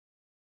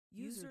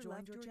User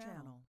left your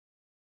channel.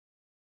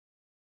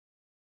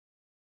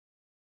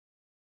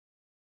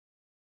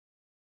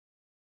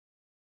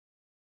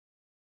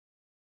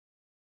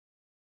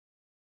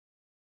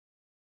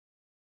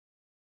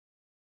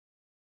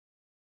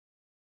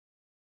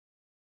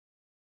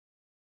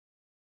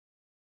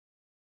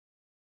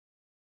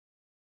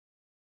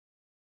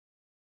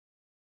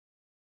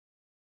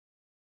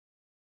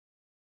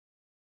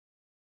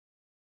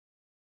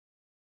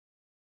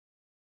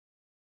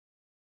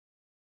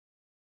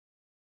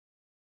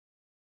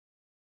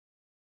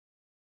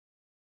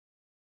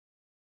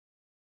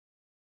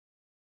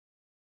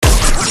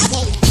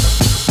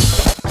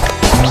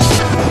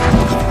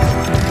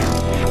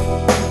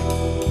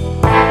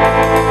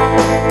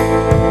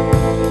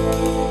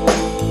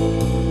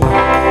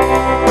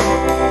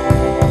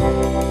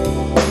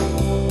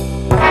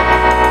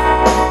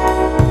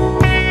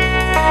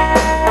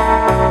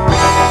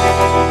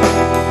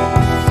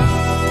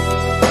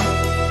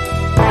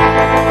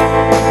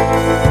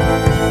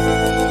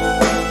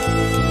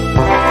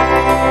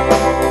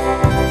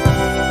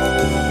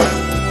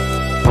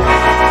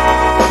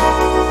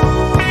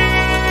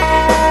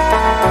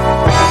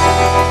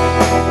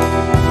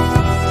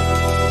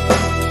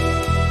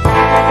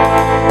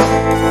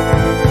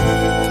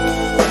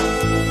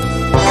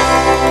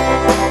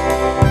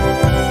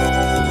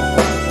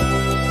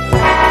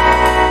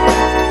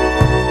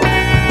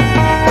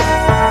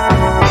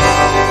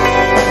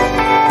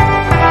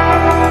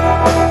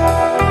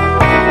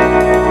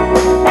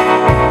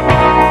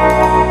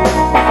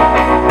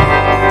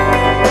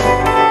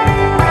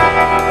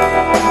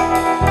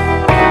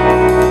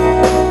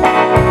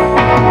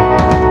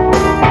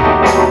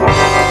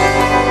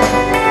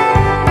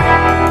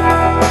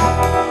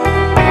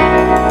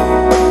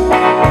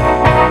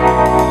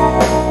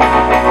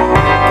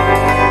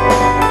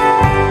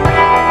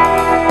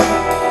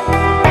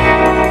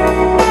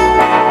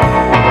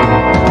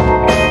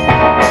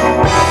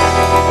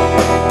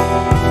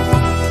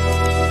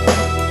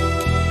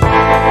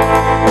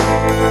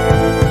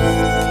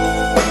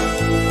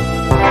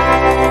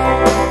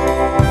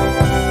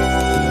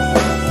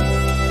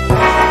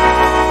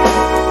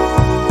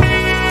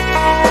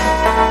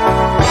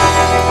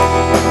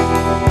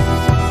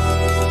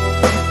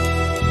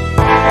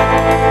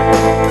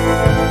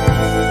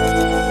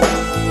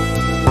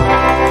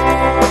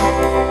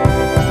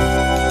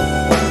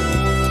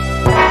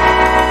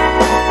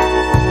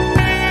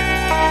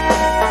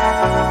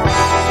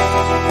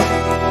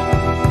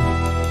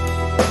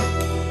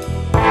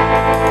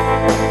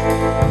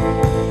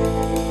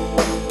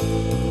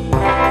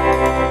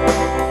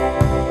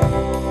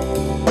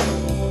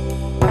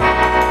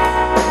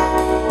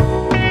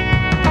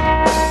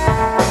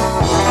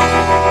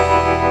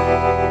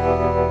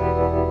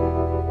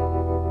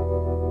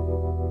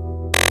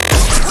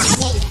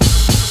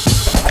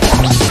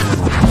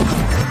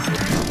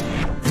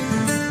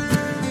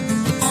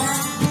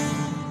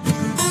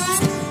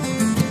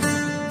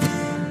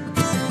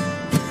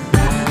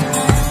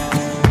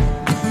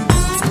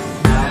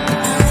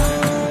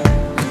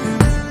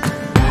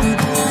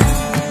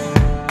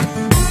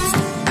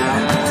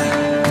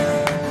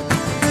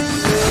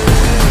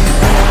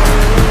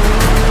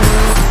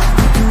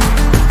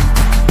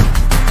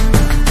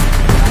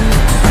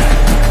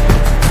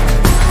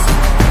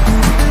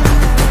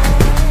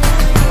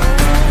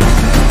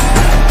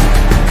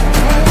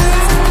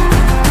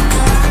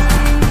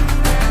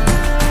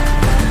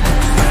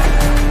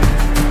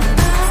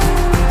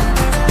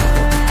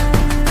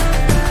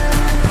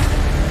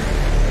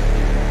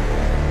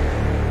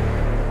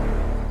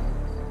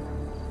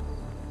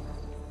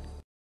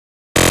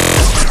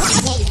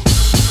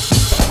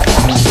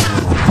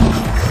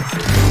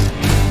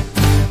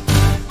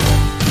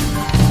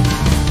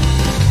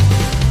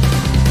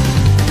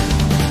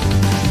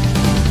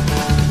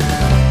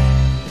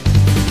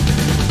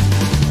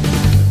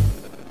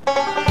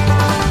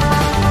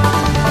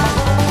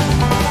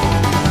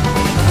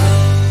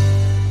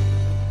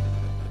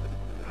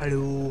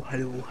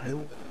 Hello,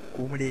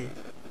 comedy.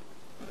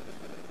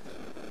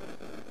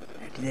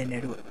 Today,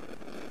 network.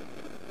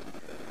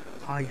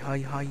 Hi,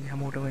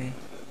 හැමෝටම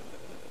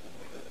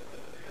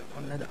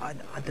ඔන්න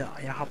අද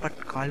යහපත්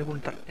කාලෙකුන්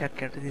තත්ත්වයක්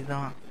යටතේ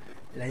තමයි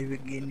ලයිව්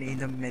එක ගේන්නේ.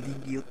 ඉතින් මැදින්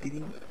ගියොත්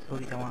ඉතින්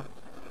සෝරි තමයි.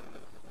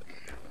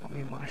 මම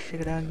මේ මාෂ්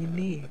එක දාගෙන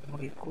ඉන්නේ.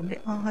 මගේ කොණ්ඩේ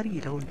හරි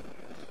ගිහලා උන්නේ.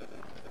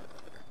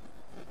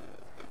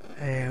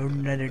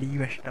 ඔන්න රෙඩි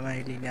මැෂ් තමයි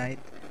ඉන්නේ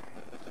ආයෙත්.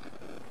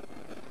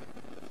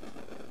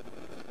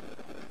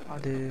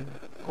 අද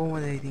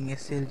කොහොමද ඉතින්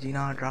SL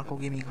ජිනා ඩ්‍රාකෝ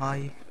ගේමින්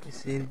හායි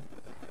SL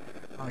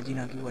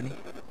ජිනා කිව්වනේ.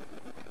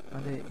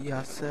 අද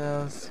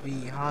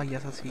යසස්වී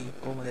යසස්වී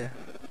කොහොමද?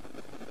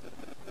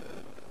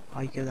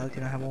 හායි කියලා දාලා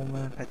තියෙන හැමෝම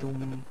පැතුම්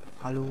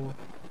හලෝ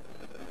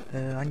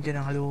අංජන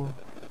හලෝ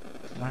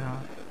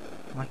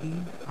මහි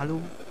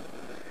හලෝ.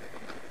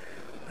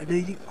 අද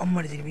ඉතින්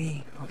අම්මට ඉතින් මේ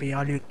අපේ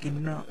යාළුවෙක්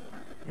ඉන්න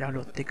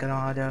යාළුවොත් එක්ක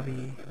ආද අපි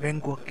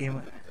බැංකුවක් එහෙම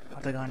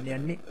අත ගන්න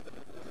යන්නේ.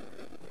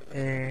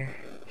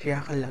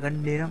 ෂෙයා කරලා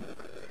ගන්නේ නම්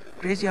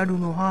ක්‍රේසි අඩු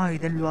නොහා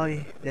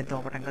ඉදල්වාවේ දැන් තව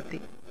පටන්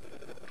ගත්තේ.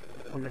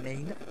 ඔන්න නේ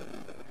ඉන්න.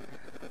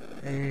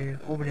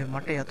 කොහොමද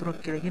මට යතුරක්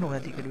කියලා කියන ඔය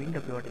දිකට වින්න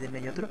අපි වට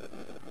දෙන්න යතුර.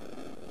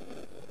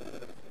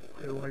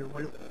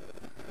 හලෝ.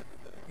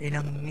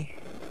 එනං නේ.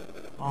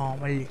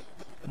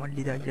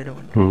 මල්ලි දාජර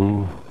වන්න.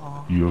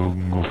 yang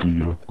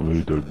ngafiya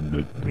kaidan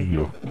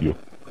ya.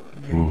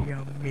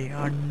 මේ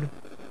අන්න.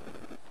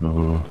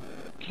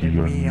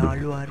 කියන්නේ මේ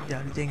යාළුවා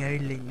අලුතෙන්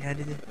ඇවිල්ලා ඉන්නේ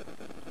හරිද?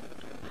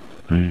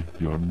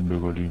 යන්න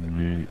කලින්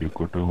මේ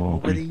එකටම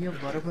අපි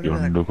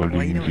යන්න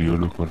කලින්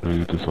සියලු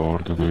කටයුතු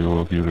සාර්ථක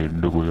වේවා කියලා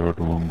එන්න ඔයාට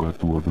මං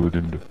ගත්ත වඩුව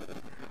දෙන්න.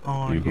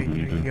 ඒක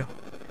පිළිගන්න.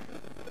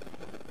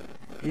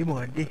 ඒ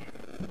මොකද්ද?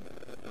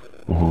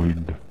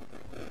 ඉන්න.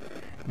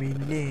 මේ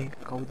ඉන්නේ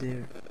කවුද?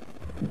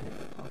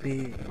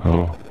 අපේ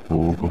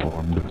ඕක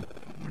වන්න.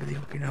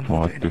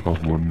 මාත් එකක්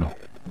බොන්න.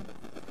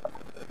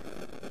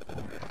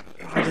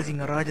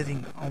 රාජසිංහ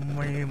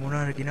අම්මනේ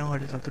මොනාර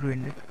කිනවට සතුරු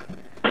වෙන්න.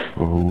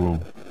 ඔව්.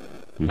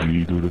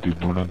 වීදුර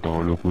තිබුණා නම් තව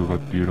ලොකු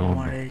එකක්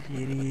තියෙනවා. මට ඒක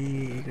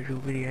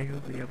ෂුපිරිය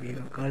අපි එක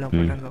කාලා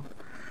පටන් ගමු.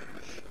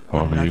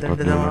 මේකත්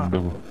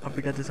ගන්නකො.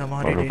 අපිට අද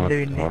සමහරට එන්න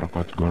වෙන්නේ.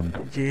 අරකට ගන්න.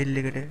 ජේල්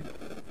එකට එන්න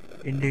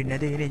වෙන්නේ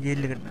නැද එනේ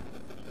ජේල් එකට.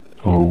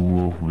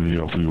 ඔව් මේ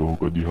අපි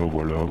ඕක දිහා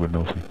බලාගෙන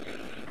අපි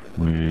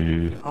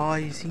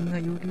මේ සිංහ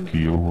YouTube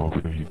කියව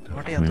අපිට හිතා.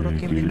 මට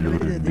යතුරක් එම්බෙන්න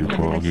බැරිද?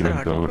 දෙපා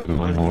කියලා දාගත්ත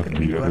ගමන්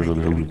ක්ලියර් එක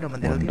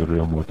දෙවුවා. වන්දරය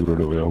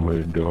වතුරට ඔයාම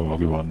එන්න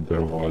වගේ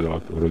වන්දර වාලා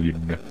අතර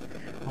ඉන්න.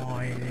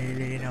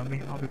 අපි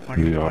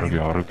පඩි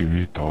ආරක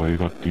මේ තව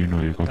එකක්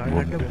තියෙනවා ඒකත්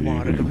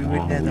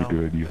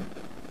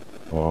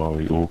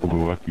ඕක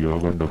බවා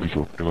කියවගන්න අපි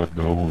ෂොට් එකක්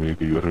දාමු මේක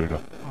ඉවර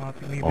වෙලා.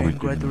 අපි මේ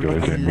බැංකුව ඇතුළට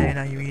ගිහිල්ලා එන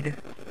හිමීට.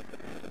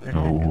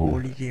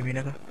 පොලිසිය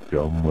මෙනක.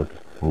 යම්මට.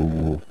 ඔව්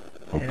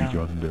අපි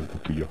යන්නේ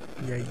කුපියා.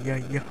 ය.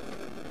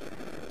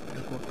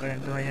 කොක් කරන්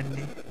තමයි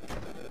යන්නේ.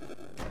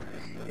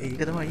 ඒක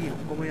තමයි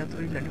ඔක්කොම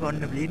යතුරු ඉල්ලන්නේ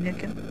වන්න ප්ලේන්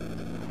එකක් යන.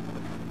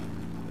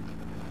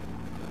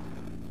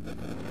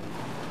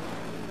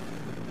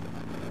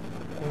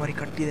 කොහරි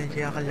කට්ටිය දැන්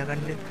ෂෙයා කරලා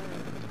ගන්න.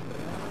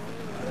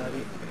 අද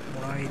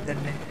මොනවා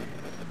හිතන්නේ?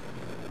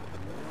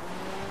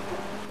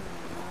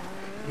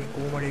 මේ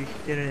කොහමද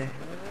විස්තර?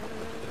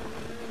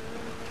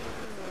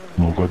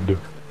 මොකද්ද?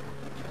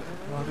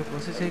 ඔයාගේ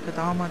ප්‍රොසෙසර් එක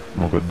තාමත්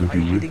මොකද්ද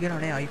කිව්වේ? i5 එක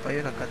නේ i5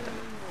 එකක් ගත්තා.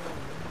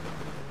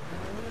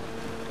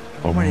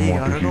 මේ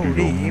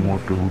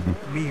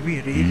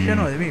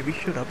රේෂනෝද මේ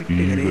විශ්ව අපිට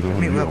රේස්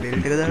මේ ඔයා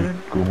බෙල්ට් එක දාගන්න.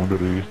 කොහොමද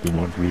රේස් දෙමන්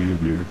රේ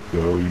බෙල්ට්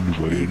දාගෙන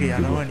ඉන්නේ? ඒක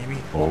යනවා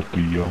නෙමෙයි.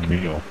 අපි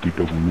මේ අපිට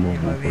පුළුවන්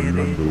මොකක්ද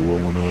දරුවා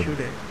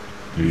මොනවද?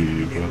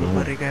 ඒක නම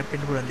එක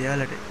හැප්පෙන්න පුළුවන්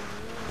දෙයාලට.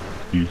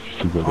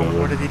 ඉස්සු කතාව.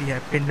 මට දිරි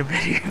හැප්පෙන්න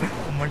බැරි.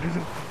 මට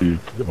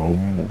ඒක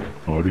අම්මෝ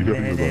හරි හරි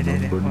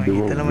ගන්න බණ්ඩව.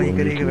 හිතලම ඒක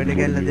වැඩ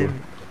කැල්ල දෙන්නේ.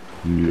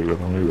 ඒක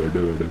තමයි වැඩ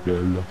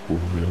කැල්ල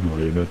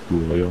කොහොමද නැතු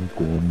අයන්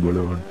කොම්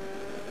බලන්න.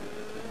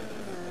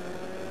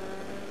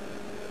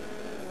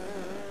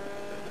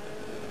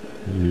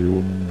 ඒ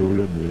උන්දෝල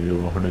මේ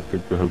වහනක්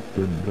එක්ක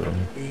හැප්පෙන්න.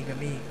 ඒක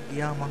මේ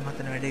ගියා මං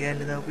හතන වැඩ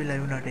කැල්ල දාපිලා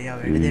වුණාට එයා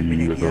වැඩ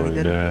දෙන්නේ ගියා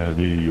විතර. නෑ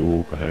මේ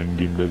ඕක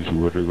හැංගින්න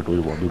ෂුවර් එකට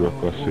ඔය වඳුරක්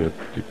අස්සේ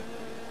ඇත්ති.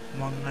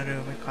 මං අර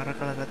මේ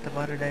කරකලා ගත්ත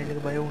පාර ඩයිල්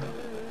එක බය වුණා.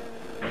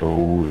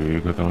 ඔව්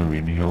ඒක තමයි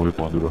මිනිහා ඔය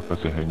වඳුරක්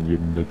අස්සේ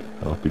හැංගින්න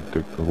අපිත්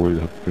එක්ක කොයි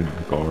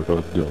හැප්පෙන්නේ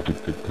කාටවත්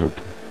අපිත් එක්ක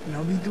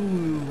නවිදු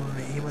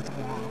එහෙම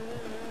තමයි.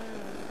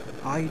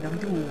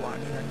 නවිදු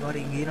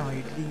අනිවාර්යෙන් ගේන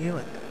අයිටි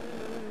ඒවත්.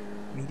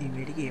 මිදි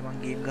මේටිකේ මං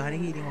ගේම් ගහන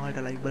එකේ ඉතින් ඔයාලට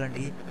ලයිව් බලන්න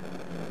ගියේ.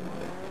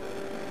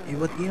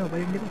 ඒවත් කියනවා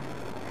බලන්න එපා.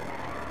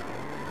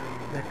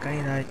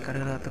 දැක්කනේ නායිට්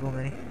කරලා ගත්ත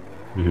කොහමදනේ.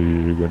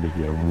 ඒ ගන්න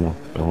කියමු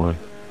තමයි.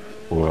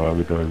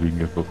 ඔයාගේ ඩ්‍රයිවිං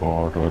එක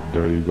කාටවත්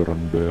ඩ්‍රයිව්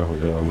කරන්න බෑ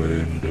හොයා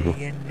වෙන්න.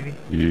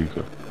 ඒක.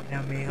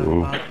 නෑ මේක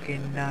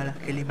පාක්කෙන් දාලා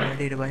කෙලිම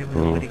වැඩේට බය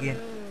මොකද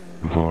කියන්නේ.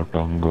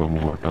 වටංගම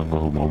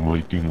මම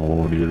ඉතින්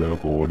ඕනියලා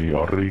කෝණි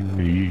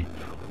අරින්නේ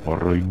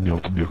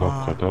අපි දෙකක්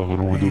කතා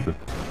කරමුද?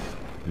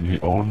 ඒ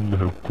ඔන්න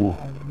හප්පුවා.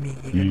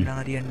 මේක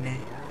නාරියන්නේ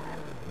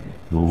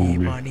නෑ.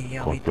 පාණී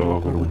අපි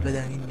කොහොමද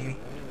බදන් ඉන්නේ?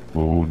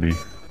 ඕනේ.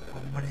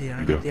 අම්මට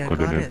සිරාට තියා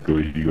කාලේ.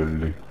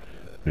 ඉතිගල්ලේ.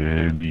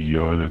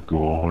 බියාල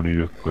ගෝහනේ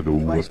දැක්කද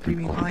ඌවත්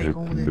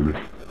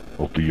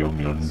අපි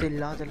යන්න.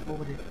 සෙල්ලාතල්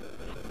කොහොමද?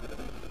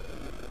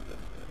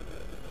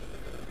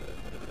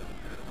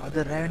 අද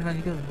රෑ වෙනකන්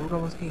හිටියොත්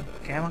මුල්කමස්කින්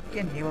කෑමක්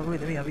කියන්නේ ඒ වගේ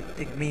තමයි අපිත්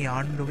එක්ක මේ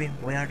ආණ්ඩු මේ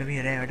ඔයාට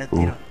මේ රෑ වැඩක්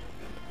තියෙනවා.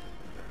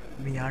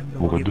 මේ ආණ්ඩු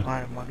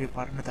මගේ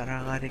පරණ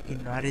තරහකාරයෙක්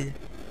ඉන්නවා හරිද?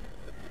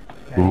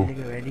 වැඩි එක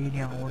වැඩි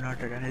නිය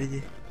ඕනාට හරිද?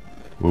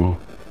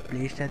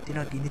 ප්ලේස් එකක්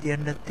තියෙනවා ගිනි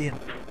තියන්නත්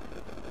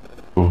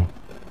තියෙනවා.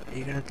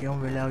 ඒකට තියමු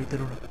වෙලාව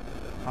විතරුණා.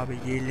 අපි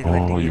ජේල්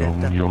එකට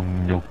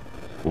ගිහින්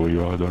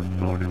ඔයා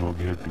දන්නවනේ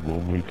මගේ හැටි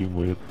මම ඉතින්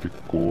ඔයත්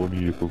කෝණි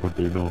එකකට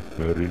එනවා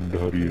මැරෙන්න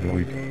හරියනවා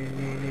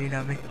ඉතින්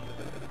නමේ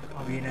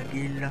අපි එන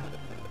ගිහිල්ලා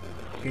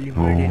කෙලිම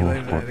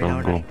වැඩේට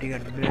වෙලාවට ටිකක්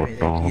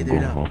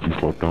අපි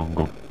පටන්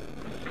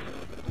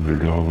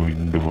වෙලාව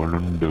ඉන්න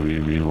බලන්න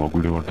මේ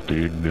මගුලේ මට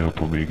තේන්නේ අප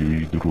මේක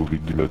වීදුරුව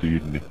විදිලා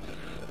තියෙන්නේ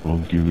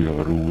මං කිව්වේ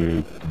අරුවේ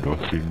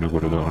ඩස්සින්න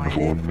කර දාන්න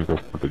ෆෝන් එකක්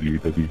මට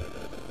දීලා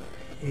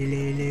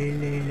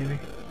තියෙන්නේ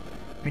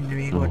මෙන්න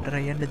මේක වටර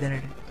යන්න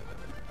දැනට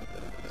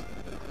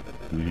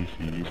මේ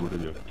සීපොට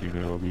ජක්කින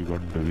වගේ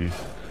ගන්න මේ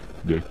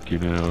දැක්කේ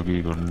නෑ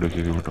වගේ ගන්න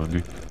ෂේපට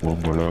අඳි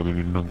මම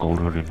බලාගෙන ඉන්නම්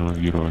කවුරු හරි එනවා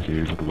කියලා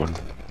ෂේපට ගන්න.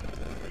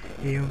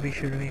 ඒම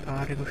පිෂුට මේ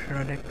කාර්ය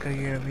කුෂ්ණ දැක්ක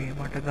කියලා මේ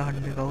මට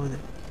ගහන්නේ කවුද?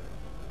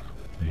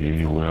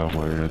 ඒ ඔයා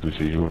මම නැතු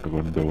ෂේපට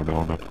ගන්න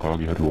දවනවනත්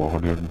කාගේ හරි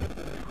වාහනයක්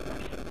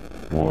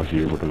මම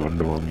ෂේපට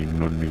ගන්න මං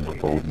ඉන්නන්නේ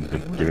කවුරුද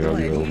දැක්කේ කියලා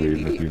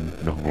වෙන්න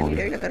තියෙනවා.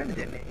 ඒක කරන්න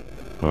දෙන්නේ.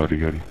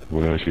 හරි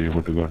ඔයා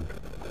ෂේපට ගන්න.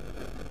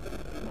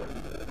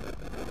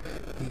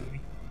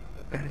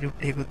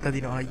 පැරජුට්ටේකුත්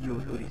අදිනවා අයියෝ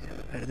සෝරි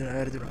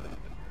වැරදුනා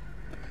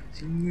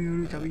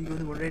සිංහලු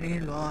චබීකොද පොඩට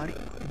ගෙනල්ලා හරි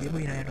දෙමු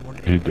ඉනයට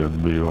මොඩට ඒ දැන්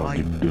මේවා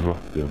ඉන්නවා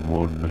දැන්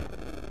ඕන්න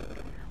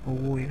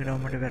ඕ ඒක නම්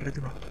මට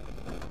වැරදුනා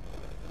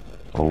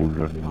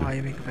අවුල්ලන්නේ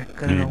ආයෙ මේක පැක්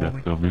කරලා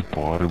නැත්නම් මේ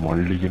පාරේ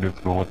මල්ලි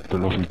කෙනෙක්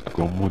නවත්තලා පිට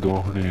ගම්ම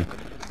දාහනේ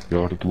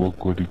යාට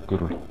තුවක්කුව දික්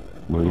කරලා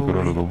වයි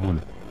කරලා ගම්මද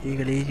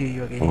ඒක ලේසියි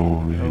වගේ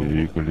ඔව්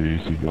ඒක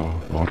ලේසි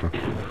අර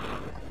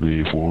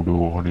මේ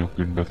ෆෝඩෝ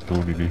වාහනයක් ඉන්නත්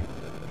ඕනේ නේ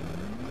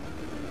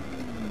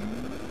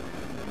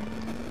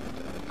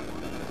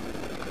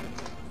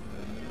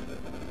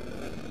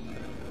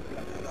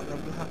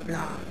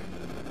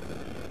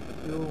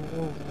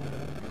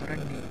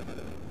කරන්නේ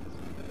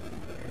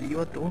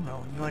එලිවත් ඕන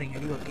අනිවාර්යෙන්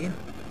එලිවත් කියන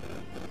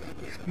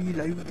FP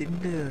live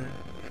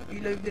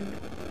දෙන්න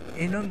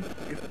එහෙනම්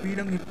FP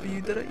නම් FP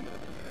විතරයි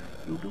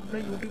YouTube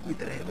නම් YouTube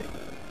විතරයි හැබැයි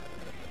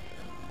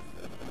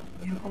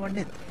එහෙම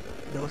කමන්නේ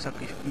දවසක්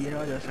FP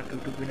එනවා දවසක්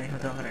YouTube වෙන එහෙම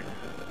තමයි කරන්නේ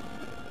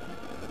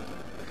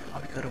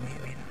අපි කරමු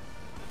එහෙම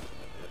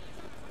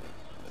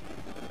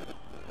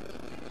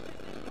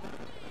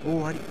ඕ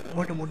හරි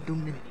මට මොඩ්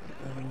දුන්නේ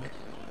මොමින්ද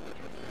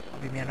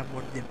අපි මෙයාට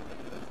මොඩ් දෙමු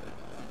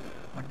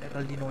මට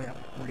කල්දි නොයා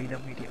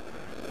මුලින්ම හිටියා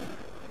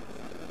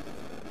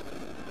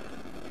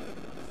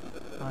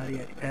හරි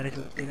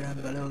පැරචුට් එක නම්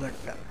ගලව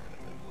ගත්තා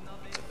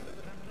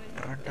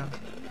ටරටම්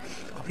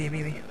අපි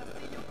මේ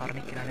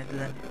පරණික් කියලා නැද්ද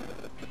දන්නේ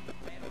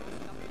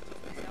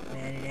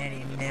නෑ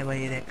ඉන්නේ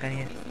බයි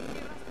දැක්කනේ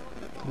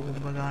බෝම්බ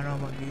ගන්නවා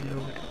මං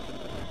ගිල්ලෝකට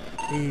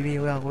මේ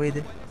ඔයා කොහෙද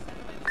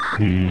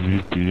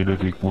මේ තියෙන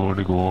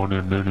තික්මානේ ගෝන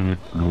යන්නේ මේ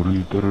ලොරි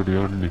විතරට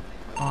යන්නේ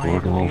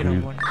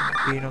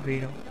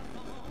පේනවා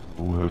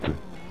ඔව්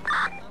හැබැයි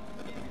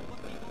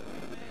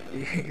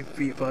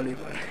පීපාලි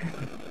පාර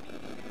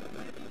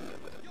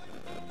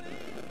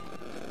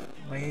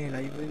මේ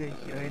ලයිව් එක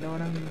කියනවා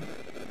නම්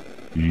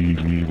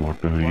මේ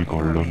මට මේ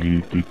කල්ලංගී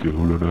තිත්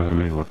එහුල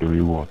නැහැ මට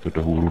මේ වාතට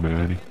හුරු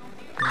නෑනේ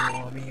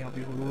මේ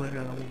අපි හුරු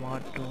කරලා අපි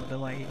මාට්ටෝ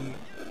තමයි ඉන්නේ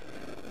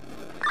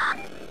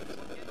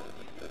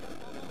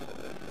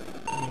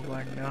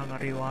වන්නා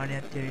හරි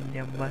වාහනයක්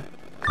තියෙන්නේ අම්බා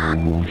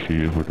ඔව්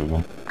ෂේපට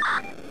ගම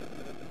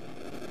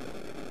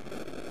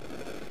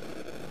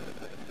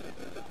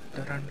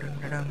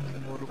තරන්ටන්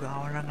මුරු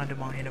ගාවනම් අද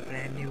මම එන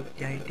ප්ලෑන් එක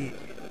යයිටි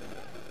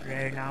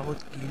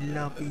රෑලාවොත්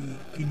ගිල්ලා අපි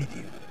ගිනි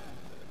තියමු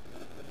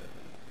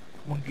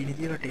මං ගිනි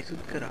තියලා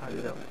ටෙස්ට් කරා අද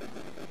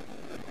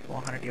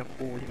වාහන ටික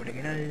පොලිමට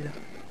ගෙනල්ලා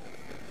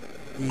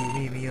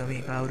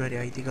මේ කවුරු හරි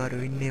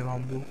අයිතිකාරයෝ ඉන්නේ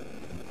මම්බු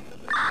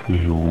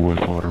ඒ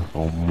ඕව පාර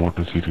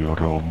අම්මට සිරි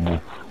අර අම්මෝ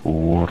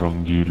ඕව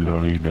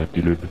රංගිල්ලා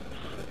නැතිලද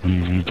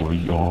මේ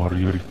බයි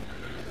හරි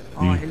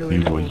මේ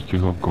බයි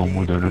එකක්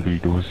ගම්ම දැනට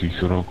ඊට පස්සේ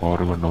ඉස්සරහා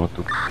කාර් එක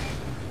නවත්තු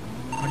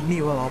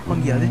අන්නේ ඔය අප්පන්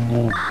ගියාද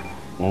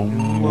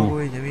අම්මෝ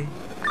ඔය ජවි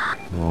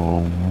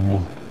අම්මෝ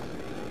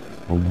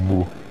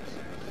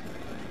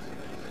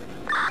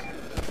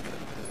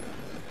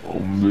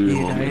ඒ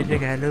ඩයට්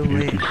එක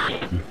හැලුවේ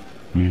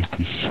මේ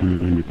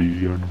පිස්සුවේ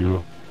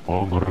දියන්නේ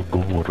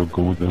ආගරගම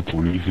දැන්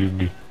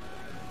පොලිසියන්ගේ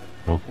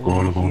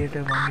අක්කාලකම ඊට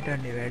මං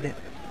හිටන්නේ වැඩ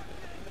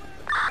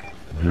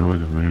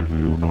මේවද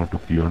මේ උනාට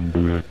කියන්න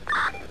බෑ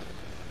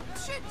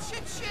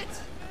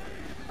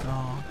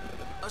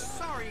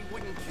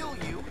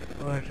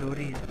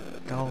සෝරි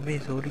තව මේ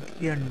සෝරි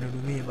කියන්න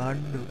මේ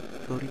බණ්ඩු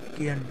සෝරි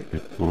කියන්න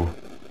ඔව්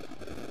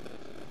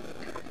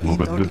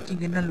මොකද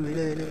ගෙන්නලු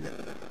වෙල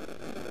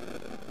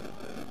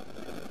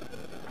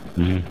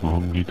මේ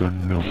මං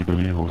හිතන්නේ අපිට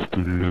මේ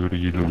හොස්පිටල් එකට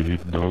ගිහලා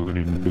බෙහෙත් දාගෙන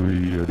ඉන්න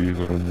වෙයි වැඩේ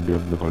කරන්න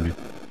යන්න කලින්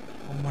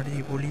අම්මට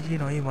මේ පොලිසිය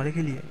නෝ මේ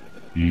මලකෙලිය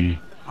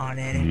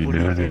නෑ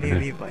පොලිසිය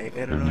මේ බය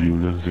කරනවා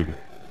ඇම්බියුලන්ස් එක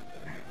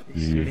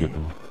ඒක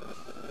තමයි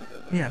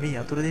මේ අපි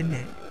අතුරු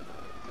දෙන්නේ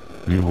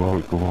මේ වා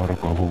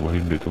එකපාරක් ආපහු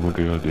වහින්න එතකොට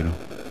එයා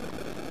දෙනවා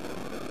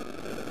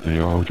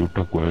එයා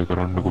චුට්ටක් වය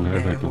කරන්නකො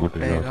නෑ එතකොට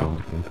එයා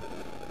සමහරවිට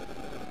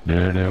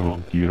නෑ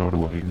මං කියනවට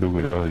වහින්නකො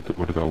එයා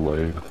එතකොට තව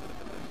වය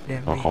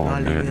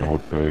වෙනවා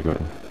හොට් වය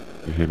කරා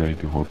එහෙනම්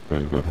ඉතින් හොට්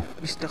වය කරා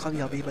මිස්ටර්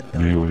කවි අපි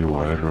බද්දා මේ ඔය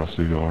වයර්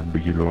රස්සේ ගාන්න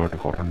ගිහලාට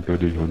කරන්ට්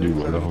එකේ හොඳේ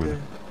බලහොය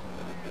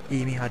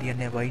මේ හරියන්නේ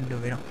නැහැ වයින්ඩෝ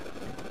වෙනවා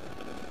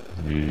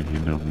මේ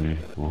හිනා මේ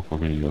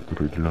ඔකගේ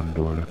යතුරු ඉල්ලන්න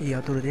වල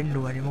යතුරු දෙන්න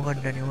ඕනේ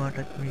මොකක්ද නේ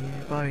ඔයාටත් මේ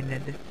එපා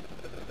වෙන්නේ නැද්ද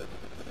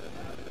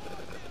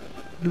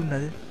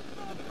දුන්නද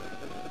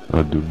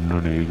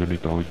දුන්නනේ ඒකනේ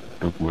තව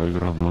චුට්ටක් වය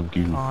කරා මං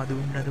කිව්වා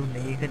දුන්න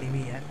ඒක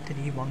නෙමෙයි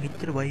ඇත්තනේ මං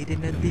ඉච්චර වයි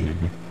දෙන්නේ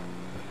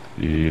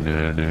නැද්ද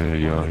නෑ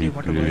යා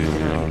හිතේ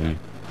යාලි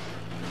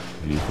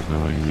ඒක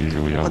තමයි මේ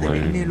ඔයා බය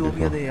ඉන්නේ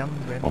ලෝකයේද යම්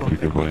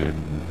අපිට බය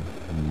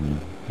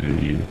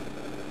ඒ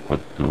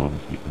අත්තුම්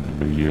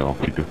මේ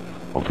අපිට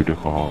අපිට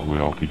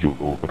කාගේ අපි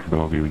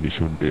ජෝකට්ටාගේ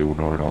විනිසුන්ට ඒ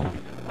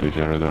වුණාට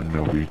පෙසර දන්න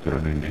අපි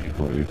කරන්නේ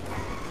නැහැ.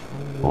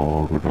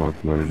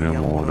 කවුරුටවත් වැඩ නෑ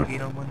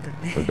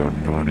මොකට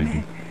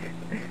දන්නවනේ.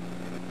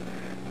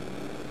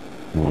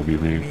 මගේ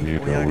මේ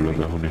රැවුල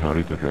ගහුනේ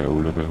හරියට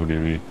රැවුල ගහුනේ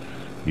මේ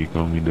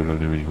නිකන් ඉඳලා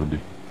නෙමෙයි හොඳේ.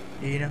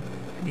 එහෙනම්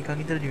නිකන්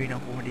ඉඳලා නෙවෙයි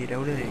නම් කොහොමද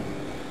රැවුල වෙන්නේ?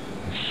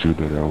 සුද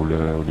රැවුල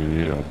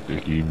නෙවෙයි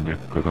අද්දකීම්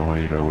එක්ක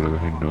තමයි රැවුල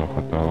ගහින්නවා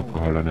කතාවක්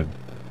අහලා නැද්ද?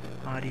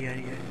 හරි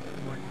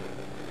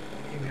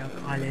එමෙයා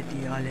කාලේටි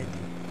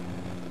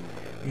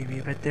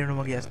මේ පැත්තේ යන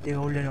මගේ ඇස් දෙක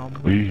අවුල්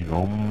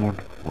වෙනවා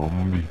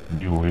අම්මි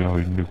නේ ඔයා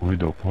ඉන්නේ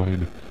කොහෙද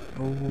අපායේද?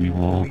 මේ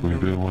මාව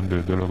කොහෙද වන්ද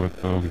ඇදලා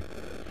ගත්තා වගේ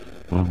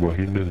මම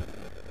වහින්නද?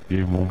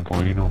 ඒ මොම්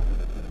පයින්නෝ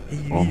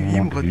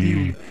අම්මට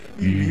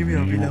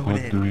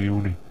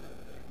වුණේ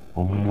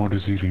අම්මට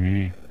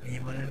සිරිමේ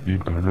මේ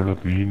කනලා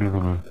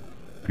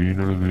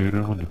පීනල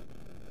වේරමද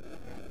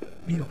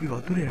මේ අපි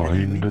වතුරේ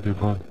පයින්න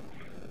දෙපා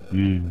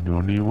ඒ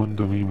නොනියමන්ද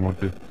මේ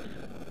මට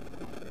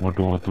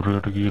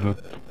වතුරයට කියලත්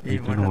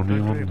ඒක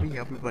නොනියමන්ද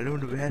අපි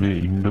බලමුද බෑ මේ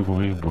ඉන්නකො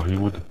මේ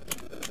බහිමද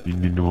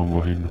ඉන්න මම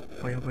වහින්න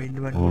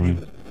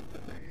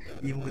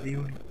ඊ මොකද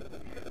වුනේ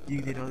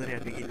ජීවිතේ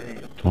නෝදරයට ගිහලා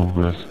මම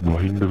බස්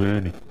වහින්න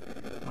බෑනේ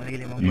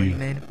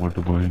මට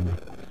බහින්න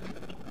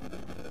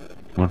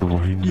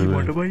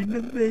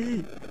බෑ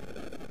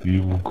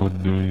ඒ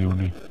මොකක්ද මේ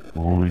උනේ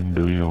මම ඉන්න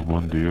වේ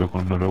මන් දේව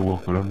කන්න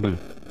ලව්වක් කරන්නද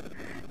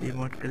ඒ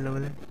මොකක් කළා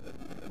බලන්න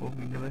ඕම්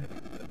ඉන්න බෑ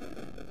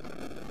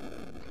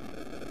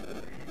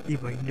ඊ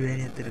බහින්න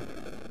බෑනේ අතර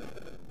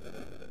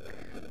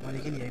මල්ලි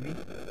කියයි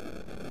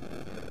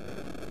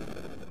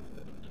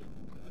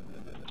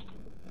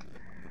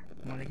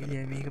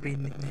මේ මේක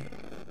පෙන්නේ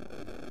නැහැ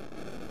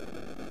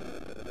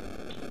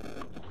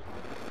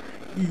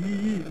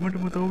මට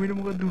තව වෙන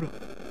මොකක්ද දුනා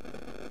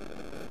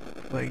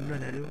බයින්න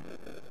නැලෝ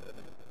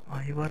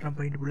ආයෙ වරනම්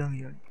බයින්න පුළුවන්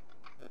ඊයයි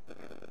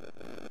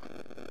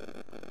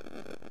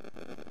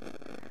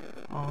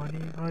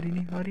ආනේ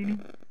හරිනේ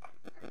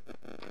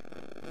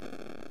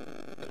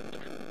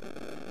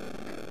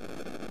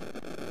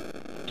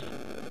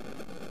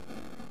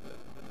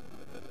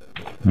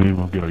මේ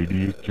මගේ ID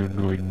එක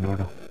කියනවා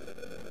ඉන්නවද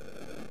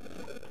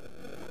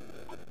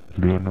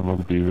දුරන්න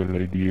මගේ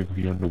ටේබල් ID එක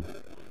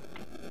කියන්නකෝ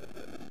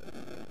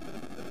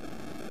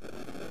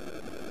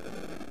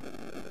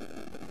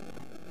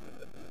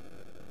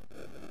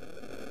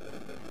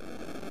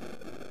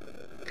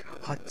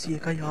හත්සි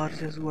එකයි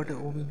 480ට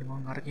ඕමින්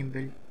මං අරකින්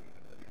බැලි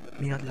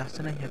මේකත්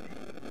ලස්සනයි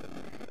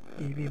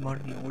හැබැයි ඒ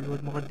මරණි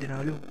ඔළුවත් මොකක්ද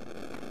දෙනාලු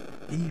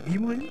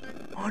විමල්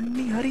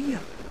අන්නේ හරිය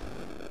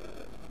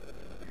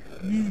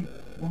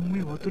මං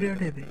මේ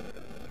වතුරයට හැබැයි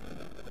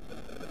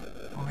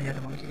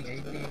යට මං කියන එක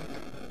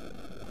ඉන්නේ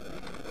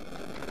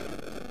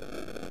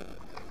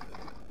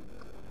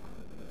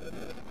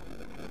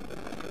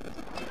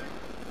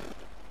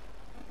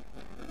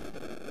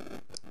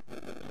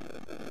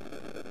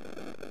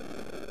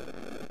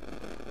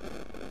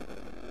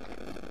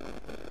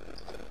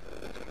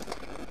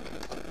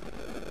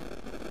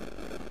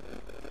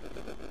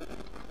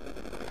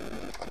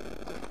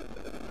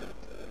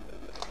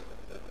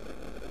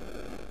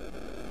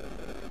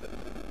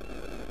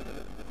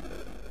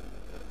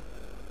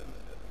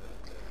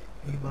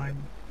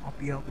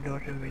අපි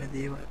අපිට වෙන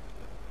දේවල්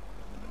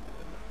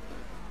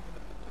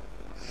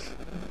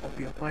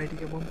අපි අපාය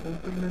ටික මම ෆෝන්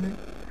කරලා නේ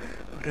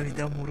අර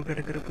විදා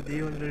මුරුකට කරපු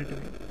දේවල් වලට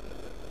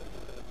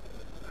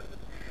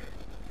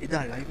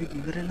එදා ලයිව් එක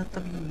ඉවරලත්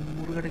අපි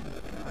මුරුකට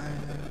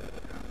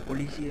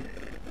පොලිසිය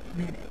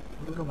නෑ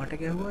මුරුක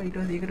මට ගැහුවා ඊට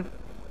පස්සේ ඒකට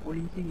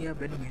පොලිසිය ගියා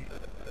බැලුවේ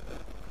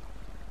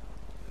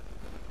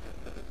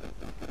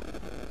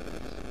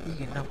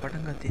ඊගෙන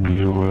පටන් ගත්තේ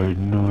නියවා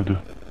ඉන්නවද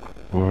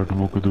ඔයාට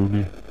මොකද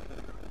උනේ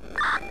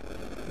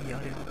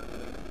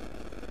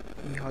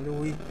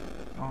හලෝයි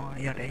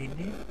යට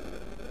ඇහින්නේ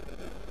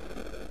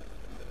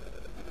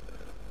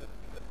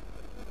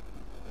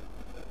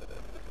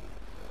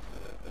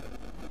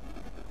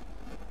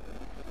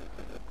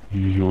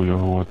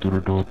ඔයා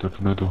වතුරට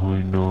නැත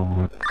හොයින්නවා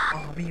මේ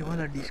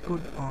ඔයාලා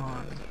ඩිස්කෝඩ්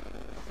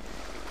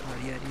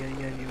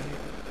හරි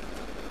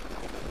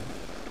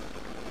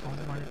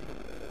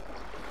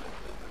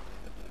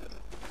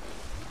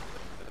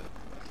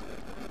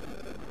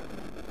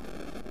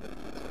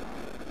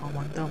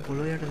මන්තාම්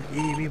පොළොයට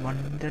මේ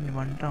මන්තන්නේ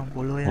මන්තාම්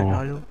පොළොයට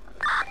හලෝ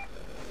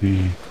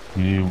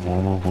මේ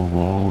මාව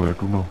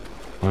වැටුණා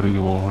හරිය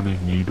වාහනේ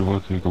ඊට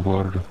පස්සේ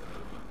එකපාරට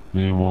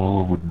මේ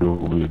මාව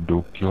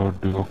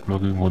ඩොක්යාඩ් එකක්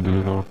ළඟින් හොඳ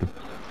වෙලාවට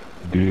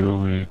දේව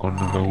මේ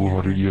කන්න ලව්ව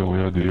හරිය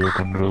ඔයා දේව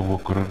කන්න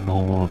ලව්වක් කරන්න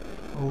ඕම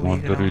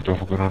මන්තරේ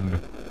චප කරන්න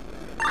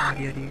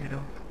හරි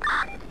කරා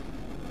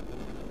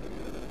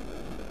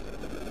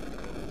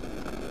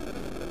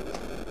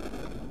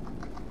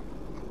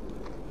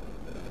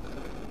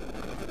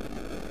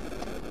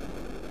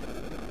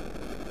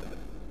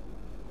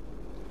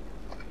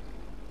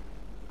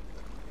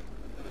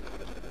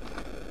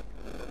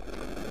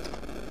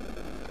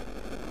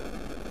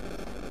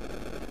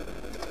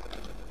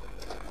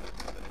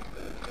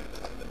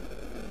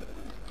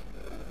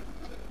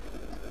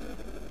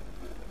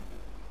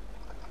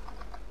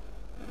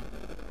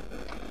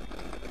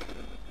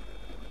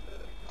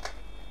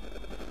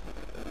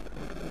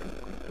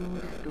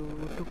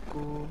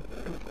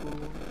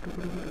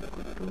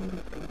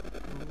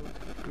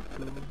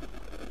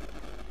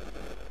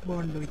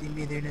බොන්ඩු ඉතින්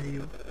මේ දෙන්න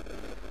දියෝ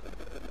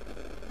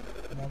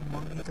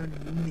මං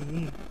හිතන්නේ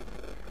ඉන්නේ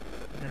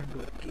දැන්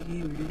ඩොක්කේ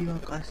විල්ඩින්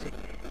අකාසේ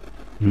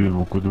මේ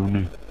මොකද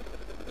උනේ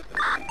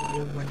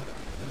මන්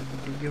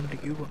ඩියම්ට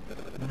කිව්වා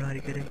මොන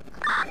හරි කරේ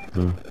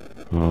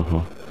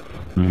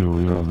මේ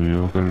ඔයා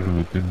මේවා කරලා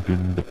මෙතෙන්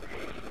දෙන්න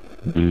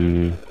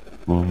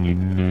මං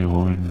ඉන්නේ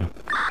හොයන්න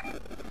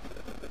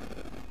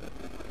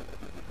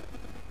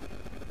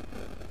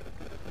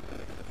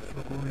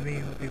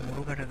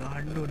මුරුකට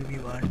ගහන්න ඕනේ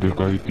මේ වාහනේ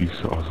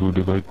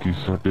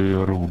 2:38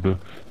 අර උඩ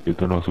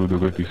එතන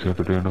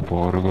 82:38 යන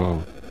පාර ගාව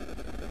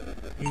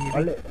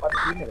අල්ලේ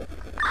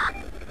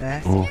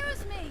ඔව්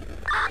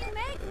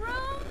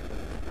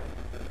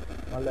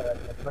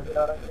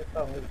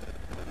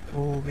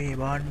ඕ මේ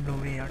වාන්නෝ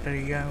මේ යට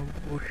ගියා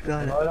පුෂ්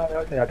ගාලා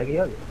යට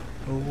ගියාද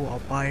ඔව්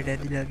අපායට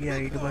ඇදිලා ගියා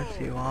ඊට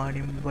පස්සේ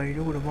වාහනෙන්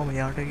බයිනකොට මම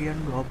යට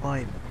කියන්න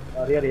අපායෙ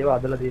හරි හරි ඒවා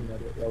අදලා තියෙනවා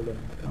හරි යවුලන්න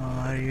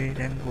හරි මේ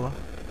දැන් ගුවා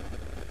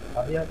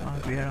හරි හරි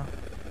පියනවා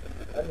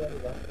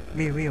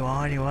හරි මේ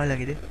වාහනේ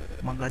වාලගේද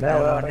මං ගත්තා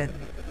වාහනේ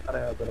අර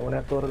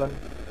ඕනෑම තෝරගන්න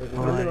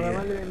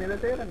නෙල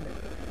තේරන්නේ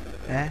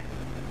ඈ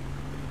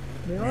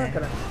මේවා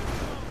කරන්නේ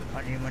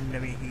අනේ මන්න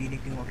මේ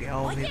හීනකින් වගේ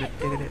ආව මේ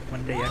පැත්තකට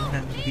මන්ද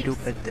යන්න හිටු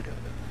පැත්තට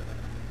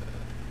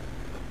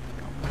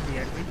අම්මට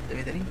යන්නේ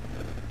මෙතනින්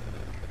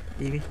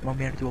ඊවි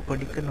මම යන්න ඔක්කො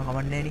ටික කරනවා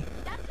කමන්නේ නේ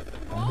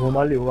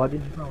මොමල්ලි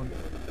ඕවාදින් නෝනේ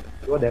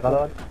ඒවා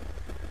දැකලාවත්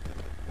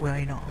ඔයා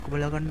එන අක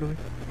බලා ගන්න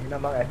ඕනේ එහෙනම්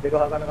මම ඇස් දෙක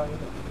වහගන්නකම්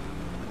ඉන්නවා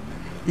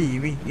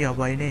ඊවි යා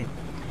බයිනේ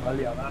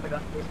මල්ලි අනාට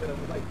ගන්න ඉස්සර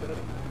මොකයි ඉස්සර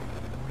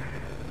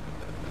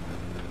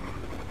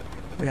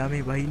ඔයා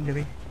මේ බයින්න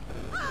මේ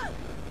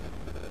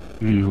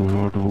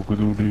ඔයාට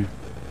මොකද උනේ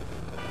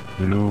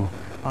හෙලෝ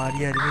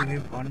ආරිය හරි මේ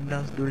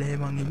 5012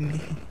 මං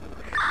ඉන්නේ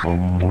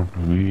අම්මට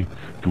මේ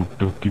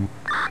චුට්ටක්කින්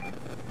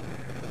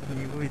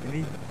ඊවෝ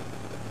ඉතින්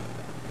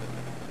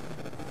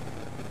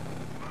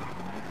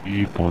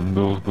ඒ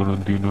 5000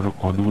 ගණන් තියෙන අර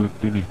කඳු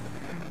ඇත්තනේ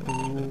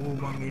ඕ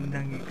මං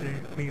එන්නම් එක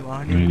මේ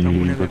වාහනේ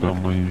තමුණ ඒක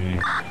තමයි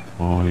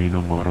මේ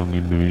එනම් අරන්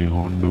ඉන්න මේ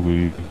හොන්ඩෝ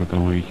ඒක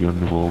තමයි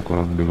කියන්නේ පව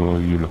කරන්න දෙකා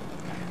කියලා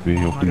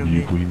මේ අපි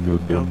ජීපු හින්දා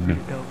දන්නේ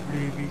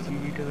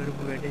WBCට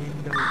කරපු වැඩ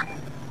හින්දා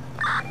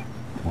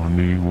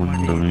අනේ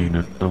මොන්ද මේ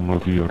නැත්තම්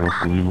අපි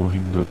අරක්කු වීම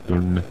හින්දා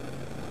දන්නේ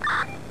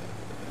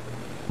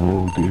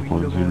ඔව් ඒ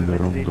පන්සල්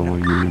දරම්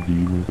තමයි ඒ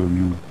ජීව එක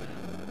වියු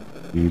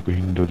ඒක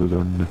හින්දාද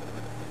දන්නේ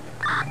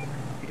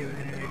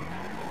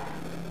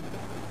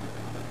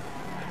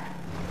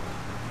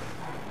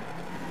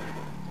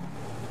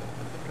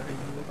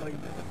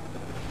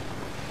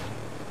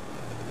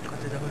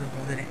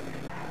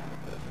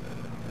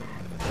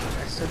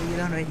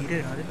Nggak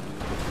hidup ada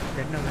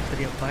dan nggak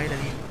sedia file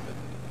lagi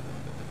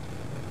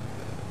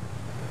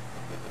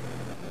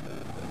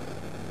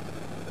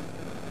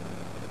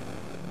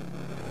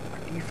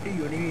aktif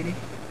di ini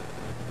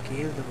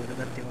kill tuh udah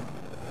ganti mah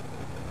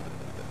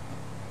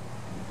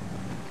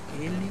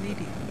kill ini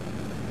di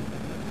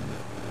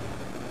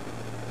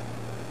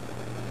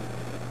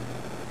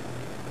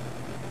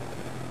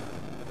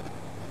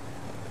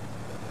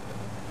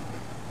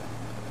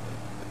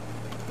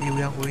ini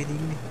udah gue ini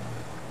ඉන්නේ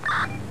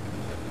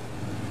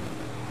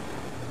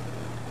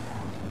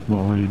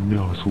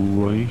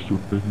 80යි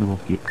සුට්ටෙක්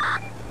නමක් කිය.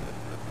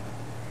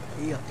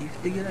 ඒ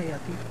අතිස්ට කියලා ඒ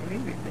අතිස්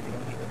නෙමෙයි වෙන්න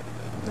දෙනවා කියලා.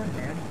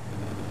 දන්නේ නැහැ.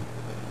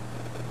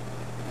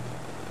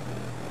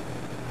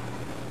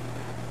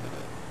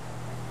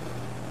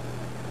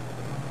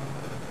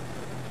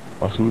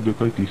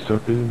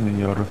 82:38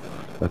 මේ අර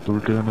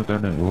ඇතුළට යන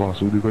තැන ඒවා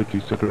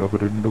 82:38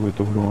 ළඟට එන්න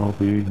එතකොට මම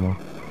පේනවා.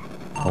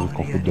 අර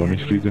කපු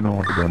ධනිස්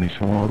රීදෙනවා මට ධනිස්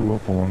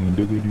සමාරුවක් මම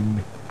ඉඳගෙන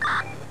ඉන්නේ.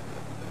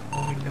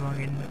 මොකද මම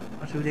එන්න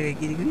 82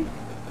 කිරි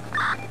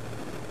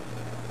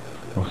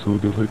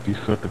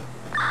 82:38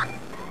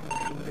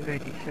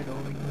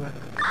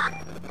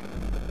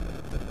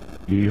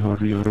 ඒ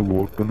හරි අර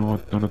බෝට්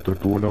නවත්තන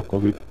තටුවලක්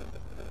වගේ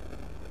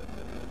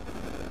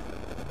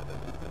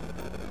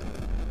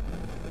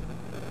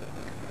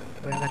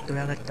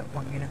ඔයාගත්ත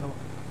මං එනකම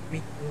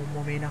මේ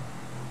මොමේන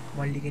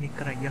මල්ලි කෙනෙක්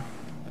කරයියා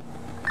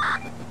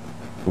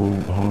ඔව්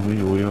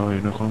මේ ඔයා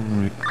එනකම්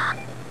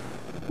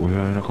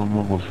මම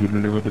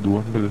හොස්පිටල් එකට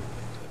දුවන්නද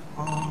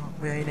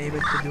ඔයා එන ඒ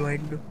පැත්තට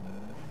දුවයින්න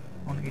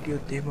මං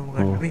හිටියොත් එහෙම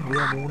මොකක්ද මේ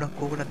ඔයා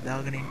මූණක් ඕකටත්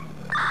දාගෙන ඉන්නේ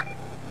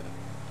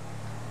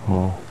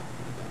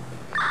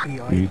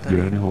ඒ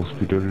දැනේ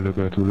හොස්පිටල් එක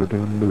ඇතුළට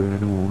යන්න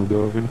දැනේ මූණ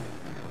දාගෙන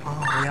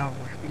ඔයා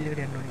හොස්පිටල්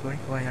එකට යන්න ඕනේ කොහේ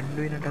ඔයා යන්න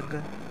වෙන ටක්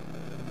ගන්න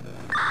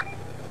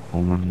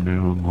ඔමන්නේ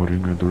මං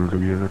හොරින් ඇතුළට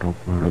ගිහලා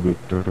ටොප් වල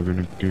බෙට්ටට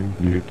කෙනෙක්ගෙන්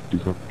ලිහෙත්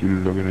ටිකක්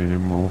කිල්ලගෙන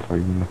එහෙම මම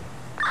ෆයින්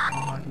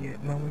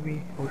මම මේ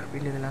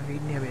හොස්පිටල් එක ළඟ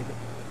ඉන්නේ හැබැයි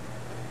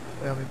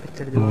ඔයා මේ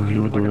පිටතට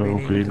දුවගෙන ඔයා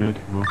පේන්නේ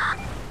නැති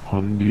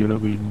හන්දිය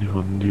ළඟ ඉන්නේ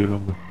හන්දිය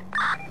ළඟ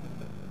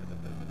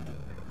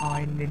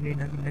එන්නේ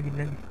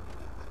නගින්න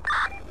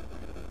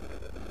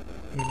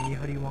මේ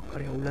හරි මොකක්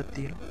හරි අවුලක්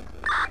තියෙනවා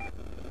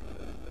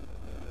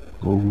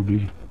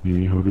ඔව්නේ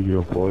මේ හරි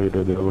අපායට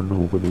දාගන්න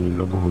මොකද මේ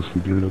ළඟ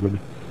හොස්පිටල්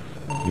එකනේ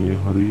මේ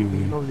හරි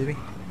මේ ඔව්ද මේ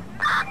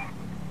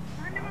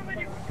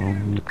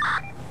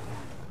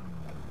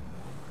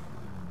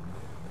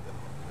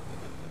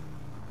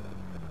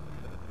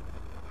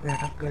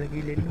වැටක් ගල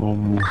ගිහින්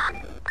අම්මෝ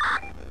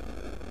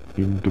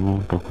ඉන්ටම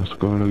තකස්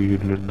කාලා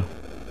ගිහිල්ලන්න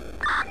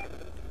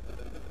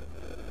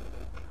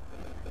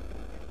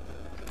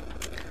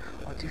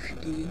අති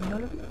ෆිටි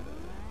ඉන්නවලු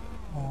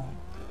ආ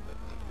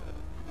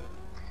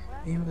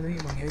මේ මොකද මේ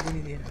මං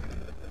ඇවිදින්නේ තියෙන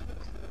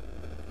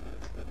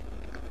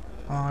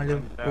ආලු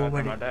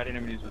කොහමද මට හරින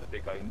මිනිස්සුත්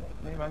එක්ක ඉන්න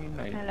මේ මං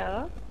ඉන්නයි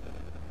හලෝ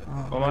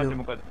කොහමද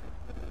මොකද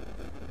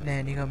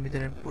නෑ නිකන්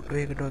මෙතන ෆොටෝ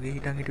එකට වගේ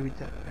හිටන් හිට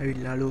විතර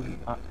ඇවිල්ලා ආලෝගේ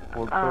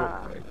ෆොටෝ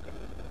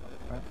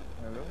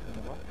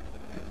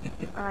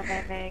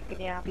නෑ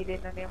එකනේ අපි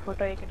දෙන්නනේ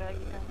ෆොටෝ එකට වගේ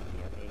හිටන්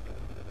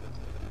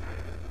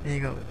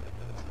ඒක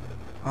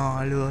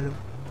ආලු ආලු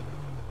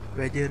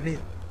වැජර්නේ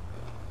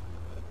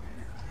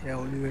එයා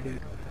ඔලි වැඩේ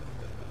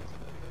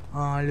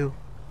ආලු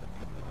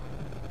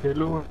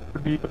හෙලෝ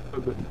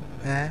ඩීපද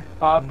ඈ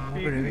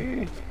අපි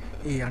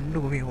ඒ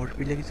යන්නකො මේ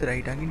හොස්පිටල් එකේ ඉස්සරහ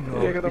හිටන්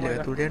ඉන්නවා ඒක තමයි.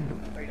 ඇතුළට යන්න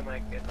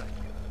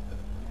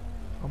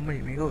අම්මයි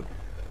මේක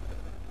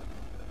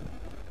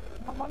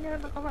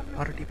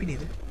අර ටිපි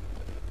නේද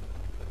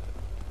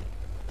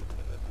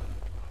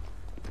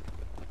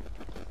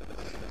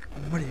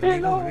අම්මයි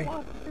මේක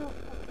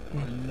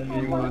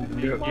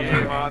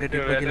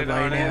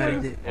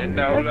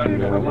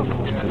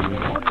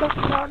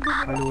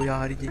හලෝ යා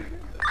හරිද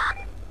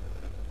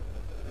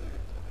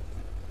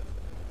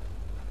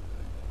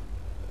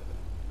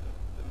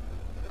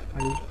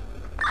හලෝ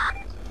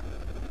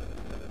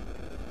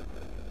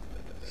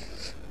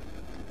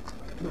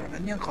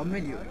අනියා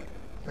කම්මැලි වගේ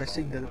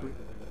පැස්සෙන් දලපුයි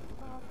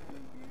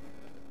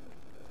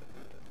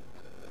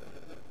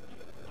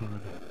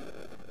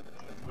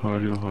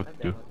හරි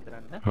මහත්තයෝ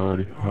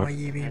හරි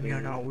අයියේ මේ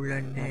මියන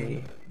අවුලන්නේ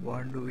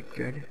වණ්ඩු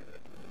විච්චඩ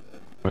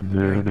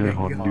නෑ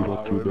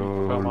හන්දිවත්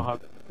උදා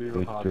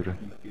එච්චර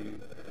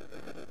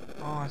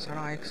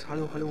සනා එක්ස්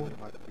හලෝ හලෝ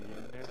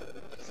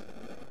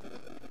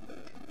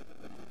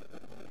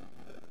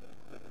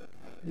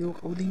යෝ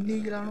කවුද ඉන්නේ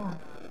කියලා අහනවා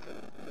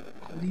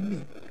කවුද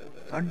ඉන්නේ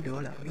දණ්ඩ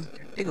වල මේ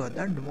චැට් එක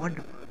දණ්ඩ මොකද්ද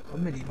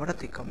කම්මැලි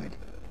මටත් එක්ක කම්මැලි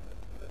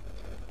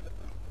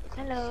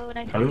hello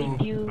nice to hello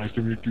meet you nice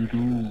to meet you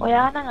too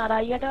ඔයා නම් අර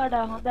අයියට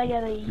වඩා හොඳයි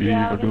අර ඒ ඊයාගේ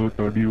අඩෝ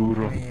තඩි උර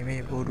මේ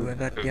බෝඩුව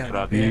කට්ටිය ඒ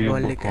මේ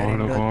ගොල්ල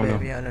කාලා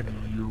කැරින්ඩොත් මෙයාලට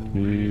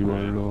මේ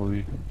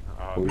වලෝයි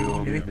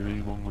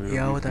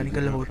යාව තනි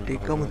කරලා හොට්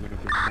එකම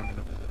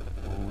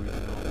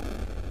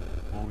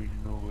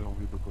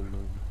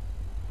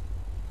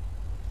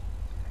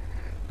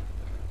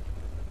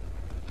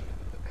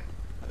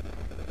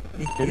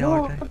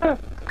යාවට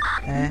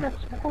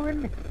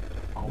ඈ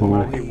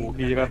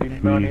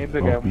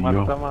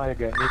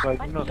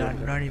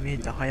දන්නවනේ මේ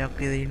 10ක්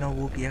විතර ඉන්නවා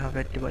ඌ කියා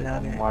පැට්ටි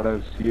බලාගෙන මට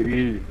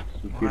සිරි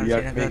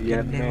සිරියක් කියන්නේ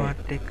කියන්නේ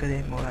මාත් එක්ක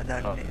දැන් මොකද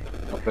දන්නේ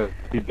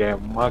අපේ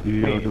ගැම්මක්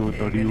ඒ අඩෝ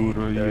තඩි උර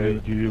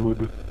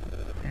ජීවද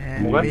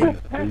මොකද අපි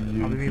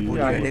මේ පොඩි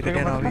වැඩකට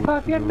යනවා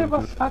මේ කියන්න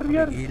බස්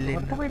හරියට ගිහිල්ලා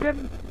එන්න. ඔක්කොම ඉතින්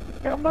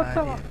ගැම්මක්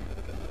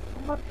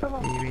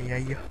තමයි ඒ මේ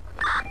අයියා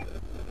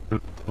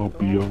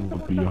අපියන්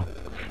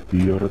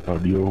ඊයර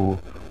තඩියෝ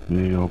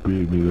මේ අපි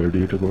මේ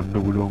වැඩේට ගන්න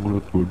පුළුවන්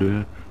වුණොත් ගොඩ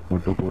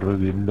මට පොර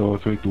දෙන්න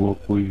අවශ්‍යයි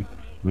තුවක්කුයි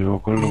මේවා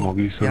කරලා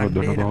මගේ ඉස්සර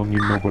දන ගහන්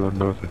ඉන්න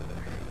බලන්න අවශ්‍යයි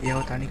ඒව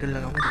තනි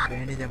කරලා ගමු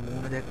බෑනේ දැන්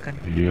මූණ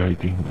දැක්කනේ ඒ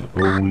ඉතින්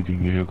ඔව් ඉතින්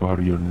ඒක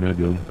හරියන්නේ නැහැ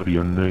දැන්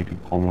හරියන්නේ නැහැ ඉතින්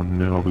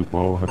කොමන්නේ අපි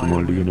පාව හරි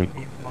මල්ලි කෙනෙක්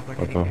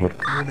අතහර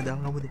මූණ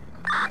දාන්නමුද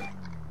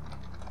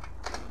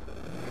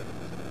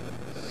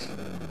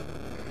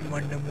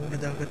මන්න මූණ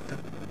දාගත්තා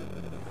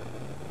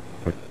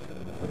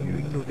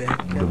ඉන්නු බෑග්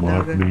එකක්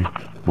දාගන්න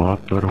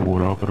මාතර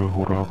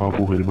හොරා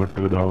කාපු හෙල්මට්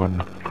එක දාගන්න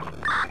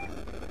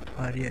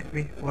හරිය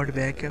මේ ඔයාලට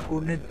බෑග් එකක්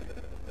ඕනේ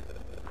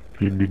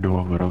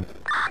ඉන්දිනවා අරන්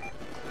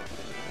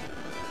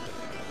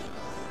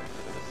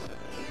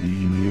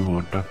මේ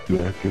මට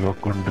බෑග්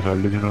එකක් ගන්න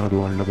සල්ලි දෙනවද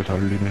වන්නක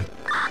සල්ලි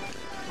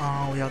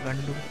නෑ ඔයා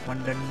ගන්නු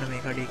මන් දන්න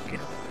මේ කඩේ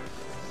එක්කෙනා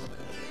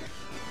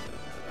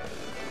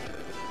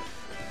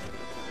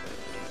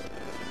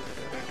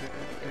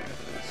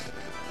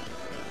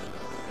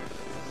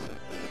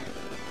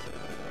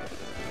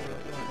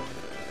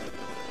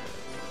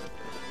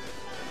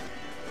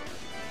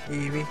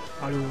ඒවේ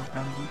අලු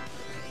නංගි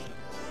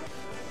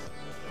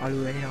අලු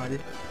ඇහෙනවද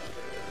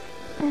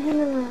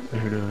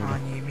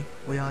ආනේමි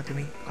ඔයාට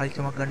මේ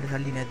කල්චමක් ගන්න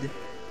සල්ලි නැද්ද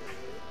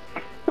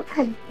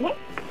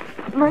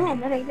මං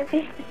ඇදරයිද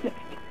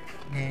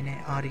නෑ නෑ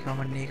ආරි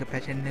කමන්නේ ඒක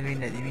පැෂන් එක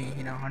වෙන්නේ නැති මේ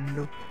හින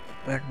අහන්නු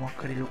ඔයාට මොකක්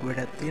හරි ලොකු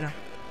වැඩක් තියෙනවා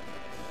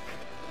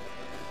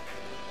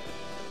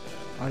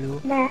අලු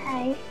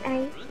නෑ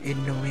අයි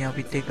එන්න මේ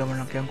අපිත් එක්ක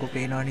ගමනක් යන්කෝ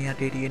පේනවනේ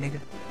යටේ තියෙන එක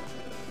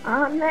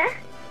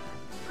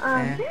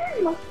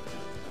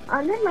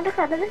අන්න මට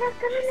කරදරයක්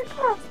කරන්න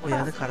එපා.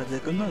 ඔයාද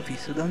කරදර කරනවා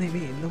පිස්සු දන්නේ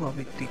මේ එන්නකෝ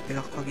අපි ට්‍රිප්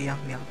එකක් වගේ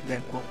යන්නේ අපි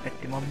දැන් කො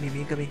පැට්ටි මම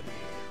මේක මේ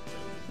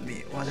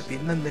ඔයාලා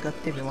පෙන්නන්න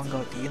ගත්තේ මේ මං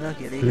ගාව තියනවා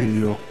කියලා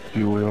ඒක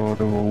ඒ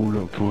ඔයාට වවුල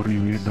සෝරි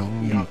මේ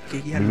නංගි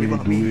යක්කේ කියන්නේ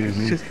බා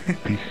මේ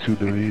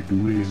පිස්සුද මේ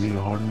දුවේ මේ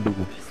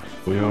අහන්නකෝ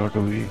ඔයාට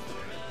මේ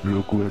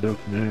ලොකු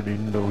වැඩක් නෑ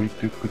නින්ද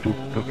ඔයිත් එක්ක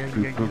චුට්ටක්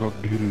ට්‍රිප් එකක්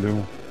ගිහිල්ලා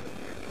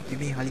ඉතින්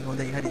මේ හරි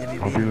හොඳයි හරිද මේ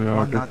අපි මං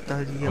ඔයාට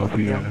අත්තල්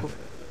අපි ගියා යන්කෝ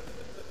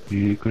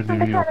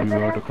ඒකනේ අපි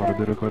වාට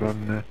කරදර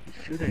කරන්න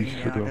ෂුද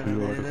ඉස්සර අපි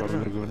වාට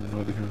කරදර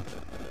ගන්නවාද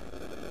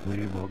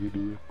මේ මගේ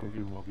දුවෙක්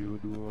වගේ මගේ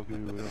දුවා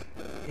වගේ ඔයා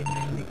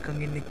එන්න එක්කන්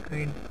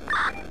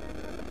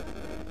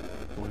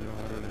ඔයා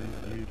අර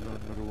ගිහිල්ලා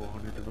අර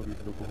වාහනේට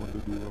නගින්න කොහොමද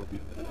දුවා අපි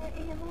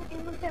එහෙම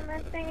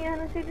කැමැත්තෙන්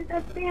යන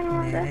සිරිතක්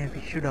තියෙනවද? නෑ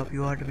පිස්සුද අපි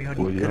වාට මේවා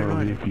ඩික් ඔයා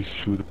කරනවාද මේ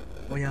පිස්සුද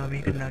ඔයා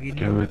මේක නගින්න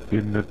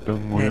කැමැත්තෙන්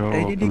නැත්තම් ඔයා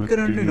නැට්ටයිද ඩික්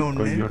කරන්න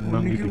ඕනේ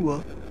ඔන්න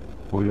කිව්වා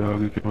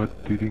ඔයාගේ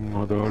කැමැත්ත ඉතින්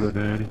අදාළ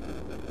නෑනේ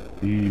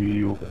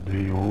ඔක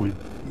මේ ඕයි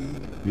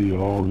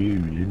ආවේ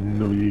ඉන්න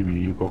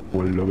මේකක්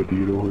වල්ලක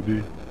තියලා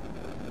හොදේ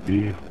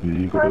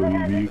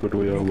මේකට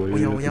ඔයා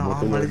ඔයා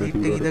ආමල සිට්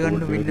එක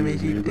ඉඳගන්න මෙන්න මේ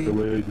සිට් එක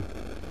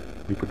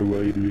එකට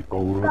වයිරි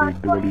කවුරු හරි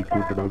ඉඳලා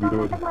ඉක්මනට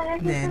නගිනවද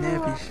නෑ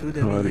පිස්සුද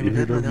හරි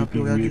එහෙනම් අපි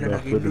ඔයා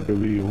කියලා නගින්න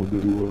මේ හොඳ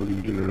දුවා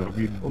කියලා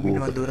නගින්න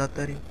ඔබිනව දොරත්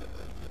හරි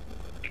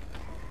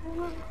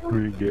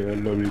මේ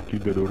ගෑල්ලා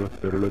වෙච්චිද දොරත්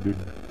තරලා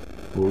දෙන්න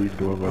ඕයි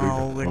දුවා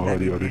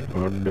හරි හරි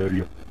අnder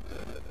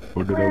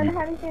පොඩ නගින්න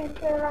හරි සෙට්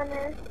කරලා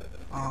නෑ.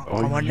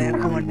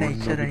 කමන්නේ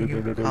ඉස්සරහින්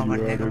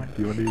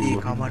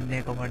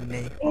කමන්නේ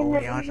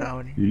ඕනේ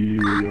ආසාවනේ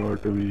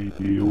ඔයාට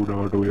මේ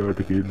උනාට ඔයාට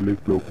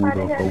කෙල්ලෙක් ලොකු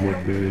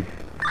කමන්නේ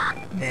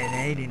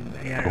නෑ ඉතින්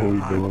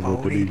ඕයි දුවා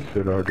මොකද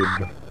ඉස්සරහට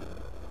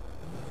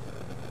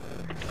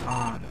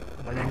එන්න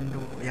බලන්න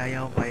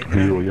ඔයා බය මේ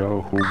කරන්නේ ඔයා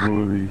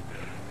හොමවි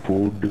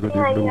ෆෝන් එක දෙන්න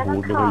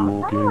ෆෝන් එක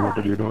ඕකේ මට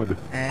දෙනවද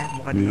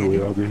මොකද මේ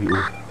ඔයාගේ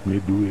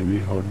මේ දුවේ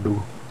මේ හඬු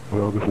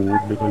ඔයාගේ ෆෝන්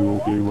එක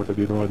ඕකේ මට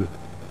දෙනවද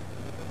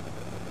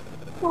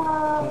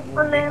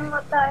ඔනේ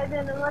මතයි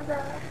දෙනවද?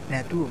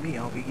 නැතුව මේ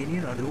අපි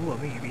ගෙනියන අදුවා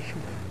මේ විශ්ව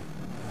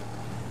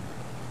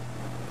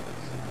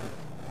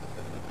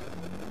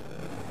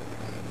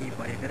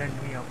බය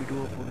කරන්නේ මේ අපිට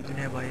පුරුදු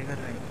නෑ බය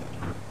කරන්නේ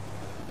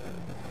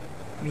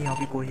මේ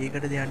අපි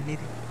කොහේකටද යන්නේ ඉතින්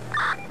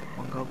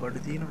මං ගාව බඩ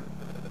තියෙනවා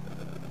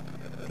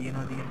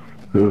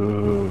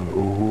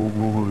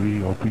ඕ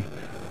අපි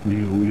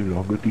මේ ඔය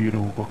ළඟ තියෙන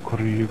මොකක්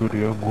හරි එකට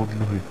යන්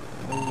ඕනයි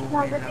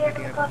ළඟ තියෙන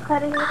මොකක්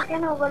හරි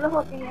කියන ඔයගොල්ලෝ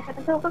හොපින්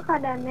එකට ඕක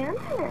කඩන්න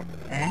යන්නේ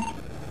ඈ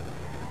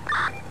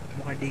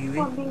මොකද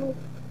කිව්වේ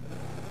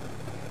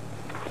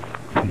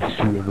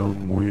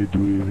ඉස්සෙල්ලම ඔය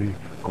දුවේ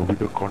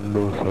අපිට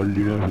කණ්ඩෝ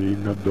සල්ලි නැහැ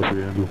ඉන්නත්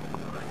දපේඳු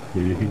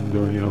ඒ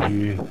හින්දා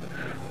අපි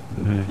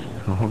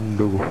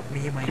හොන්දෝ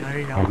මේ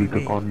මයිහරි අපිට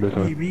කණ්ඩ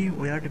මේ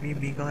ඔයාට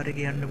මේ කාර්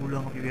එකේ යන්න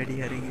පුළුවන් අපි වැඩි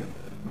හරි ගියා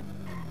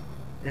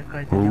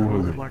දැක්කයි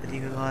රෝස පාට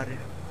තික කාර්ය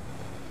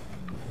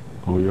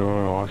ඔයා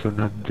ආස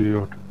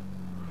නැද්දේට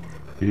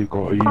ඒක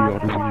අයි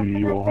අර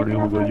මේ වාහනේ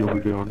හොඳයි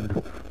අපිට යන්න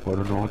අර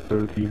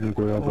නවත්තලා තියෙන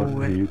කොයා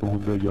ගන්න ඒක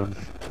හොඳයි යන්න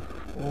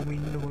ඕම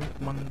ඉන්නකො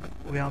මං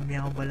ඔයා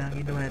මෙයාව බලන්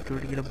ඉන්නවා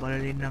ඇතුළට කියලා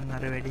බලලා ඉන්නම්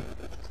අර වැඩි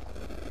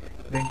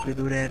බැංකුවේ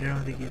දුර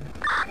ඇරෙනවද කියලා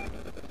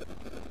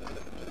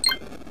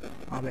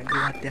බැංකුවේ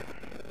මැත්තේ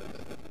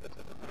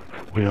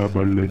ඔයා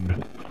බලලා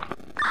ඉන්න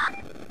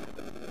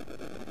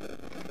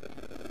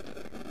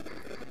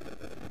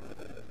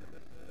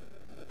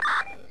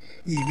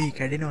මේ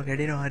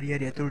කැඩෙනවා හරි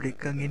ඇතුළට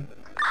එක්කන් එන්න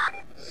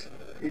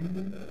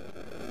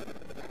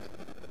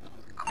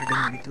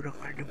කඩමු විතර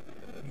කඩමු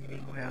මේ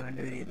හොයාගන්න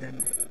වෙරේ දන්න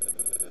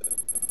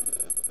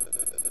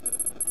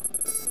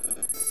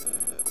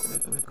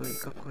කොයි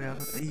එකක්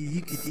හොයාගත්ත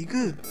ටික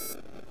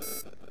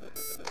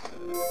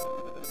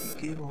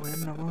ටිකේ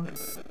හොයන්න අමාරු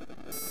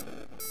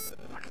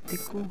අනිත්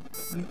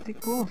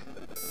එක්කෝ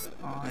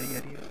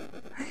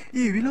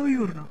හරි විලව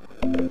ඉවරනා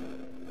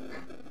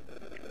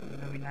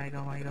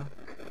විනායකමයික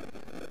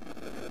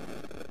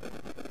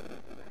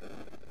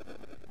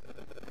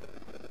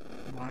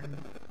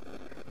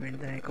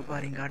වෙනද එක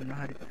පාරින් ගන්න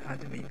හරි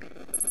අද මේ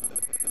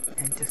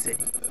ඇන්ච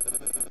සෙඩි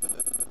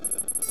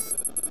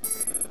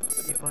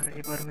එපාර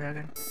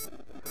හොයාගන්න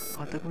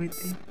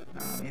අතකොයිති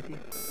මේති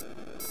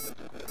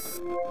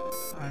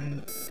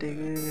අන්ටක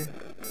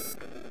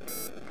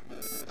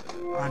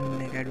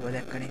අන්න කැඩුව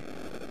දැක්කනේ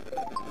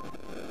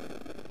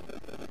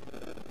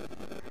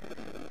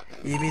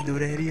ඒ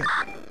දුරහැරිය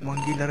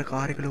මංගිල්ලර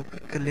කාරක ලොක්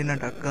කරලෙන්න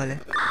ටක්කාල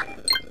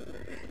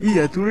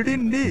ඇතුළට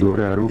එන්නේ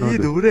දොර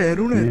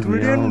ඇරුණ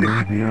ඇතුළට යන්න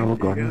මෙයාව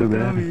ගණ්ඩ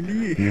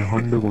බෑ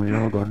හොන්ඩ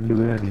මොයාව ගණ්ඩ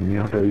බෑන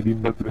මෙයාට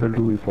ඇයිදින්දක්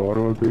හැල්ලු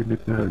පාරවල්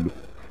පෙන්නෙත් හැල්ලු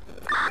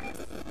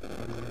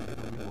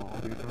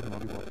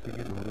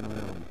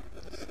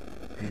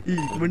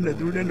ඉක්මට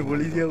ඇතුළටන්න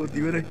පොලිසියාව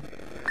තිවරයි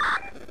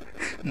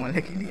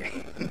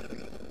මලකිලියයි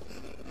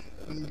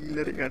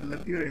ගිල්ලර කටල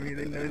තිවර මේ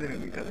දෙන්න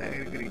වෙදන කතා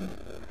කරින්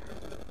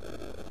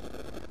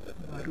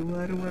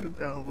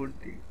මරුතාව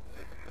පොට්ටි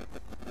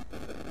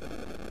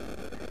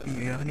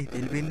යානි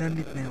තෙල්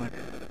පෙන්න්නන්නෙත් නෑ මට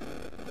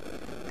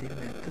තෙල්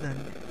ඇත්ත දන්න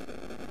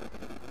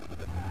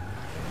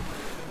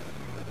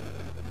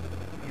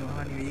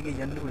යවානි වේග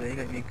යන්න පුළ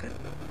ඒක මේ කර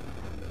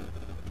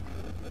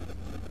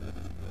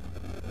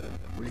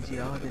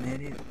පොලිසියාවද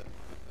නෑනේ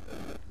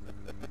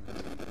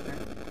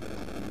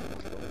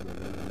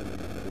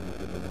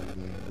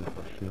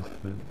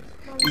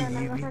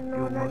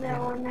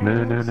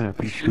නෑ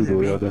පිස්සු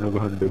ඔයා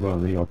දැනගහන්න එපා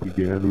මේ අපි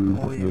ගෑනුල්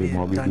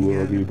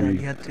මගේ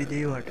දුවගේ හත්‍රි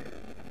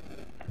දේවට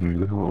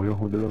මේක ඔය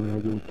හොඳලා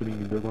මෙයාගේ උත්තරින්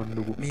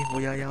ඉඳගන්නකො මේ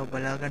හොයා යාව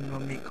බලාගන්න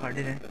මම මේ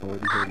කඩේ නෑ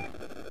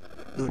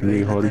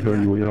මේ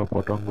හරි ඔයා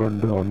පටන්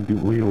ගන්න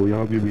අන්තිම ඔය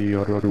ඔයාගේ මේ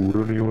අර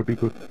උරණ ඒවා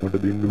ටික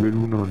මට දෙන්න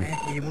බැරිුණානේ.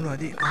 ඒ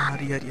මොනවද?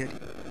 හරි හරි.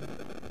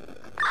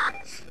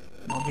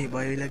 මම මේ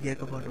බය වෙලා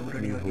ගියක පාට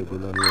උරණේ වගේ.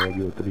 හොදලා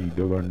ඔයාගේ උතර ඉඳ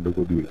ගන්න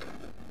කොදුවේ.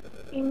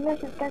 ඉන්න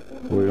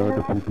සුට්ටක් ඔයාට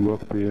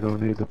පුටුවක් පේනව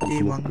නේද?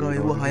 ඒ මංගා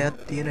ඒව හයක්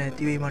තියෙන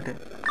ඇති වෙයි මට.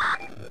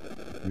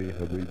 මේ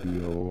හැබැයි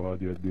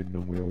දුරවාදයක්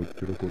දෙන්නම් ඔයා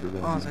ඔච්චර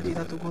කොටලා. සචි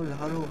තතු කොල්ල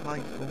හලෝ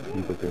හයි.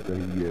 ඒක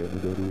කැතයි ගෑනු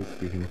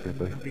දරුවෙක් එහෙම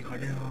කැතයි. අපි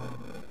කඩනවා.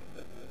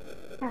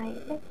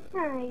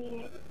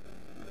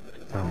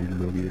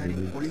 සාහිල්ලෝගේ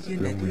දෙන්නේ. පොලිසියෙන්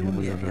නැති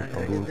වුණේ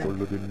අරෝ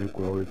කොල්ල දෙන්නේ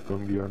කොහොම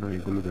එක්කන් ගියා නම්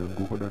ඒගොල්ලෝ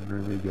බැංකුව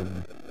කඩන්න මේ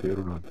යන්නේ.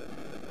 තේරුණාද?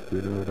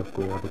 වෙන වැඩක්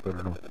ඔයාට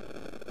කරනවා.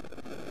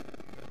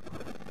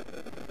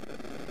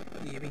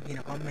 ඊවෙන්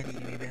කියන කම්මැලි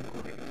මේ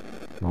බැංකුවේ.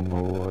 මම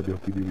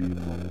අවවාදයක් ඉදිරියෙන්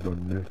මම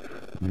දන්නේ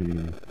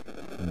මේ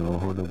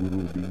නාහන ගුරු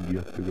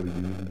ඩිංගියත්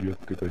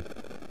එකයි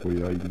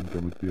ඔයා ඉතින්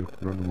කැමතියක්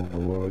කරන්න මම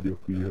අවවාදයක්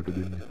විදිහට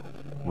දෙන්නේ.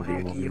 මොකද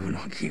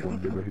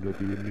බහිලා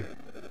තියෙන්නේ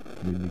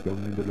මේ නිකම්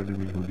ඉඳලා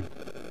නෙමෙයි හොඳේ.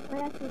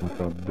 මට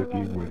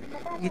අද්දකින් වෙයි.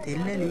 ඒක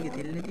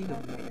තෙල් නැති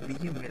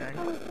විගිම් වෙලා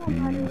මේ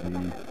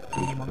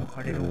මම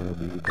කඩේනවා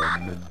මේක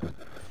දන්නේ නැද්ද?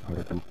 අර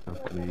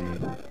තුට්ටක් මේ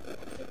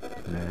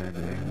නෑ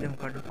දැන්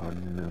කඩ අන්න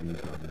මේ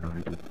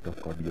සන්නයි තුට්ටක්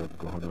කඩියක්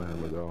ගහනවා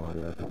හැමදාම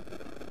හරයට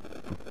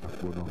තුට්ටක්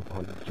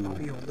බොනවා හජ්ජු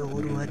අපි හොඳ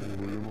හොරු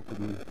හරි මොකද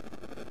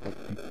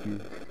අත්තික්කේ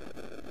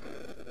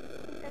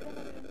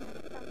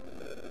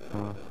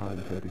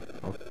හරි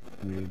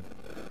මේ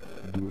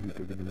දුව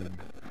හිටගෙන ඉන්න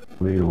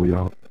මේ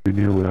ඔයා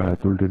ඉන්නේ ඔයා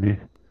ඇතුළටනේ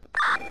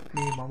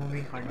මේ මම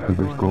මේ හැබැයි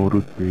කඩේනවා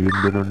කවුරුත් පේන්න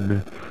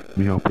නන්නේ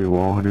මේ අපේ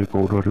වාහනේ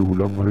කවුරු හරි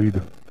උලන් හරිද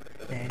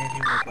නෑ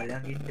මේ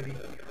බලන් ඉන්න මේ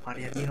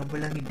හරියදී නම්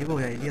බලන් ඉන්න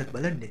ඔයා එළියත්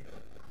බලන්න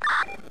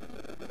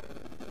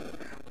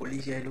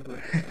පොලිසිය ලොකු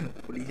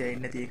පොලිසිය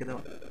එන්නේ නැති එක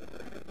තමයි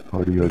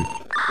හරි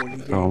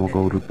පොලිසිය තාම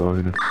කවුරුත්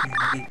ආවේ නෑ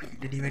මගේ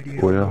පිටඩි වැඩි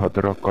ඔය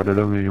හතරක්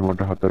කඩලා මේ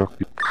මට හතරක්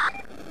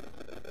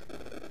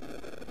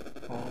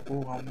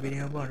ඕ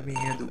හම්බෙන්නේ බාර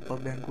මේ එන දුප්පත්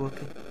බැංකුවක්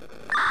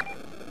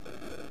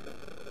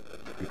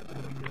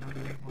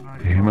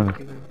එහෙමද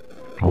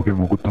ඕකේ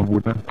මොකුත්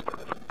හම්බුනේ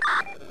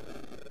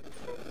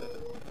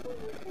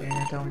නැහැ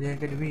එනතම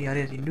දෙයකට මේ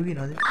හරිය සින්දු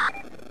කියනවාද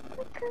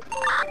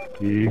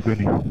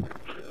ඒකනේ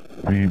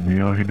මේ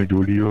මෙයා හින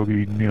ජොලිය වගේ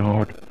ඉන්නේ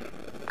ආවට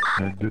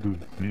නැද්ද දුයි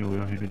මේ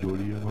ඔයා හින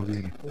ජොලිය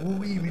වගේනේ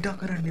ඕයි මිටක්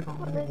කරන්න එපා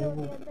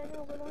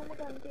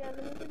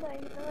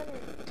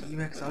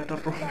ටීමැක්ස් අල්ට්‍රා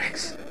ප්‍රෝ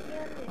මැක්ස්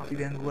අපි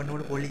බැංකුව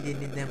වන්නකොට පොලිසියෙන්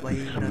ඉන්නේ දැන්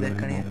බයි ඉන්න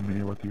දැක්කනේ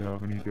මේවා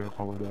තියාගෙන හිටිය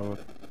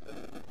කවදාවත්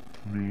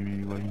මේ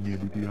වයින්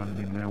එදි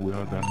තියන්නේ නැහැ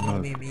ඔයා දන්නා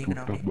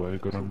ටුට්ටක් බය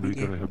කරන්න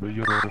විතර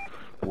හැබැයි අර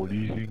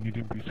පොලිසියෙන්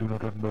ඉතින් පිස්සු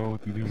නටන්නව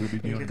ඉතින් වෙඩි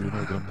තියන්න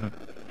වෙනවා දන්න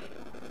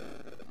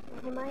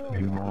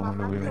ඒ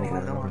මාමල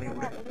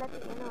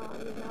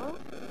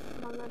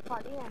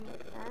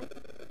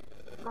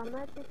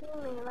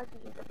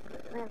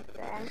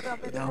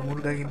එදා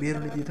මුර්ගාගෙන්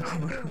බේරුනේ දී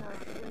තාම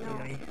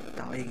ඒයි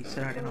තාම ඒක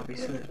ඉස්සරහට යනවා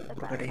පිස්සු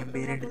මුර්ගට එහෙම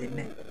බේරෙන්න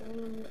දෙන්නේ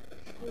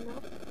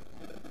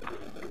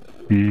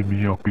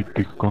මේ අපිත්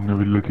එක්කන්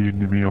ඇවිල්ලා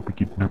තියෙන්නේ මේ අපි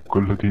කිඩ්නැප්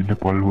කරලා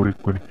තියෙන්නේ පල්වරෙක්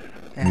වනේ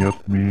මෙයත්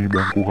මේ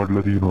බැංකුව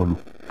කඩලා තියනවලු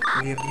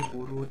ඔය මේ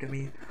බොරුවට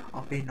මේ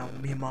අපේ නම්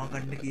මේ මා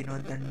ගන්න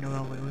කියනවත්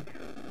දන්නවා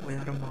ඔය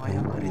අර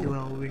මායම් හරිද ඔය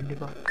වෙන්න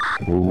එපා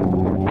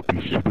ඕ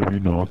පිස්සුද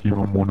මේ නාකි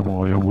මම මොන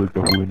මායම් වලට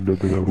අහු වෙන්නද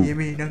දරු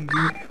මේ නම්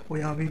ගියේ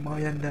ඔයා මේ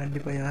මායම් දාන්න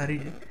එපා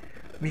හරිද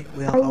මේ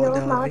ඔයා අයියෝ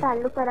කවදාවත් මාවට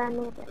අල්ලු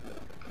කරන්නේ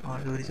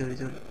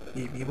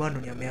සෝරි මේ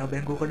බාන්නුනිය මෙයා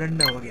බැංකුව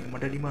කඩන්න ආවා කියන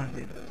මට ඩිමාන්ඩ්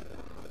දෙන්න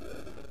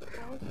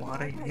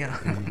මාරයි යා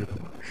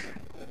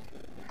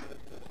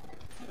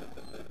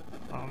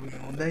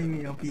හොඳයි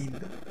මේ අපි ඉන්න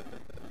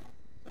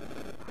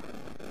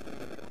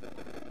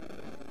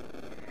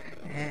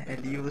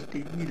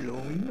ඇලියෝස්ටේජි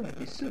ලෝම ඉන්නවා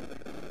පිස්සු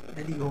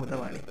ඇලි කොහොම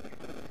තවානේ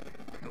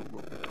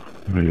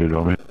මේ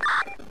ළමයි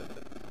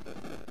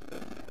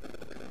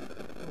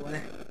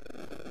ඔනේ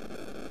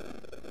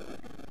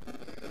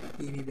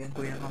මේ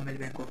බැංකුව යන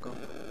කම්මැලි බැංකුවක් ආව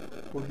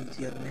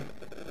පොලිසියක් නේ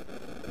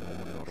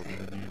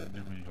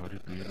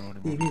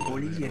මේ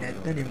පොලිසිය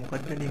නැත්තනේ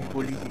මොකද්ද මේ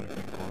පොලිසිය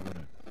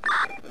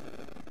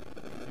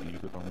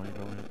ඒක තමයි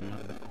ළමයි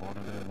කියන්නේ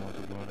කාණේ මාස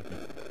ගානක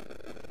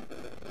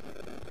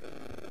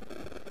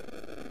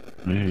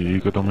මේ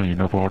ඒක තමයි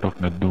ඉන පාටක්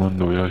නැද්ද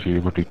මන්ද ඔයා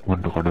ෂේපට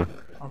ඉක්මනට කඩන්න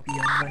අපි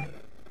යන්නේ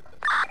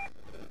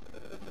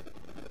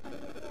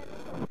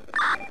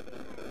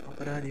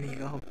අපරාධි මේ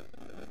ගහ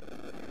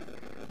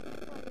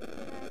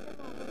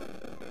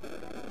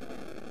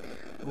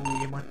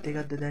ඌ මත්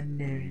එකක්ද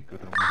දන්නේ ඒක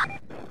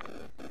තමයි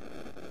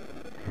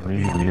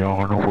මේ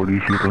ආන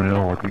පොලිසියට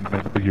මෙයා වටින්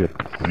නැද්ද කියන්නේ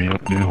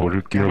මේත් මේ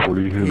හොරෙක් කියලා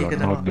පොලිසිය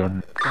ගන්නවත්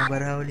දන්නේ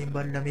කැමරා වලින්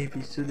බලලා මේ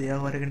පිස්සු දෙයා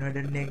වරගෙන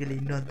වැඩන්නේ කියලා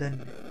ඉන්නවත්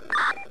දන්නේ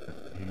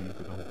ඒක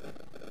තමයි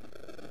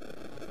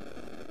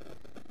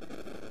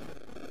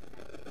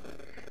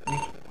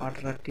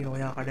ආටරට්ටි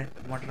ඔයා කඩ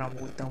මට නම්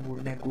මුකුත්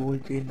හම්බුනේ ගෝල්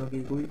චේන්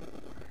වගේ ගොයි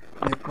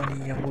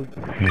ලැප්පණී යමුයි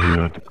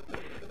ඒත්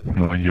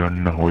මම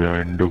යන්න හොයා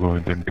එන්නකෝ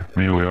එතෙන්ට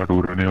මේ ඔයාට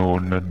උරනේ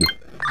ඕනේ නැද්ද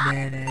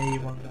නෑ ඒ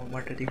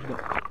මට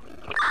තිබ්බා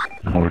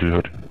හරි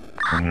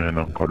මම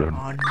එනම් කඩන්න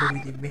ආණ්ඩු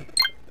ඉතින් මේ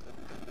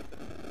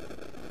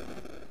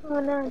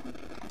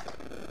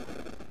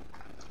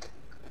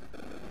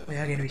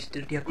ඔයාගෙන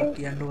විස්තර ටිකක්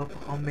කියන්නකෝ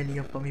අම්මෙලි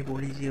අප්පා මේ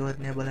පොලිසියවත්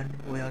නෑ බලන්න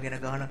ඔයා ගැන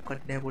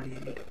ගානක්වත් නෑ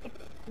පොලිසියට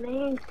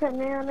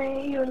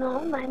you know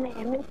my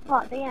name is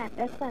Holly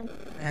Anderson.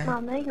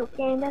 Mama UK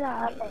ඉඳලා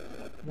ආවේ.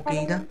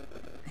 මොකේ ඉඳන්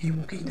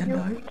මොකේ ඉඳන්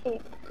ආවේ UK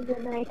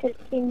United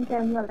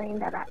Kingdom වල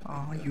ඉඳලා.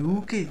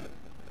 UK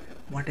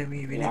මට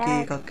මේ වෙන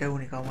එකක්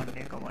ඇහුනේ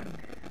කමන්නේ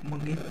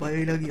මගේ බය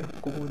වෙලා ගියා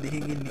කොහොමද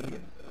එහෙන් ඉන්නේ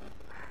කියලා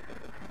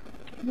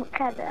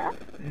මොකද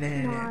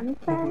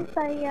nonsense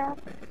අයියා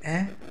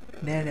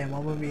නෑ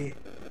මම මේ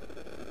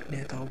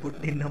නෑ තව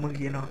පොඩ්ඩෙන් නම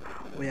කියනවා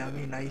ඔයා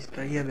මේ නයිස්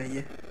ට්‍රයි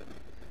හැබැයි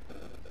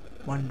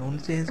මන්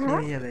නොන්සෙන්ස්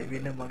නෙවෙයි හැබැයි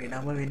වෙන මගේ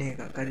නම වෙන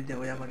එකක් හරිද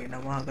ඔයා මගේ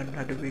නම අහගන්න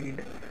හදපෙකින්ද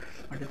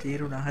මට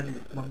තේරුණා හරිද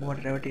මම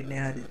ඔයාට රැවටෙන්නේ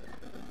නැහැ හරිද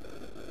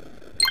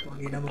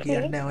මගේ නම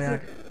කියන්නේ නැහැ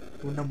ඔයාට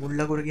උන්න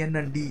මුල්ලකුර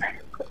කියන්නම් D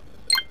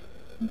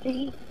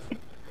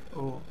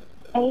O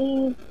A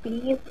B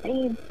C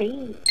D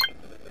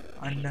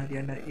අන්න හරි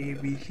A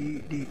B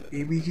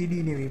C D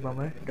නෙවෙයි මම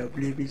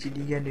W B C D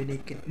කියන්නේ වෙන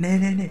එක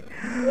නෑ මම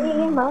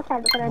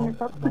සල්ලු කරන්න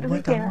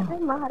පොඩ්ඩක් කියන්නේ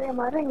මම හරි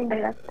අමාරුවෙන්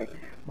ඉඳගත්තේ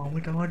මම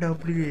තමයි W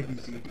A B C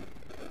D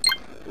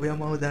ඔයා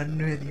මව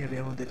දන්න ඇති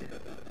හැබැයි හොඳට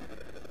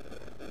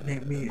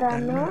මේ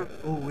දන්න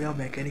ඔයා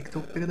මැකැනික්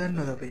තොප් එක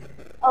දන්නවද අපේ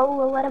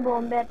ඔව් අර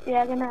බෝම්බයක්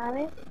තියාගෙන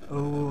ආවේ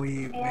ඔව්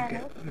ඒ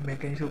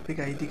මැකැනික් ෂොප් එක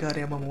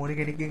අයිතිකාරයා මම ඕනේ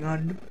කෙනෙක්ගෙන්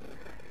අහන්න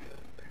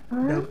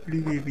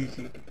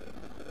WABCD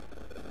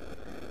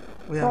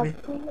ඔයා මේ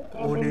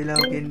ඕන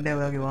වෙලාවක එන්න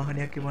ඔයාගේ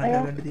වාහනයක් මන්ට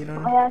ගන්න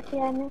තියෙනවනේ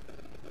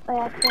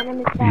ඔයා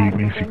කියන්නේ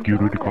මේ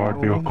සිකියුරිටි කාඩ්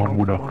එකක්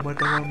හම්බුණා මම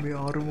තමයි මේ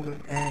ආරුමුක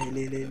එල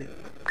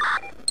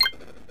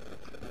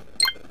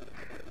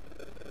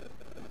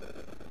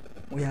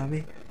ඔයා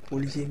මේ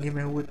පොලිසියෙන්ගේ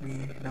මැව්වොත්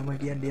මේ නම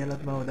කියන්න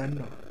එයාලත් මම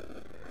දන්නවා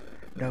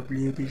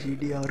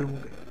WABCD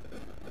ආරුමුක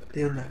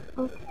තේරුණා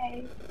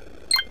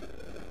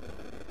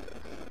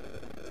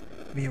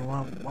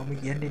මේවා මම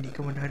කියන්නේ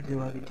නිකමට හරිද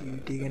වගේ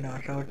ටීවී ගැන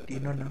ආශාවක්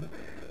තියෙනවා නම්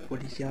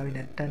පොලිසියාවේ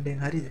නැත්තම් දැන්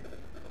හරිද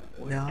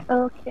ඔයා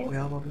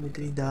අපි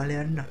මෙතනින්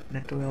දාලා යන්න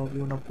නැත්නම් ඔයා අපි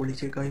උන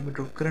පොලිසිය එකයිම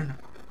ඩ්‍රොප් කරන්න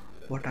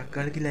වටක්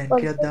ගාලා කියලා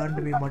එන්ට්‍රියක් දාන්න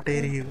මේ මට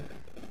එරෙහිව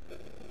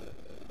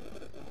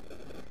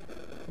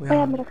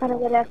ඔයා මට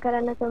කරදරයක්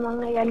කරන්න තෝ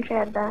මම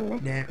එන්ට්‍රියක් දාන්නේ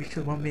නෑ පිස්සු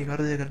මම මේ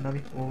කරදර කරනවා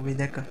මේ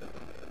දැක්කා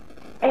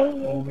ඒ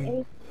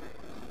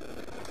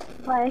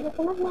වයස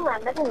තමයි මම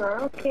අඬනවා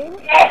ඕකේ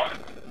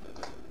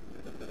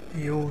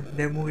යෝ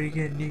දැන් මොකද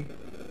කියන්නේ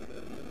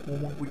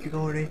මම පුච්චි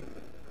කවුනේ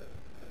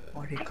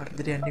ඔය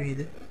කරදර යන්නේ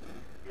වේද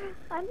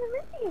අන්න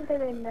මේ ඉඳ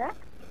වෙන්න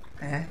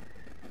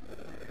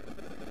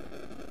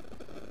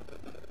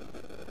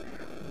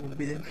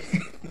උඹිද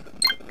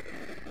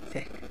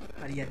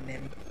හරියන්නේ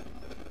නෑ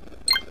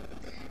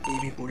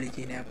මේ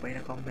පොලිසිය නෑ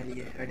අපේන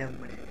කම්මැලිය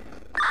වැඩම්මනේ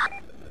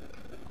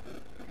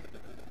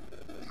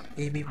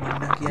මේ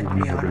මන්න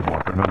කියන්නේ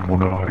මට නම්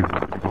මොනවා හරි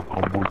එකක්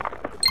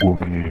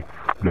හම්බුනේ මේ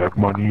black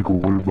money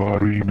gold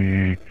bar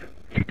මේ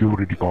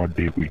security card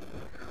එකකුයි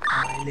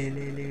ලේ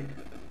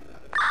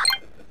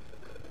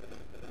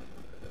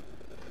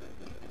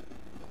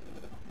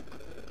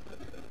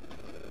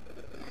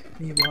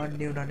මේ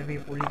වාන්නේ උනට මේ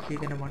පොලිසිය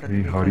ගැන මට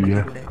මේ හරිය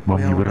මම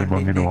ඉවරයි මං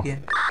එනවා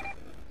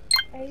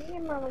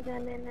අයියේ මම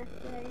දන්නේ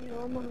නැහැ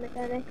අයියෝ මම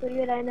මෙතන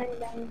කුරියලා ඉඳන්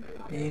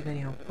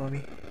ඒකනේ අප්පා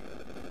මේ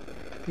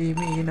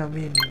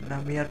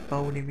නමියත්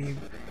පවුනේ මේ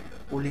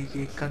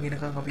පොලිසිය එක්කන්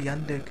එනකන් අපි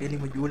යන්න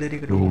කෙලිම ජුවලරි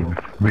එකට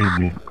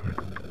මේ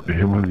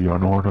එහෙම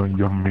යනවට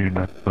යම් මේ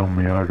නැත්තම්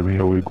මෙයාට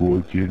මේ ඔය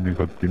ගෝල් චේන්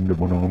එකක් දෙන්න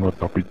මොන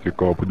වුණත් අපිත්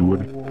එක්ක ආපු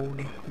දුවනේ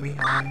ඕනේ මේ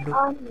ආණ්ඩු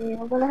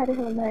ඔයගොල්ලෝ හරි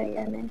හොඳයි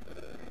යන්නේ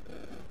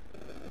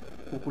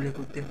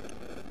කුකුලෙකුත් දෙමු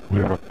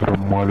ඔය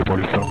රත්තරන් මාලේ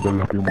පරිස්සම්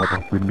කරලා අපි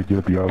මතක් වෙන්න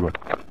කියලා තියාගන්න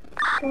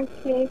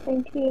okay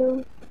thank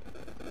you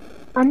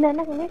අන්න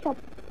මේ ෂොප්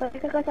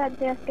එකක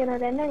සද්දයක් කරන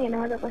දැන් නම්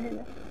එනවද කොහෙද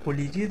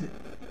පොලිසියද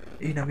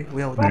නම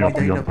ඔයා උදේ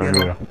ඉඳන් අපි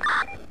යනවා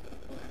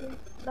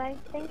bye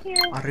thank you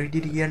අර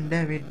විදිහට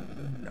කියන්නේ මේ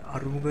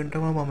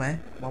අරුමුගන්ටම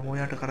මම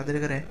ඔයාට කරදර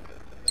කරේ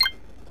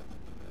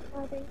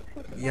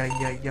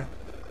යා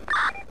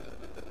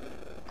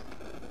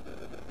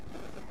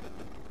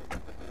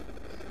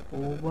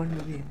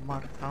ඕවන්නේ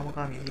මට තාම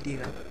කාමේ හිටිය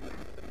ගන්න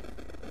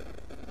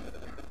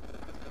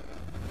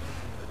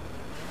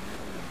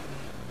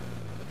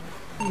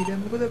ඊට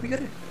මොකද අපි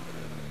කරේ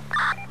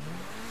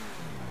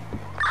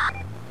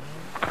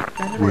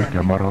ඔය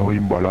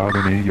කැමරාවෙන්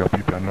බලාගෙන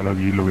අපි පැනලා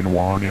ගිහිල්ලා වෙන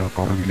වාහනයක්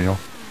අරගෙන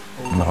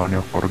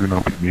වාහනයක් අරගෙන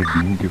අපි මේ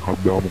ඩිංග් එකක්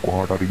දාමු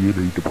කොහාට හරි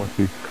ගිහලා ඊට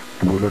පස්සේ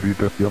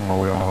ජුවලරියට යන්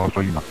ඔය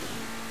ආසයින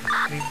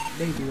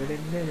මේ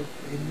ඉවරෙන්නේ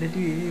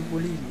එන්නදී ඒ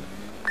පොලිසිය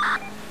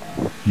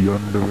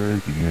කියන්න බෑ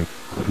ඉතින් ඒක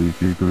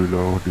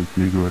වෙලාවට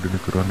ඒක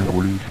වැඩන කරන්නේ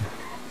පොලිසිය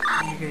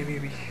මේකේ මේ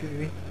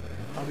විශ්වයේ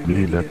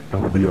මේ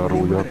නැත්තම් දියාර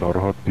ඔයා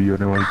තරහක්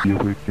තියෙනවා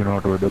කියපු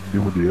එක්කෙනාට වැඩක්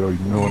දෙමු දෙයා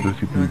ඉන්නවද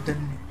සිටි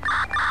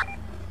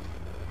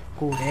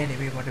නෑ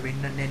නෙමෙයි මට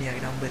වෙන්නන්නේ නෑ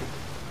යාගේ නම්බරේ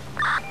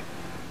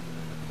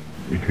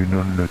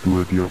එහෙනම් නැතුව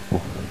තියපො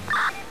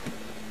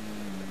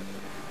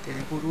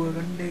ටෙලිපොරුව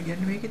ගන්න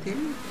කියන්නේ මේකේ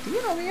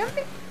තියෙනවා මේ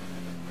යන්නේ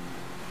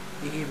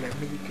ඒකේ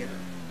මැජික්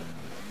කියලා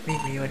මේ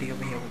ටික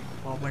මේ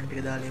කොමන්ට් එක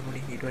දාලා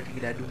එමුනේ ඊට වඩා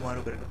ටික අඩු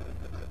මාරු කරගන්න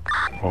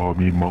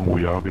මේ මං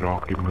ඔයාගේ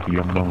රාක්කෙම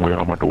තියන්නම්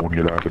ඔයා මට ඕන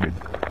වෙලාවට දෙන්න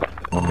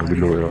මම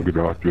ගිහලා ඔයාගේ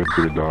රාජ්‍යයක්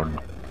තුළ දාන්න.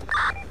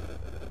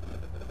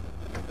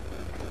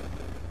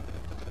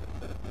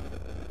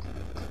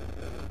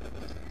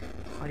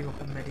 හරි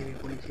මොකම් වැඩි මේ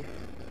පොලිසිය.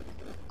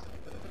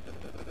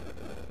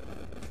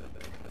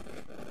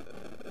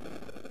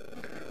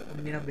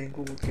 උන්නින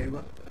බැංකුවකුත්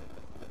කැඩුවා.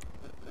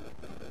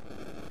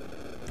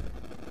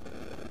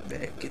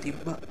 බෑග් එකේ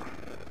තිබ්බා.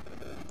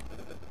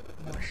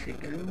 මාෂේ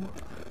ගැලුවා.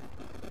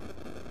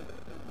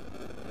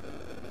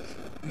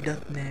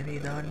 ඉඩක් නෑ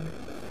මේ දාන්න.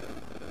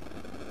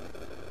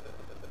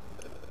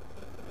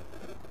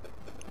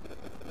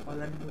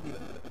 බලන්න මුදි.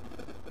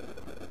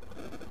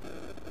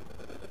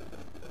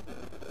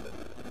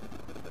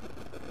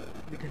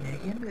 පිට නෑ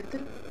කියන්නේ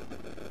ඇත්තට.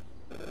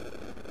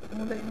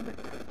 හොඳයි හොඳයි.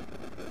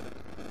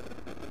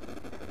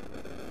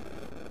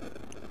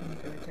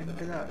 මේක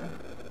වෙච්චන්ට දාලා.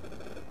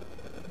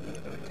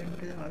 මේක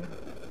වෙච්චන්ට දාලා.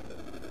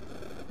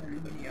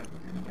 ඇලුමිනියම්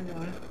වෙච්චන්ට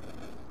දාලා.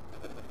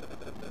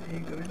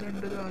 මේක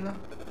වෙච්චන්ට දාලා.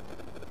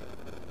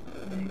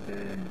 මේක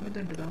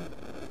මෙතනට දාන්න.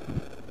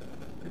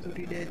 එතකොට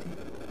ඉඩ ඇති.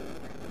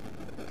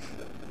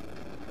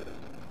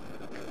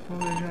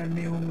 ඔය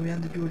ගන්නේ ඕම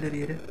යන්ද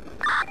ජුවලරියට.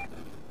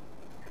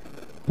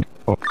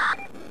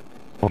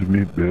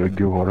 මේ බෑග් එක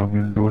වරන්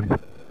එන්න ඕනේ.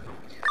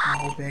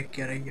 ඔව් බෑග් එක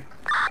අරන් ගියා.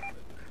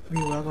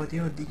 මේ ඔයාගාව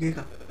තියෙන දිග එක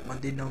මම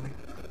දෙන්නම් මේ.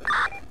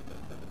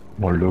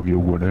 මල්ලෝ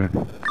කිව්ව නෑ.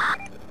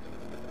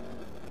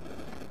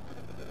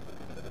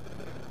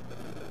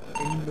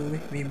 එන්න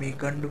මේ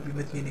ගන්න බිම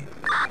තියෙන්නේ.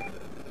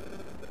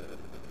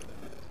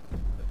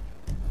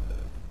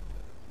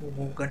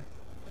 Bukan.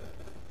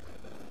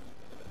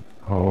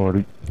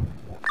 Hari.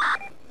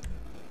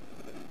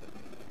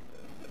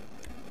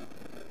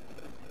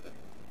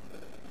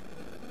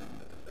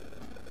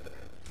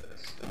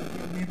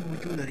 Ini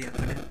muncul dari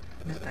apa deh?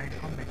 Ini time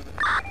comment.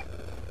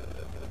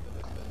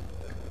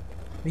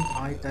 Ini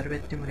ay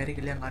tarbet tim gari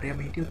kalian area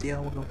meeting dia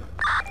udah.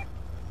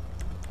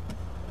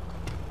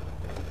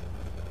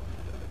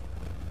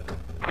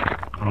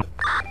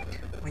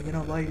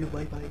 Mayana bye lu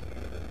bye bye.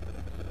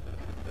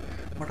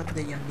 මටත්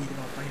දෙයන්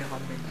දීලා අපයින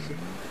කම්මැලිසේ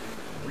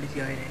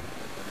පොලිසිය ආයේ නෑ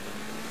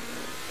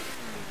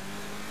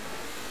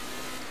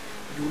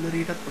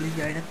ජුවලරියටත්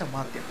පොලිසිය ආයේ නැත්තම්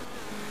මාත් යනවා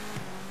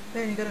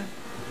නේ නේ කරන්නේ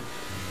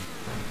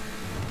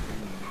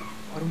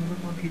අර මොකද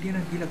මම හිටියේ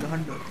නම් ගිහලා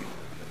ගහන්න ඕනේ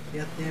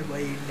එයාත් නෑ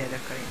බයි ඉන්නේ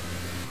දැක්කනේ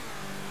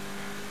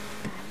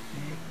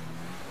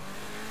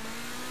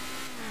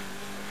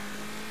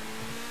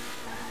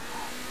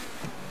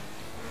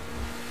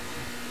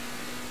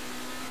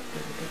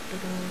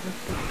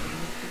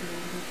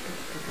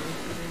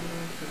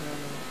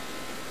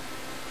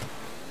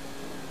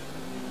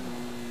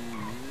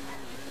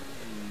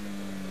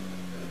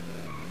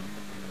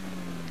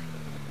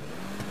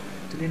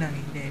nang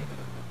ini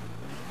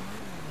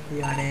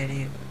ya ini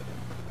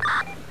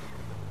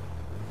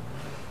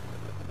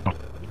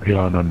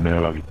ya nane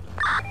lagi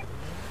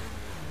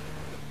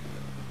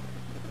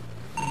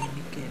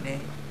ini kene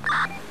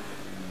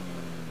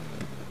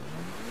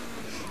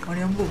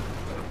kani ambo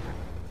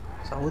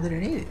saudara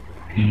ni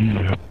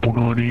iya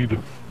punani itu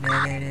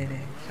ne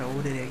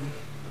saudara lagi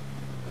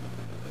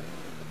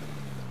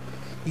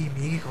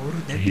ini kau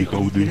udah iya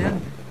kau dia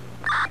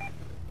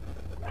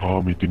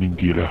mitinin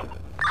gila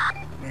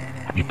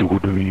itu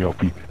කොට මේ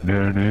අපි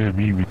නෑ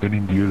මේ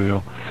මෙතනින් ගිහලා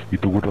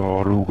ito කොට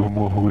ආරෝගම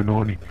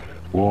හොයනෝනි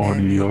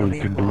වාහනේ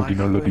ආයෙත්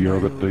ගෙනල්ලා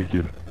තියාගත්තයි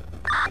කියලා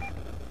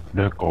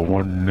නෑ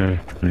කවන්නේ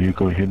මේක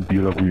එහෙන්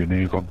තියලා අපි වෙන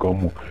එකක්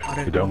ගමු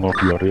ඉතින්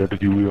අපි අරයට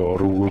කිව්වේ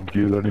ආරෝගම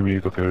කියලානේ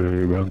මේක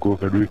බැංකුව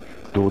කැඩුවේ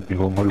තෝත්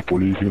නිකන් හරි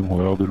පොලිසියෙන්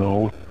හොයාගෙන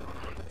ආවොත්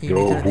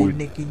යෝ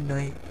ඉන්නේ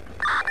කින්නයි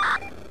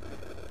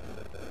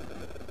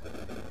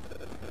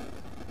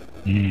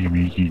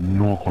මේක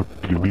ඉන්නවා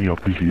කට්ටිය මේ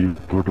අපි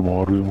සීල්පුරට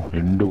මාරුවෙමු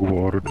එන්නකෝ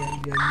පාරට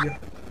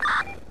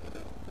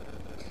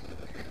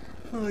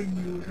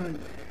අයියෝ සල්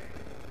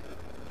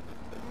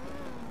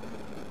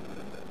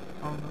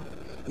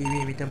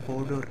ඉවේ විතර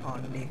පොඩෝර්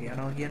අන්නේ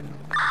යනවා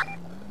කියන්නේ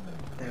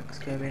ටැක්ස්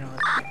කැවෙනවා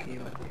ඒකේ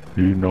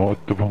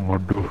නවත්තපන්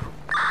අඩෝ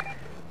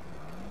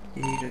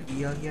ඒක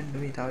ගියා කියන්නේ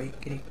මේ තව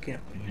එක්කෙනෙක්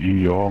කෙනා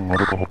ඊයන්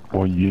අර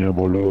කප්පයියේ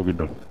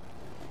බලගෙන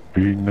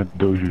පින්නත්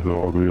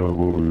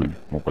දවසිසාගයගෝ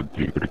මොකක්ද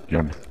ඒකට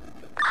කියන්නේ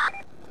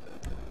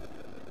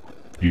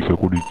Isa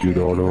kudiච්චේ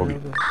දාලා වගේ.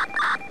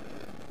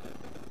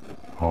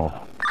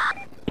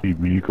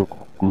 මේක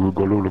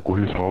ගලවල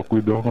කොහේ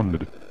සාක්කුවේ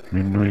දාගන්නද?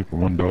 මෙන්න මේක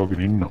මන්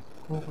දාගෙන ඉන්නවා.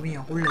 ඕක මේ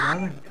අහුල්ල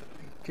දාගන්න.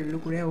 කෙල්ල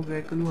කුරේ ඔක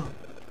ඇකලුවා.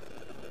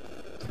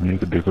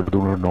 මේක දෙකට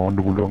තුනකට නාන්න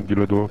පුළුවන්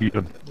කියලා දවා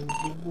කියන්නේ.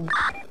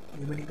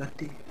 එමනි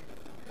ගත්තේ.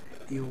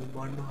 ඒ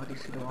වන්න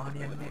හරිසිට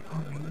වාහනයක් නෑ.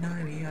 මෙන්න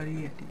මේ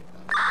හරියට.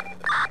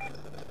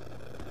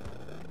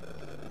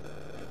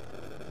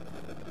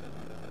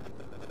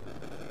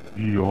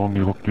 Yang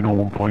ni waktu nak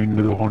orang fine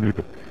dah han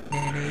itu.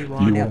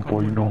 Yang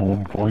fine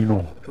orang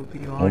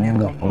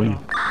fine.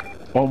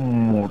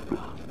 Amma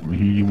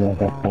hi mau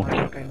apa?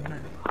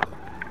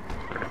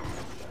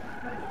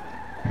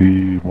 Hi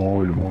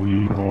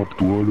mau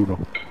tua lu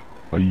nak.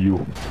 Ayo.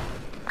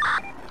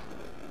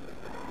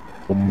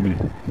 Omni.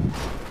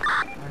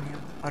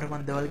 අර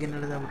මන් දවල්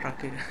ගෙන්නලා දාපු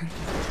ට්‍රක් එක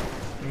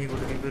මේ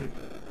කොට ඉවර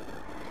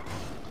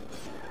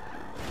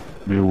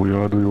මේ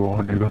ඔයාද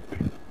වාහනේ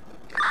ගත්තේ?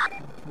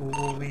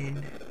 ඕවෙන්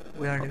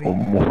ඔයාට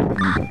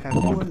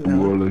අම්මෝ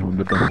තුවාලයි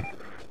හොඳට.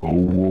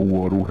 ඔව්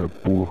අරු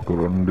හැප්පුවා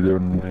කරන්න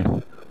යන්නේ.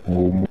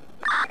 ඕම්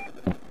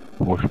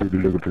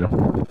හොස්පිටල් එකට යන්න.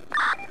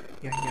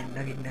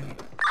 යන්න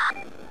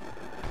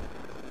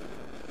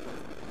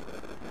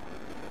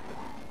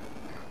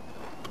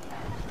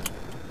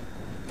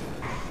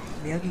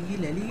මෙයාගේ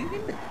ගිහින්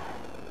ලැලිගෙන්න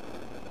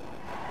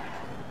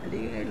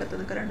ලැලිගෙන ඇවිල්ලා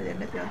තද කරන්න දෙන්නේ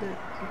නැති අද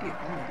සිටියේ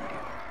කොහොමද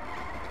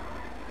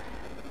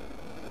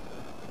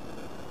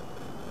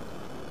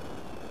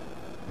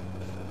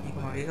මේක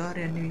මගේ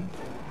කාර්යයක් නෙවෙයි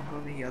මම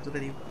මේ යතුර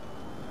දීපා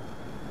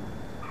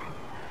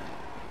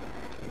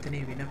එතන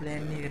වෙන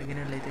ප්ලෑන් එකකට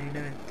ගෙනල්ලා එතන ඉන්න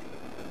වැත්තේ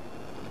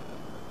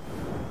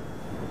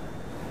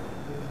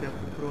ඕක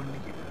ප්‍රෝන්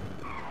එකේ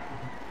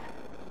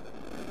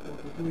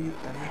ඕක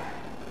දුයිතනේ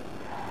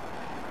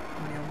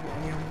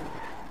අනියම්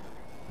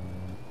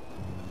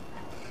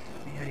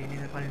මේ හරි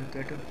නේද කලින්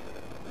උඩට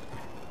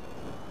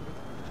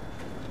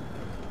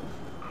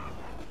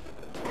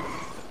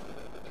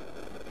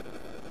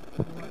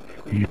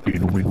මේ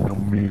පේනුමෙන්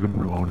නම් මේක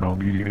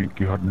නාගී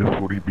කියන්න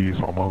සොරි මේ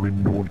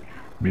සමාවෙන්න ඕනේ.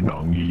 මේ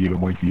නාගී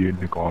කියලාමයි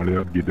කියන්නේ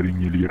කාලයක් ගෙදරින්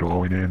එළියට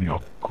ආවේ නෑනේ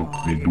අක්කෝ.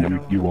 මේ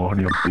දුවේගේ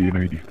වාහනයක් පේන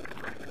විදිහ.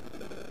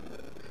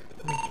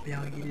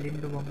 මෙයා ගිල්ලෙන්න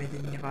මම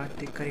මෙතන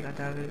කාට් එක්ක හරි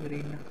කතා කර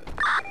ඉන්න.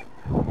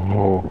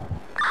 ඕ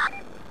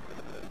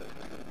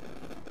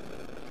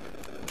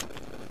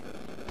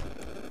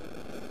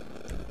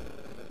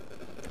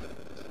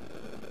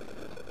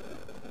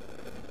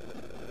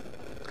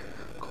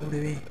කවුද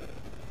මේ?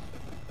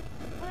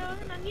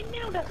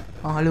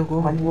 හලෝ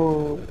කොහොමද?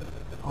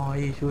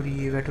 ආයේ සෝරි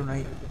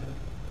වැටුණයි.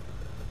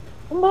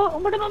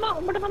 උඹට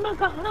මම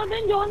ගහනවා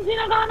දැන් ජෝන්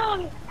සීනා ගහනවා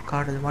වගේ.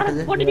 කාටද මටද?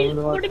 පොඩි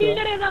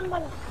බිල්ඩරේ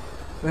ගම්මල.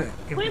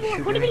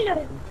 පොඩි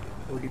බිල්ඩරේ.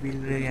 පොඩි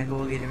බිල්ඩරේ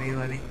යංගෝ වගේ නෙමෙයි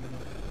වනේ.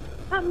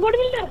 පොඩි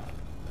බිල්ඩර්.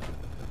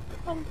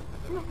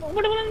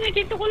 උඹට මොනවද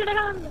ටික්ටොක් වලට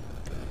ගහන්න?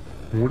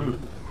 මොකද?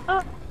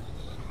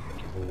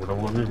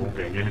 මොකද මොකද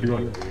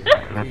හිටියවද?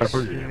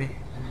 නැටපොයි.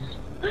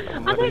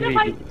 අද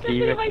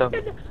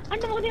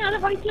අන්න මොකද අද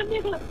ෆයිට් ලැබ්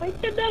එක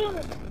ෆයිට් එකක්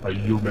දාගමු.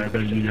 අයියෝ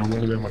බෑඩයි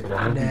යමුද මට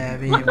බලන්න. නෑ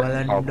මේ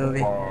බලන්න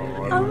ඕනේ.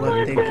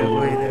 ඒවත් එක්ක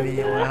කොහෙද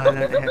මේ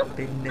ඔයාලට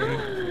හැප්පෙන්නේ.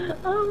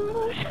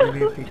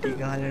 මේ පිටි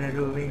ගාලන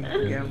රෝමේ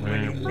ගැම්මනේ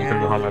නෑ.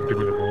 ගහලා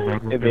තිබුණේ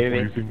කොහොමද?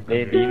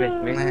 මේ ඩීමෙක්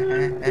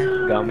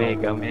මේ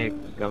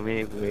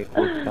ගමේ මේ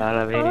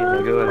කොටාලා මේ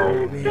නගවල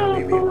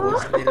මේ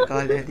පොස් දෙල්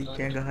කාලේ හැදිච්ච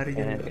ගහරි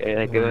දෙන.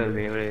 ඒකවල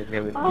මේ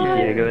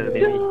ඒකවල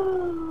දෙන්නේ.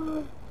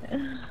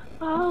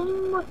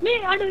 මේ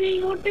අඩු මේ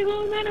හොට් එක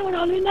නෑ නේද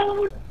ඔයාලා ඉඳලා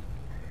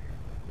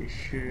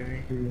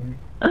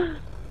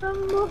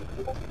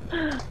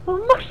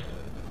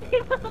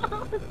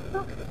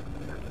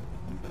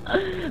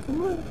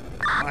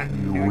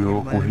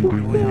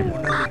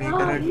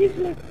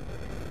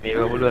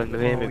මේවා පුළුවන්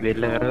මේ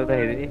බෙල්ල කරවද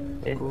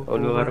ඉතින්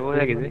ඔළුව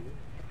කරවෝයකද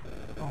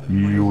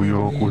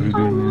ඊයෝ කොහෙද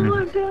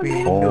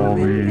ඉන්නේ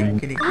ඕමේ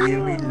කෙනෙක්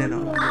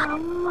කියවිල්ලනවා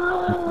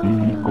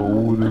ඊ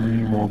කවුද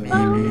මේ මොකක්ද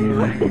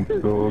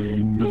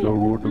ඉන්න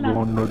දවෝට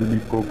ගහන්නද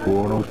නිකෝ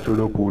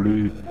කොනොස්සල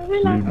පොලේ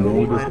මේ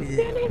මොකද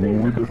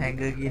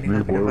හැංග කියන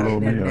මේ බලනවා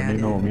මේ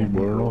අනිනෝ මේ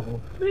බලනවා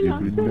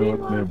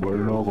ඉබින්නවත් මේ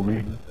බලනවා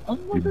කොමේ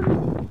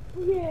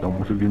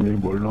තමුසුගේ මේ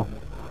බලනවා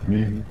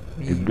මේ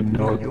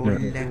ඉබින්නවත්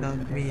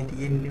මේ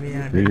තියෙන්නේ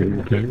මෙයාට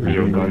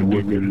මේ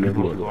ගාල්ගේ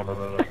කෙල්ලකෝ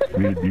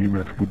මේ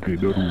දීමස් පුතේ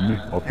දරුනේ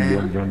අපි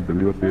යන්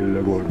දෙලිය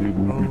තෙල්ලකෝ මේ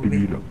බුම් පිටි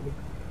ගිලා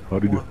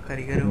හරිද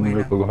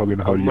මේක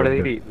ගහගෙන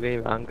හරියට මේ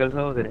අංකල්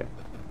සහෝදරයා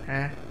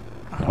ඈ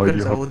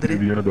අංකල් සහෝදරේ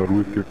දින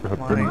දරුවෙක් එක්ක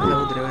මාරේ හැප්පෙනවා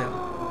සහෝදරයා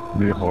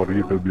මේ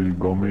හරියට මේ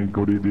ගමේ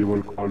ගොඩේ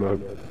දේවල් කාලා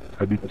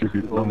හැදිච්ච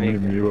කිත්තම්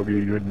මේ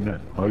වගේ ඉන්නේ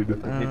හරිද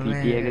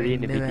පිටියක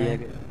තියෙන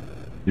පිටියක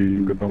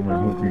ඒක තමයි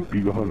මු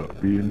පිටි ගහලා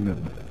පේන්නේ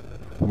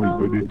මම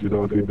ඉපදිච්ච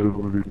දවසේ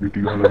ඉඳලා පිටි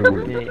ගහලා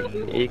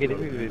ඒක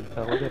නෙමෙයි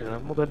සහෝදර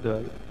නම් මොකද්ද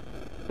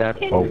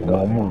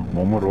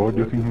මම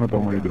රෝජසිංහ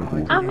තමයි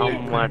දරුවෝ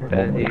අම්මට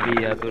ඉරි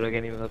යතුරු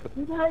ගැනීම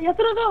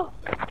යතුරුකෝ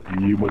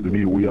ඊ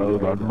මදනේ ඔයා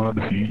ගන්නාද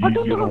සීජී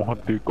කියලා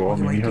මහත්තයෙක් කව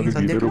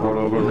මිනිහගේ ගෙදර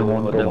බලාගන්න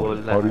මම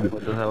තමයි හරිද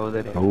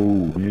සහෝදරයා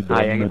ඔව් මේ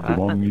දැන්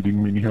මං ඉතින්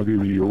මිනිහගේ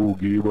වීඩියෝ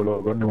ගේ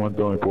බලාගන්න මම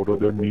තමයි පොඩ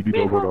දැන් නීති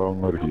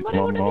කවරාන් හරි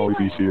මං ආවේ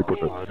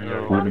ඩිෂේපට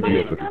ඕනේ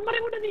ගියතට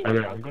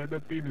අර අංගඩ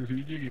තියෙන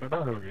සීජී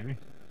කතා කරගෙන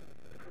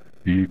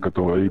ඒක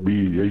තමයි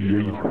බී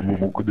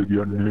මොකද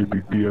කියන්නේ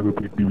පිටියක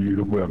පිටි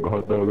වීරම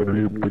ගහදාගෙන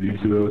මේ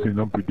ප්‍රදේශවල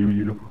නම් පිටි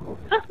වීරම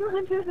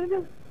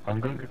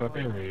අංගල්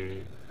කටේ මේ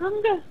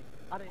අංගල්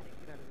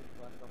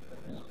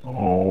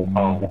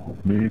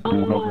මේ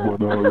තුනක්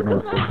බදාගෙන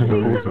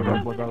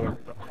සනක්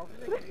බදාගත්තා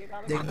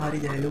දැන් හරි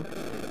ජයලු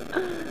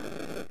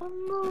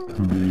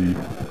මේ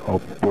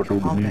අප්පට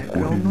මේ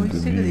බෑග්ග්‍රවුන්ඩ්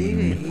නොයිස් එක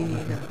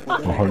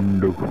දෙක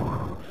අහන්නකෝ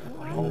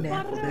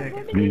නෑ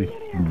පොදට මේ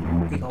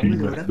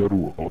ටීමස්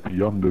දරුවෝ අපි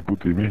යම්ද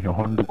පුතේ මේ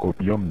අහන්නකෝ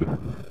අපි යම්ද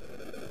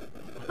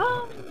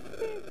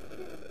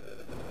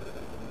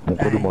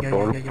මොකද මට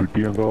අර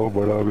පිටිය ගාව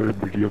බලාගෙන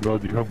පිටිය ගාව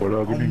දිහා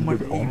බලාගෙන ඉන්න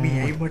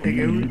මේ මට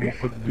ගැවුනේ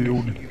මොකද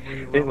උනේ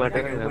ඒ මට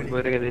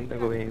නම්බර් එක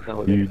දෙන්නකෝ මේ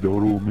සහෝදරයා ඒ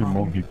දරුවෝ මේ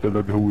මං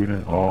හිතලා ගහුවේ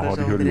නෑ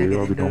හරි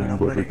ඔයාගේ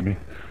නම්බර් එක නේ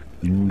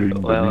ඉන්න ඉන්න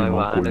ඔය මේ මම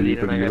වාහන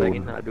කොලේට දිනන ලියලා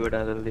අරගෙන අඩුවට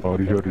අදලා දෙන්න.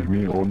 හරි හරි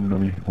මේ ඔන්න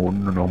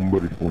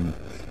නම්බර් ඔන්න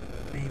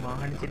මේ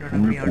වාහන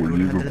තියෙනවා මේ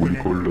කොල්ලේක පොඩි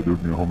කොල්ල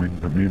දුන්නේ හමින්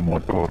මේ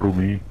මට අර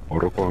මේ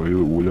අරකා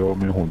ඔයා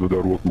මේ හොඳ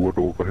දරුවා කිව්වට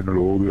ඕක හෙන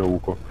ලෝභය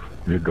ඕක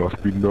මේ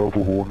ඩස්බින්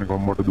දාපු ෆෝන් එකක්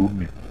මට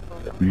දුන්නේ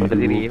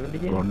වීඩියෝ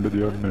ගන්න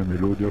දෙයක් නෑ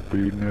මෙලෝඩියක්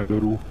පේන්නේ නෑ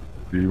දරුවෝ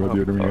ඒ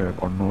වගේම මේ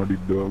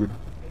කන්නවාඩික් දාගෙන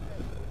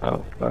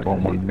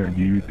සාමාන්‍ය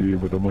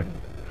ජීවිතේම තමයි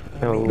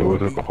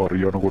දවසක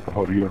හරියනකොට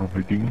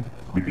ඉතින්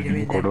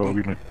බිලින්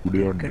කඩාගෙන උඩ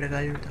යන්නේ කඩ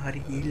ගාලට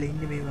හරි ගිහිල්ලා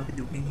ඉන්නේ මේ අපි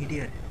දුකින්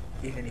හිටියට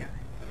ඒක නේ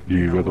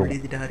ඒක තමයි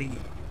පොලිසියට හරි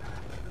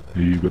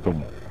ඒක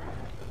තමයි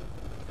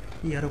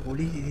ඊයර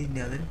පොලිසිය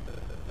ඉන්නේ අද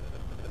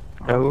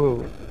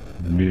ඔව්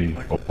මේ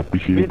අපි මේ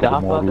ශීත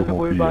දාපාසල මාරු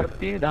කොයි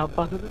පාර්තියේ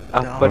දාපාසල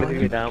අප්පඩේ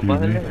මේ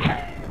දාපාසල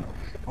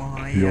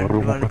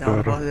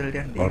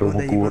අර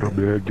මොකවර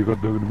බෑග් එකක්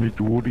දාගෙන මේ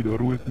චූටි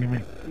දරුවෙක්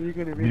නෙමෙයි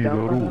ඒකනේ මේ මේ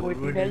දාපාසල දරුවෝ කොයි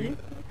තියෙන්නේ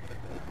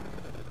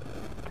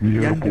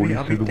මේ යන්න පොලිසිය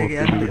අපිත් එක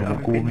යන්න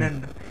අපි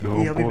පෙන්නන්න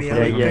ඊ අපි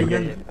මෙයා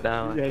යන්න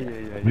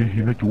මේ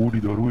හින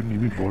චූටි දරුවෙක්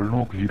නෙමෙයි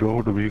බලනවා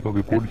කිරාවට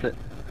මේකගේ පොලිස් ඇත්ත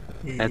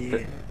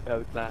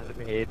අපි ක්ලාස්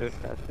එකේ හේතුත්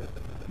අස්ස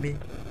මේ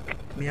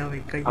මෙයා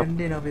එකයි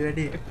යන්නේ නේ අපි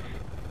වැඩේ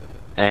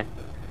ඈ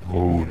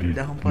ඔව්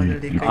දහම් පාසල්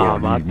දෙකයි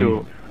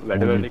මාතෝ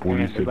වැඩවල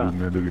පොලිසිය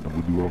දුන්නේදගෙන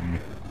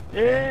බුදුවන්නේ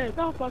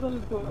දාපාසල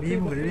මේ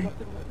මොකද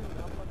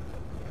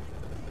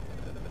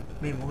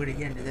මේ මොකද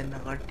කියන්නේ දැන්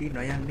කට්ටිය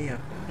නොයන්නේ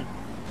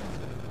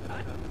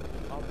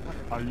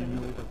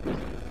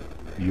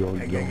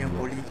අයියා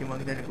පොලිසිය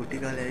මං දැන් කුටි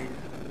කාලේ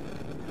ඇවිල්ලා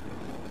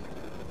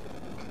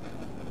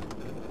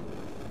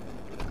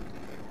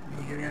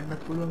මේක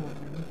යන්නත් පුළුවන්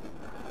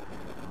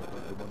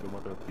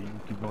මට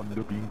පින්කි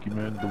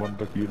මෑන්ද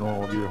වන්ට කියනවා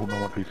වගේ හුණ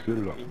මට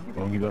ඉස්සෙල්ලා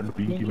මං හිතන්නේ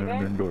පින්කි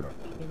මෑන් වෙන්න ඕන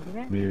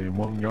මේ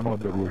මං යනවා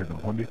දරුවෝ එන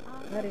හොඳේ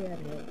හරි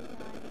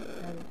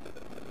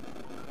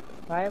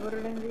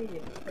පායවරුලෙන්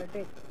දීගේ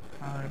රටේ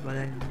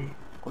බලන්නේ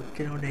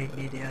කොච්චර හොඳ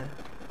ඉන්නේ දෙයක්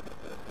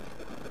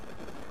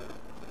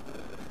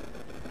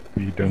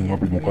ඊටන්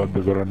අපි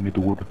මොකද්ද කරන්නේ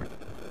එතකොට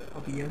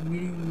අපි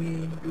යන්නේ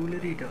මේ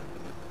ජුවලරියට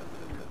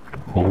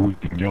ඔව්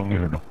ඉතින් යන්න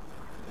එනවා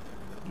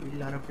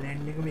ගිහිල්ලා අර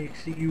ප්ලෑන් එක මේ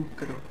එක්සිකියුට්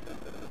කරමු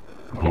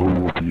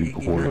ඔව් අපි ඒක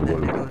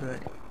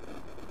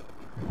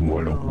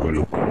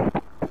බලමු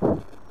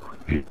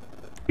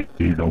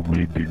ඒ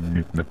මේ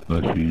දෙන්නෙක්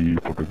නැත්නම්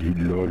සීපට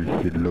ගිහිල්ලා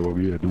ඉස්සෙල්ලා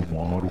වගේ අද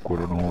මාරු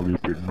කරනවා වගේ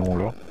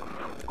පෙන්නෝලා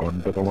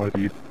කන්ට තමයි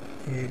තියෙන්නේ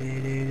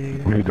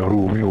මේ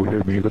දරුවෝ මේ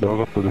ඔය මේක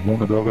දාගත්තද මොන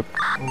දාගත්ත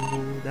ඔව්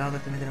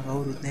දාගත්ත මෙතන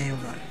කවුරුත් නැහැ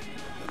උනා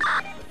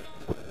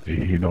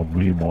එහෙනම්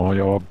මේ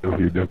මායාවක්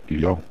දෙයක්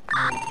කියම්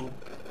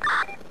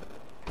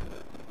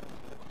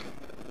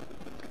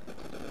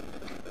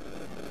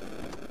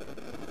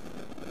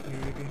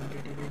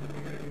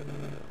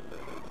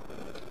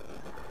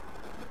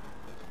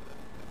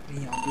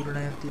මේ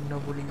අඳුරණයක්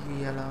ඉන්න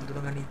පොලිසිය යාලා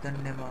අඳුරගන්න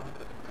හිතන්නේ බා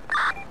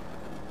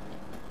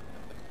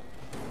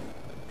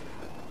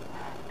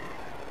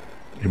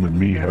එම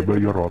මේ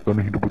හැබැයි අර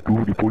අතන හිටපු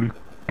චූටි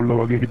පොලිස්ලා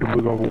වගේ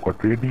හිටපු ගාවක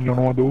ට්‍රේනින්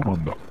යනවාද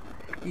මන්දා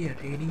ඊය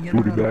ට්‍රේනින්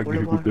චූටි බෑග්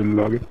එක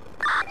කුතෙල්ලාගේ ඒ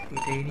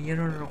ට්‍රේනින්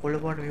යනවා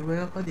කොළපාට මේව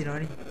එකක්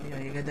අදිනවනේ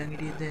ඒක දැන්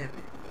හිටියද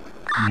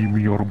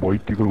ඊමි අර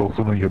බයික් එක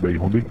ලස්සනයි හැබැයි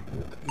හොඳේ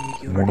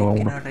මොනවා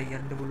වුණාට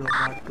යන්න පුළුවන්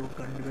මාට්ටු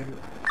ගන්න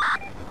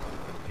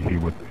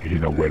බැලුවා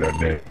එහෙනම් වැඩක්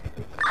නැහැ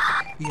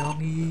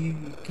යමි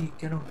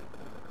කියනවා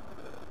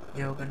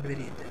යව ගන්න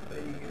බැරි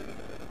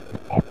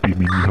අපි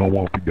මිනිහව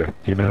අපි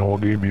දැක්කේ නැහැ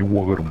වගේ මෙව්ව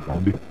කරමු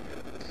හොඳේ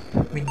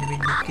මෙන්න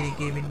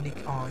කෙනෙක්ගේ මෙන්න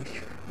ආයිෂ්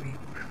මේ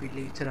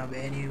පිළි ඉතර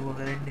බෑනේ වුව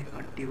කරන්නේ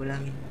කට්ටිය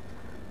බලන් ඉන්න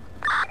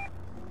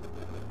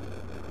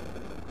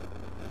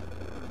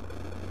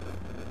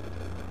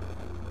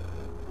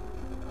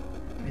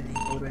මෙදී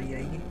කවුරුහරි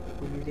යයිනේ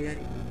කුලිලේ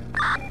හරි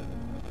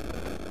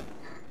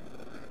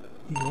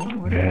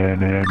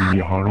නෑ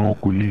මිනිහනෝ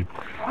කුලි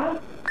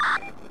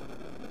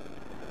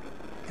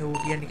ඒ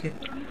කියන්නේ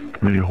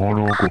මේ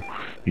හොනෝකෝ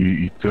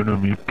ඉතන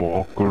මේ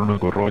පාක් කරන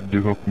ගරාජ්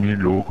එකක් මේ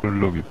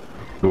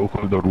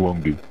ලෝකල්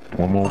දරුවන්ගේ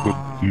මම ඔක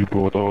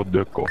කීපවතාවක්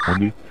දැක්කා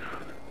හොඳේ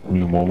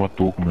මේ මමත්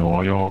ඕක මේ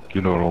ආයාවක්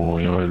කියලා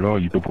රෝයාලා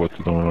ඊට පස්සේ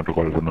තමයි මට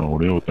කල්පනා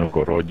වුණේ ඔතන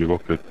ගරාජ්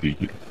එකක් ඇත්තේ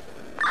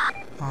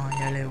කියලා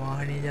යාලේ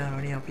වාහනේ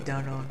දානවනේ අපි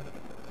දානවා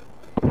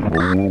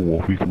ඔව්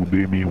ඔෆිස්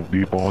උදේ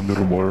පාන්දර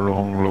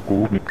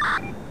බලනහංලකෝ මේ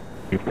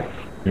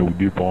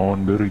උදේ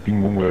පාන්දර ඉතින්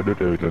මම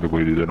වැඩට ඇවිල්ලාද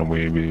කොයිද දැන්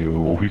මේ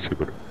ඔෆිස්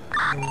එකට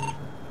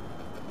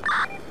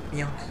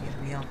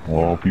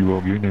අපි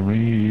වගේ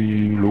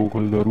නෙමෙයි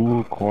ලෝකල්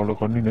දරුවෝ කාලා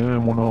කන්නේ නෑ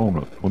මොනවා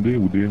වුණත් හොඳේ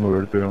උදේම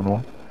වැඩට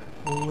යනවා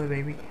ඔව්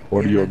බේබි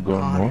පඩියක්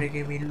ගන්නවා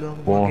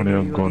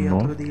වාහනයක්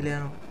ගන්නවා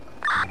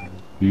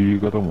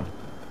ඒක තමයි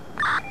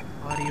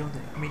හරි හොඳ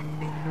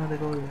මෙන්න ඉන්නවද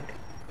කවුද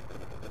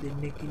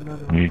දෙන්නෙක්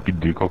ඉන්නවද මේක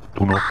දෙකක්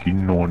තුනක්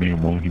ඉන්නවනේ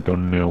මං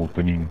හිතන්නේ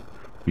උතනින්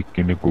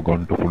එක්කෙනෙක්ව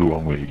ගන්න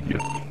පුළුවන් වෙයි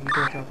කියලා ඊට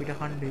පස්සේ අපිට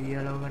කණ්ඩ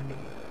ඊයලව ගන්න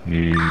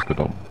ඒක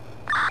තමයි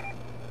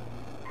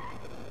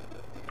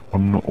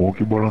අන්න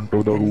ඕකේ බලන්ට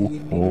දරුවෝ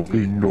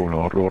ඕකේ ඉන්න ඕන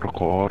අර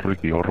කාර්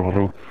එකේ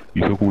අර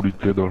ඉස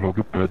කුඩිච්ච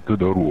දරුවෝගේ පැත්ත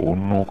දරුවෝ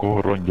ඔන්න ඕක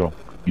අරන් යන්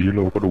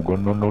ගිහලා ඔකට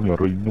උගන්වන්න ඕනේ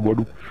අර ඉන්න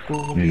බඩු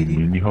මේ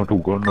මිනිහට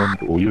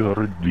උගන්වන්න ඔය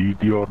අර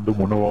GTRද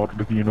මොන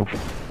වාර්ද කියන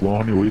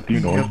වාහනේ ඔය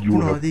තියෙන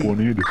අයියෝ හැප්පුවා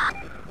නේද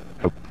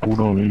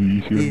හැප්පුණා මේ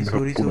VCN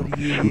සෝරි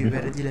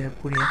වැරදිලා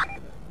හැප්පුණේ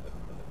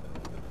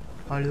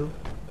හලෝ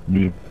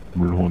මේ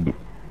හොඳ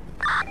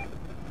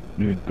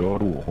මේ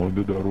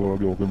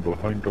දරුවාගේ ඔකෙන්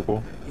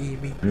බහින්ටකෝ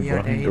යට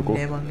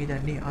එන්නේ මං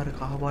හිතන්නේ අර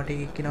කහපාට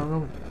එකක් කෙනාව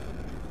ගමු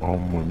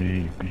අම්මා මේ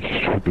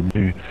පිස්සුද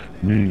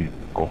මේ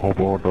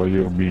කහපාට අය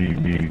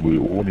මේ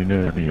ඕනේ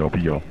නෑනේ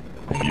අපි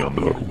යන්න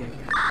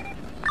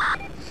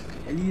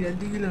එලි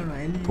රැදි කියලා නෝ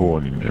එලි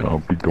ඕනේ නෑ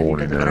අපිට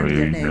ඕනේ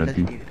නෑ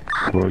නැති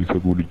ප්‍රයිස්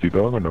ගුඩි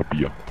දාගන්න අපි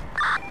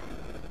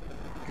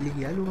එලි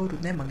ගියාලු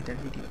කවුරුත් නෑ මං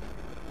හිතන්නේ හිටියේ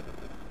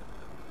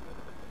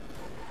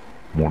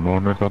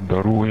මොනවානක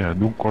දරුවෝ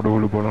ඇඳුම්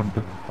කඩවල බලන්න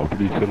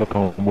අපිට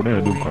ඉස්සෙල්ලා තමුනේ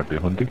ඇඳුම් කඩේ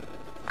හන්දේ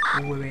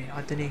ඕ මේ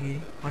අතනේ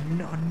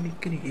අන්න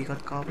එක්කනේ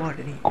ඒකත්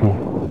කාපාටනේ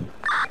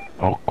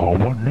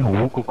කවන්නේ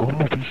ඕක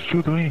කොහොම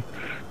පිස්සුද මේ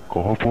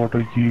කහපාට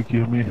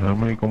කිය මේ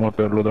හැම එකම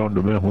අතහැරලා දාන්න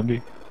බෑ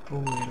හොඳේ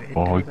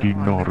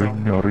ඉන්න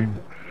අරින්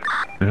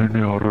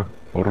නෑ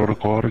අර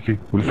කාර් එකේ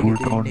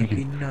සුල්තාන්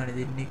එකේ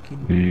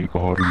ඒක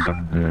හරියන්නේ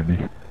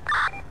නෑනේ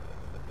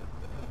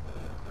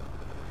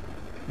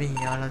මේ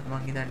යාලත් මං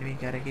හිතන්නේ මේ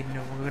කැරකින්න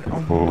මොකකට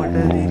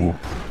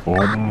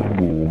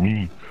අම්මෝ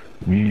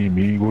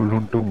මේ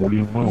ගොල්ලන්ට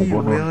මුලින්ම උගන්වන්න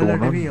ඕන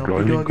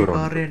ඩ්‍රයිවිං කරන්න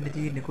කාර්යයන්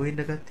තියෙන්නේ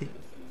කොහෙන්ද ගත්තේ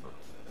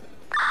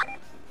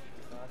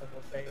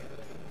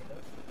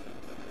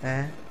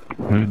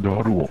මේ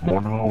දරුවෝ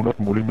මොනවා වුණත්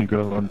මුලින්ම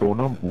ඉගෙන ගන්න ඕන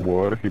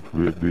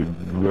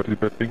වැරදි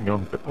පැත්තෙන්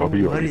යන්න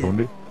අපි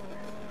හොඳේ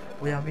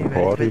ඔය අපි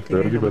වැරදි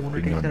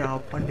පැත්තෙන් යන්න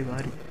ආප්පන්ඩි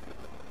වාරි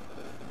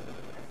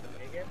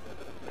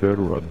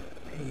තේරුණාද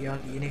යා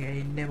කියන එක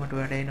ඉන්නේ මට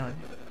වැඩ එනවාද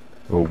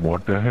ඔව්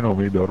මට ඇහෙනවා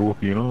මේ දරුවෝ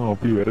කියනවා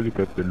අපි වැරදි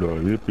පැත්තෙන් යනවා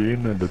මේ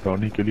පේන්නේ නැද්ද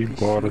තනි කෙලින්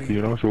පාර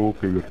තියනවා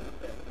ෂෝක් එක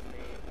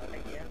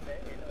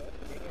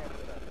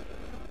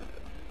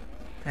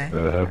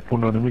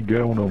පුනා නෙමෙයි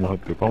ගෑවුණා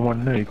මහත්තයා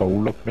කමන්නේ ඒක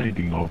අවුලක් නැහැ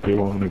ඉතින් අපේ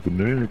වාහනේක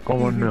නෙමෙයි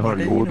කමන්නේ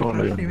හරි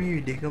ඕතන යන්නේ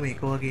මේ දෙකම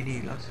එක වගේ නේ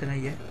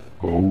ලස්සනයි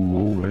ඔව්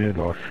මේ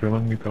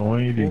ලස්සනයි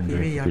තමයි ඉතින්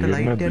මේ යට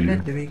ලයිට් එකක්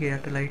නැද්ද මේක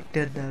යට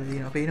ලයිට් එකක් දාලා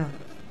තියෙනවා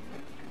පේනවද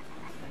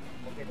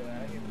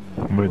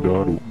මේ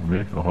දරු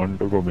මේ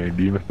අහන්ටකෝ මේ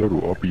ඩීමස් දරු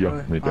අපි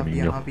මෙතන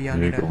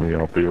මේක මේ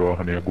අපේ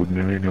වාහනයකුත්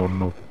නෙමෙයිනේ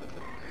ඔන්න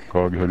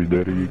කාගේ හරි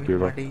දැරිවි එකක්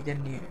මට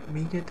ඉතින්නේ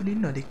මේක ඇතුළේ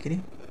ඉන්නවද එක්කනේ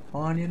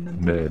වාහනයක් නේද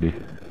නෑනේ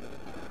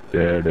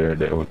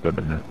ඩෑ ඔතන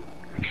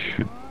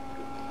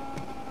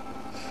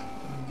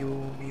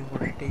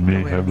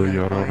මේ හැබැයි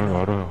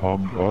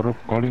අර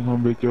කලින්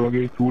හම්බෙච්ච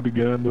වගේ චූටි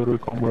ගෑන්දර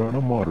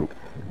කම්බරන මාරු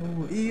ඔව්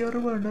ඊ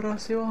අර වන්න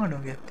රස්සේ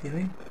වාහනයක්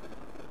තියෙන්නේ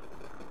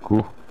කො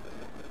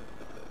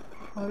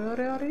අර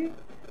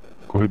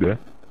කොහෙද ඒ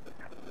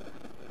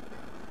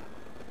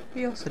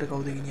අස්සර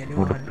කවුද ගෙනියන්නේ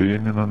මට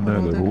පේන්නේ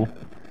නැහැ දරුවෝ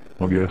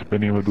මගේ ඇස්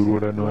පෙනීම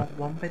දුරවට යනවා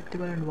වම් පැත්තේ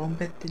බලන්න වම්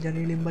පැත්තේ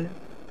ජනේලෙන් බලන්න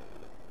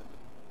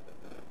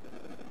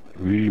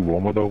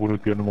වම දකුණ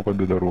කියන්නේ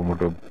මොකද්ද දරුවෝ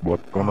මට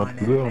බත්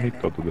කනක්ද අනිත්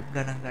අතද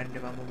ගණන් ගන්න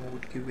මම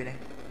මොකුත් කිව්වේ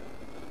නැහැ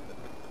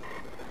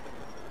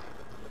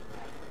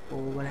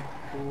ඕ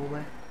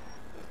බලන්න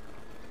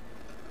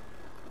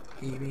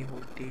මේ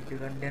හොට්ටි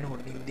ගන්න යන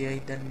හොට්ටි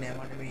ඉන්දියායි දන්නේ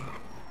නැහැ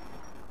මට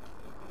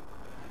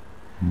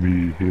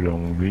මේ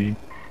හිරම්මි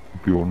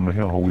අපි ඔන්න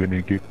හැ අහුවෙන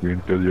එකෙක්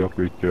වෙන්ටර්ජයක්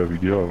වෙච්ච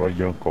විදිය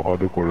අරයන්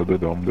කහද කොළද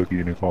දම්ද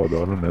කියන එක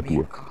ආදාන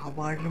නැතුව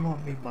කහපාටම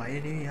මේ බය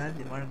නෙවෙයි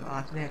යාළුවා මම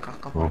ආසනේ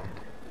කක්කපාට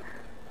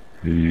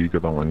ඒක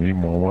තමයි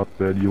මමත්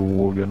වැඩි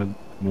ඕව ගැන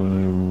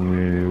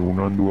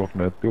උනන්දුවක්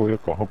නැත්තේ ඔය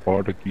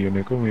කහපාට කියන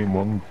එක මේ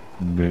මං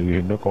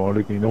එන්න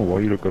කාලෙක ඉඳන්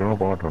වෛර කරන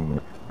පාටන්න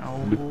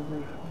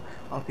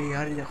අපි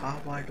හරිය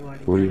කහපාට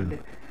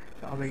වඩි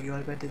අපි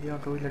ගෙවල් පැත්තේ තියෙන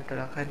ටොයිලට්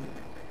එකක්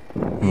හරි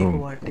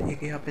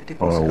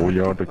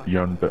ඔයාට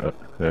කියන්න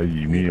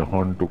ඇයි මේ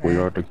අහන්ට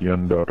ඔයාට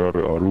කියන්න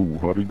අරු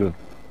හරිද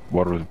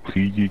වර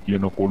CG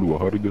කියන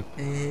කොළුව හරිද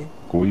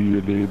කොයි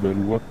වෙලේ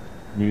බැලුවත්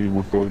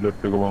මේ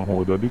ටොයිලට් එක මං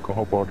හොදද්දි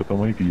කහපාට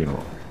තමයි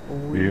කියනවා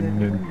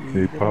එන්නේ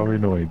ඒකා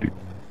වෙනවා ඉතින්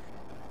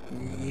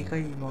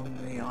ඒකයි මම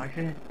මේ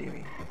ආශය නැත්තේ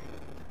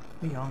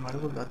මේ යන්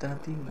අරගොල්ල අතන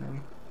තියෙනවා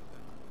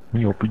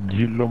මේ අපි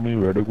ගිහිල්ලා මේ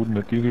වැඩකුත්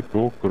නැති එකේ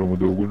ටෝක්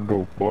කරමුද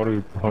ඔයගොල්ලෝ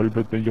පාරේ හරි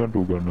පැත්තෙන් යන්න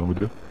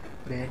උගන්නමුද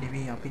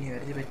බෑනේ අපිනේ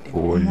වැරදි පැත්තෙන්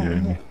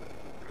ඕයි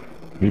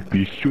මේ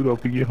පිස්සුද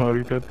අපි ගිය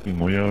හරි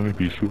පැත්තෙන් ඔයා මේ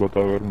පිස්සු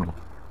කතා කරනවා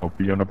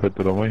අපි යන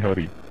පැත්ත තමයි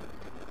හරි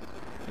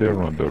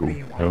තේරුණාද දරු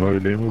හැම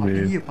වෙලේම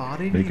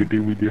මේ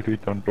නෙගටිව් විදියට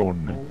හිතන්න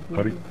ඕනේ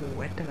හරි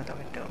වැට්ට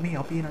කතා මේ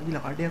අපි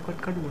නදිලා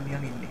කඩයක්වත් කඩුවන්නේ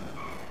යන් ඉන්නේ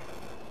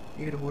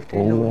ඒකට හොට්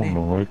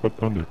ඕ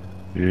ඒකත් හොඳ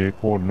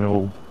ඒක ඕනේ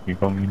ඔව්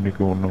නිකන් ඉන්නේ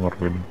කොන්න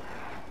අරගෙන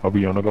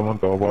අපි යන ගමන්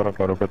තව පාරක්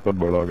අර පැත්තට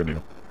බලාගෙන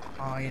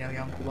යනවා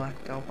එනවා යන්කෝ බා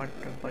තව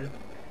පට්ට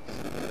බලමු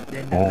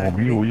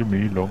මේ ඔය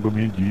මේ ළඟ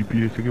මේ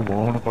GPS එකේ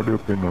වාහන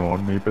කඩයක් වෙනවා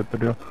අන්න මේ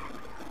පැත්තට ඒ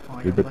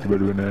පැත්ත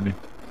බැලුවේ නෑනේ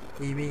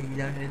මේ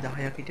ඊළඟට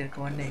 10ක් හිටියත්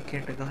කවන්නේ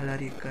එකකට ගහලා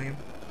හරි එකම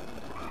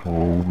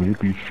ඔව් මේ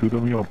පිස්සුද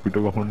මේ අපිට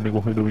ගහන්නේ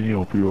කොහෙද මේ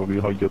අපි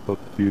වගේ හයියත්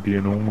අත්තිය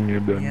තියෙනවා මේ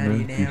දන්නේ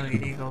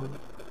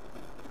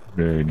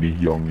නෑ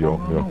නියම්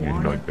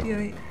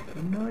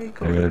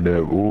එන්නයි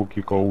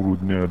ඕකේ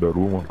කවුරුත් නෑ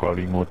දරුවෝ මං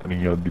කලින්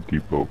ඔතනින් යද්දි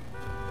තිබ්බෝ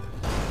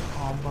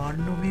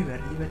ආබාන්නු මේ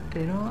වැරදි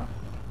වැටෙනවා.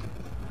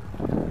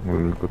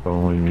 ඒක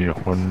තමයි මේ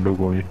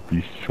අහන්නකෝ මේ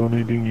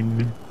පිස්සුනේ ඉතින්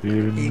ඉන්නේ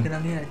තේරෙන්නේ. ඒක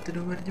නම්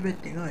ඇත්තටම වැරදි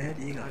වැටෙනවා.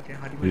 එයාට ඒක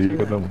හරි ඒක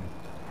තමයි.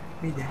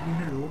 මේ දැන්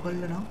ඉන්න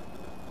ලෝකල්ල නම්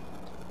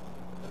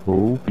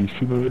ඔව්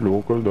පිස්සුනේ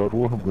ලෝකල්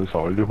දරුවෝ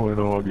සල්ලි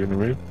හොයනවා කියන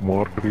මේ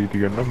මාර්කට් රීති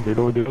ගන්න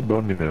මෙලෝ දෙයක්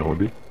දන්නේ නැහැ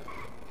හොදේ.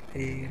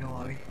 ඒ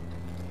නෝවි.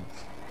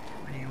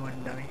 අනේ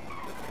වණ්ඩමේ.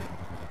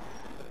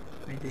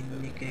 මේ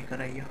දෙන්නේ එකේ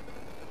කරයියා.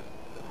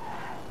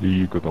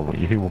 ඒක තමයි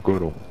එහෙම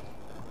කරමු.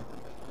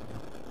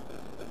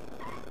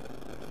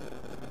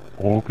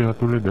 ඕකේ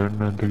අතුලේ දැන්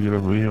නැද්ද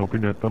කියලා මේ අපි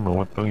නැත්තම්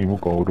නවත්තන් ඉමු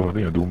කවුරු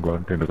හරි ඇඳුම්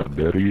ගන්නට එනකන්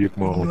දැරියෙක්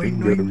මාව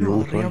ඉන්නේ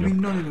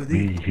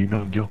මේ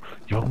හිනා යම්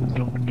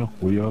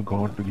ඔයා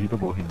ගාන්ට ගිහින්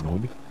බහින්න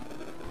ඕනේ.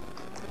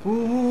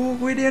 ඕ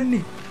කොහෙද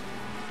යන්නේ?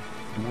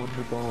 දුවන්න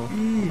එපා.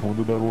 හොඳ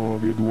දරුවා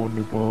වගේ දුවන්න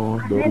එපා.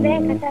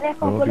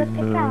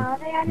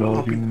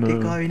 අපිත්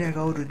එක ආවේ නෑ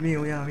කවුරුත් මේ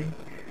ඔයා මේ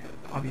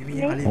අපි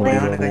මේ හලි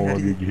භයානකයි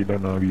හරි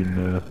ගිහිලා නාගින්න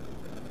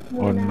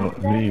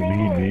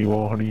මේ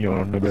වාහනේ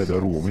යන්න බෑ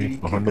දරුවෝ මේ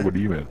අහන්න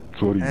බඩීම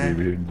සෝරි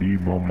මේ දී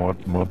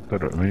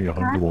මත්තර මේ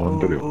අහන්න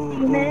වාන්තරය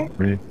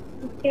මේ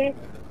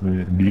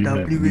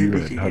WABCD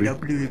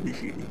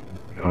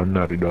අන්න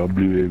හරි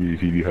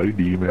WABCD හරි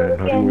ඩීමෑන්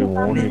හරි ඔය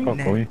ඕනේ එකක්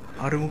තමයි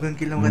අරුමුගන්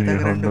කියලා කතා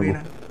කරන්න වෙන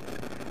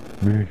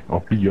මේ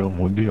අපි යම්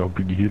හොඳේ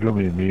අපි ගිහිල්ලා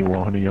මේ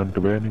වාහනේ යන්න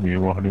බෑනේ මේ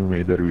වාහනේ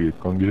මේ දරුවේ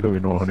එක්කන් ගිහලා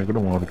වෙන වාහනයකට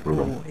මාරු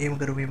කරගමු. එහෙම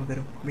කරමු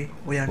මේ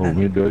ඔය යන්න. ඔව්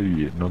මේ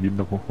දරුවේ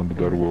නගින්නකො හොඳ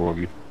දරුවා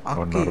වගේ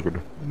අන්නරකට.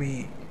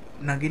 මේ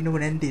නගින්නකො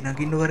නැන්දි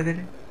නගින්න වරකට.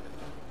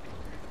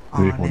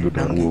 මේ හොඳ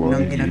දරුවා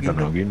වගේ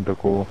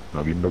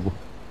නගින්නකො.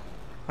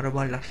 අර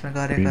බල්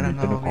ලක්ෂණකාරය කරන්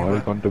ආවා මේ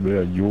කාලකන්ට බෑ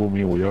අයියෝ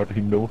මේ ඔයාට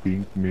හින්දාම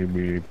පින්ක්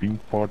මේ පින්ක්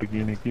පාට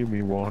කියන එකේ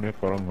මේ වාහනයක්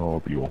කරන්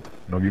ආවා පියෝ.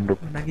 නගින්නකො.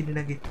 නගින්න.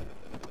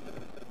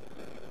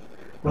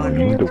 මේ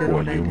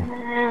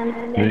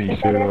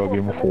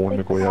ඉස්සරහගේම ෆෝන්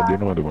එක ඔයා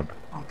දෙනවද මට?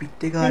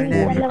 අපිත් එක ආවේ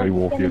නෑ. ෆෝන් එකයි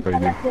වෝකි එකයි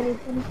දෙන්න.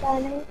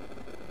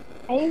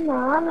 ඇයි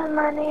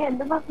මාමනේ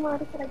ඇඳුමක්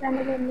මාරු කරගන්න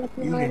දෙන්නේ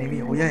නැහැ.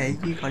 ඊ ඔයා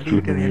ඇයි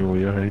කඩේට මේ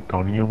ඔයා ඇයි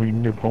තනියම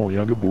ඉන්නේ බං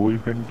ඔයාගේ බෝයි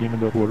ෆ්‍රෙන්ඩ් කියන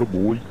දරුවල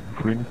බෝයි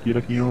ෆ්‍රෙන්ඩ්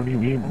කියලා කියනවනේ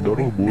මේ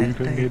දරුවෝ බෝයි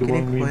ෆ්‍රෙන්ඩ් නේද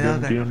බං මේ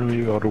දැන් කියන්නේ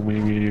මේ අර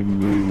මේ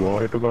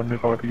වායට ගන්න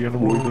කාට කියන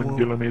බෝයි ෆ්‍රෙන්ඩ්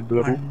කියලා නේද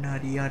දරුවෝ?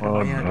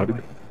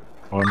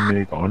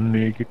 අන්න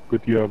ඒක එක්ක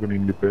තියාගෙන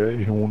ඉන්න බෑ.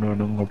 එහෙම වුණා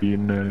නම් අපි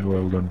එන්නේ නැහැ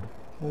ඔයාව ගන්න.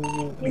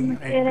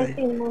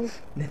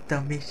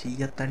 නැත්තම් මේ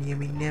 100ක්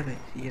තනියම ඉන්නේ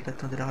හැබැයි 100ටත්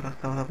හොඳට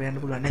ආරක්ෂාවක් අපයන්න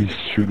පුළුවන් නේද?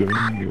 පිස්සුද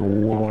මේ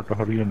ඕවට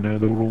හරියන්නේ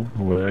නැහැ දරුවෝ.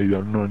 ඔයයි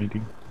දන්නවනේ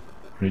ඉතින්.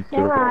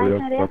 මෙච්චර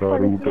කාලයක්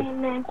කතාරුට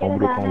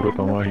කවුරු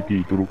තමයි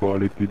හිටියේ ඉතුරු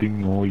කාලෙත් ඉතින්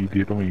ඕ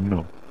ඊටියටම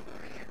ඉන්නවා.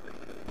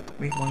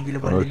 මේ මංගිල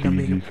බලන්න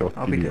මේක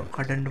අපිට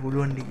කඩන්න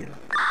පුළුවන් ද කියලා.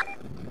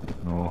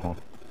 ඕහො.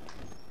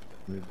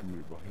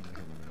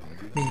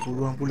 මේ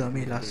පුළුවන්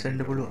මේ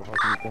ලස්සනට පුළුවන්.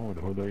 කොහොමද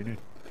හොදයිනේ?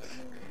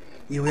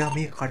 ඔයා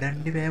මේ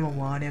කඩන්න බෑ මම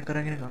වාහනයක්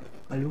කරගෙන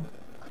අලු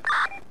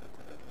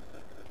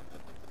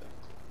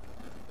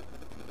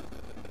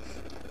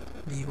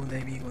මේ හොඳයි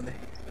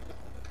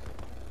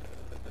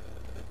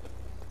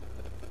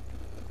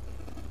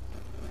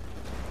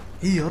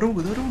අර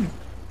දරුවනේ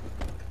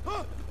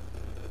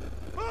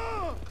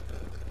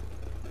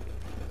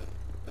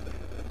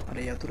අර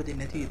යතුරු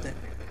දෙන්නේ නැති ඉතින්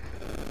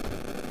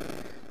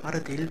අර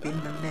තෙල්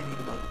පෙන්නන්නේ නැහැ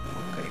මේක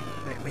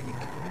බලන්න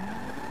මැජික්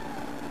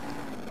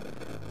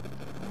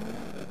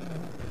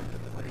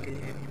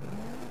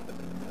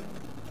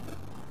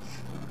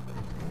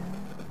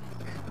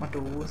මට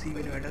ඕසී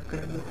වෙන වැඩක්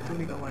කරන්න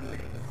තුනි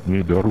කවන්නේ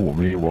මේ දරුවෝ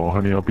මේ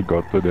වාහනේ අපි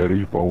ගත්ත දැරි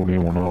පවුනේ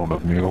මොනවා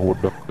වුණත් මේක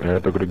පොඩ්ඩක්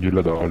ඈතකට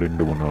ගිහලා දාලා ඉන්න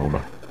මොනවා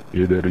වුණා.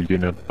 ඒ දැරිය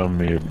නැත්තම්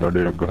මේ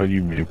දඩයක් ගහයි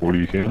මේ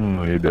පොලිසියෙන්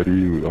ඒ දැරි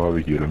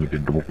ආවේ කියලා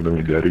මෙතෙන්ට මොකද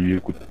මේ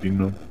දැරියෙකුත්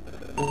ඉන්නවා.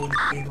 ඕ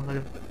ඒ මොකද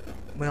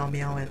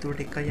මෙයාව ඇතුළට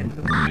එක්කයි යන්න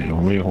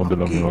මේ හොඳ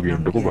ළමයි වගේ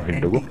ඉන්නකෝ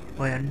බහින්නකෝ.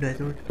 ඔය යන්න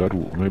ඇතුළට.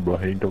 දරුවෝ මේ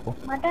බහින්නකෝ.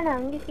 මට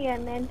නංගි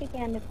කියන්න ඇන්ටි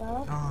කියන්න එපා.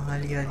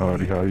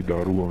 හරි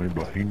දරුවෝ මේ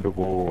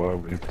බහින්නකෝ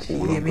මේ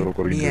පොලම්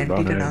කර ඉන්න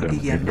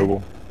දාන්නකෝ.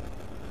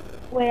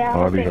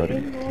 ඔයා හරි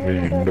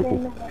මේ ඉන්නකෝ.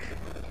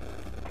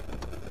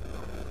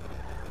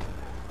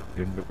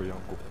 එන්නකෝ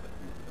යන්කෝ.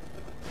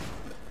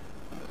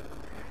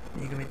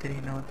 මේක මෙතන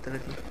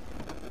නවත්තලා තියෙන්නේ.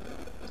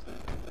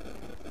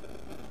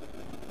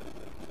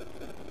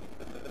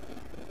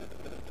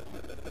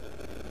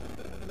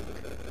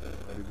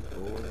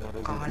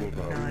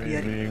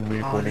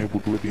 මේ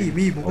පුටුව තියෙන්නේ.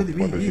 මේ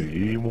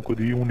මොකද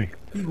උනේ?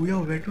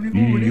 ඔයා වැටුනේ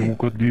කොහොමද?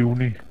 මොකද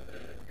උනේ?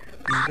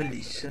 මේක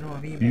ලිස්සනවා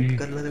මේ මොකක්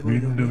කරලාද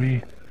කොහෙද?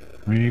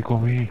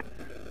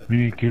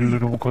 මේ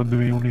කෙල්ලට මොකද්ද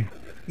මේ උනේ?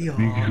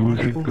 මේක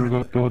සුයිසයිඩ්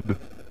කරගත්තවද?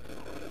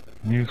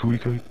 මේ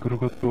සුයිසයිඩ්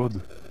කරගත්තවද?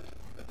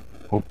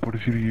 අප්පට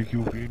සිරිය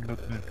කියු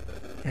පේන්නත්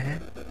නැහැ.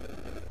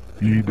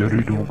 මේ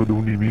දරුවට මොකද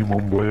උනේ? මේ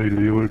මම බයයි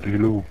ලේවල්ට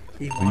හෙලෝ.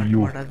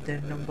 අයියෝ මටත්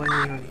දැන්නම්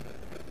බයයි වගේ.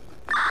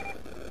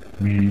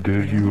 මේ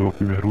දරුවෝ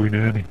අපි මරුවේ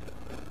නෑනේ.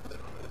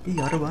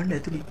 අර බණ්ඩ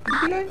ඇතුළේ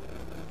ඉන්නේ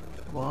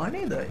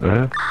වානේද?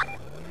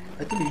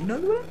 ඇතුළේ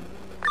ඉන්නවද බෑ?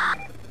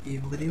 ඒ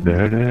මොකද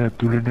නෑ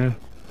ඇතුළේ නෑ.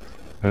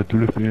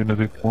 ඇතුළේ පේන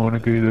දෙක්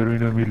වානකේ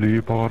දරුවේ මේ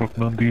ලේ පාරක්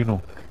නම්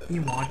තියෙනවා.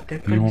 මේ මාට්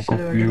එක ඉස්සර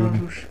වැඩි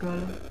රුෂ්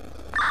කාලා.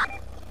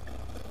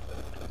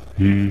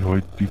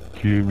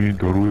 හයිතික්කේ මේ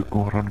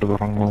දරුවෙක්ම හරන්ට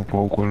තරම් මම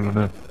පව් කරලා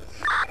නෑ.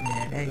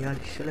 නෑ නෑ යාර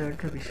ඉස්සලා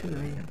වැටුණා පිස්සුද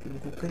මේ අපි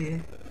මොකක්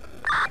කරේ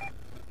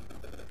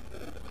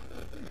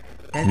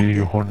මේ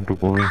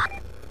යහන්ටකෝ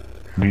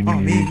මේ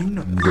මිනි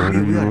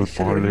දරුවෝ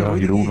පාලයා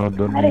හිරුණක්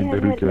දන්නේ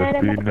දරුවෙක්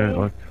ඇස්පේන්නේ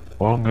නෑ.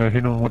 ආන්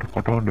ඇහෙනවා මට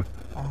කටහඬ.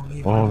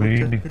 මේ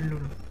ඉන්නේ.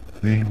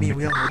 මේ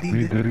ඔයා මොදීද?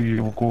 මේ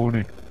දරුවේ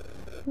මොකෝනේ?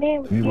 මේ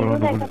මේ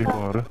බලන්න කොල්ලේ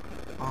පාර.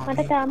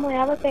 මට තාම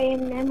ඔයාව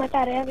පේන්නේ මට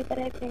අරයා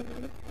විතරයි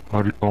පේන්නේ.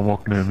 හරි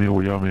කමක් නෑ මේ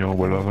ඔයා මේව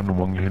බලාගන්න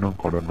මං එහෙනම්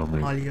කඩන්නම්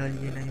මේ. ආලි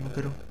නෑ ඉම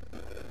කරමු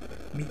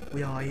මේ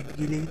ඔයා ආයෙත්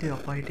ගිලෙයිද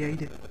අපායට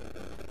යයිද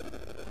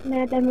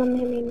නෑ දැන් මම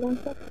මෙහෙම ඉන්නම්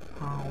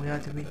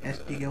ඔයාට මේ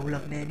SD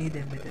ගැවුලක් නෑ නේද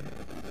දැන් මෙතන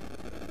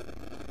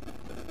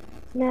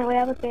නෑ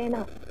ඔයාව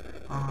පේනවා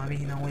මේ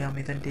එහෙනම් ඔයා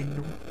මෙතනට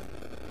එන්නු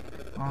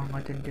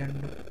මතෙන්ට යන්න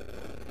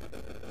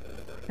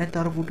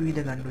නැත්නම් අර පුටු ඉද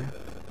ගන්න ඔයා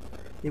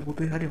ඒ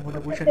පුටුවේ හරි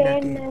මොන පොෂන් එකක්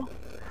තියෙන්නේ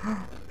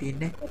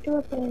පේන්නේ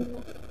පුටුව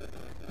පේන්නේ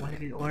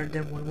මලකි ඔයාලට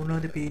දැන්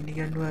මොනවද පේන්නේ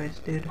ගන්නවා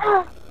ස්ටේට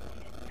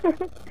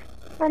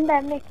මම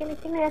දන්නේ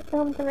කෙනෙක් ඉන්න එයාත්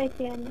කොහොම තමයි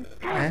කියන්නේ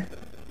ඈ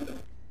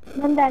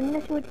මම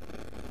දන්නේ ෂූට්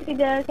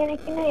ගර්ල්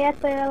කෙනෙක් ඉන්න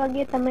එයාත් ඔයා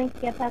වගේ තමයි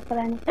කතා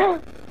කරන්නේ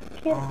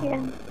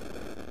කියන්නේ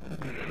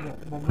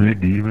මේ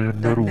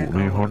ඩීමෙන් දරු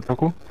මේ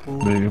හන්ටකෝ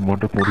මේ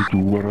මට පොඩි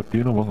චූවරක්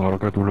තියෙනවා මං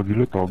අරක ඇතුළට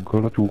ගිහලා ටග්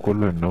ගාලා චූ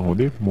කරලා එන්න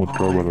හොඳේ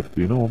මුත්‍රා බලක්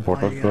තියෙනවා මං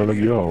පටක් දාලා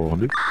ගියා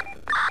හොඳේ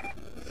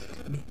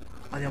මේ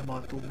අද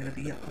බාතුම් එක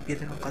තියා අපි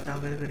එතන කතා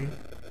කරගෙන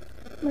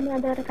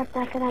මොනවද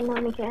කතා කරන්න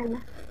ඕනේ කියන්න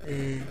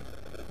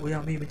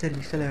ඔයා මේ මෙතන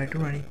ඉස්සලා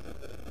වැටුණානේ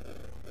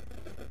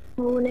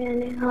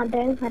ඕනේ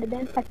දැන් හරි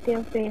දැන්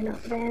සත්‍යය පේනවා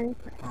දැන්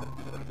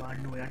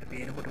බාන්න ඔයාට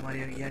පේනකොට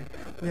මරියා කියන්නේ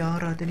ඔයා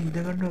ආරාධන ඉඳ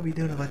ගන්නවා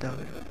විදිහට කතා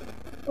කරනවා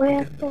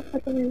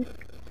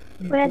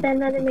ඔයා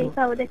දන්නවද මේ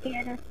කවුද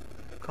කියලා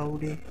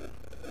කවුද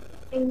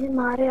ඉන්නේ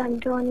මාරේ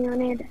අන්ටෝනියෝ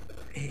නේද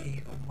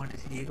මට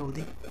සිහිය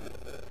කවුද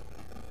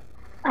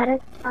අර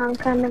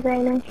ආන්කන්න බෑ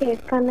නම්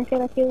ෂේක් කරන්න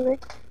කියලා කිව්වේ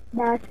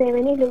 16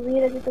 වෙනි ලුවී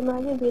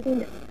රජතුමාගේ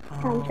බිරිඳ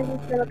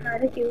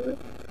සංසදීස්වකාර කිව්වේ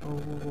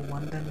ඔව්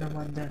මන්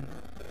දන්න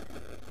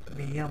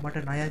මෙයා මට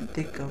ණයත්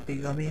එක්ක අපේ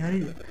ගමේ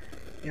හරිද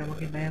එයා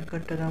මගේ ණයක්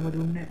කට්ට තාම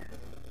දුන්නේ නැහැ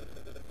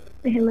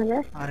එහෙමද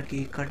අර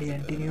කේක් කඩේ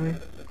ඇන්ටිනි ඔය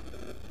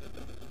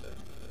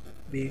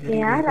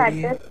එයා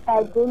රට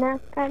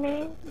පැදුනක්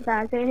කනේ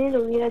 16 වෙනි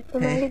ලුවී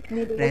රජතුමාගේ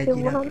බිරිඳ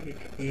කිව්වහම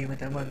එහෙම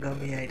තමයි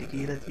ගමේ අයිට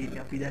කියලා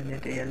තියෙන්නේ අපි දන්නේ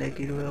නැහැ එයාලා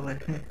කිරුවා වල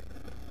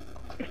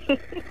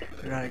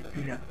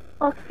රාජිනා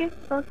ඕකේ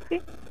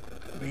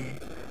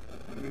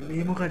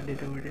මේ මොකක්ද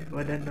එතකොට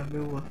වදන්නම්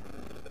මෙව්වා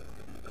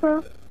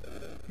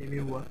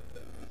මෙව්වා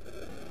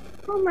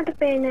මට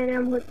පේන්නේ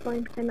නෑ මොකද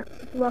පොයින්ට් කරන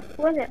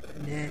වක්කුවද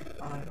නෑ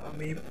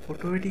මේ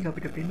ෆොටෝ ටික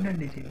අපිට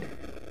පෙන්වන්න ඉතින්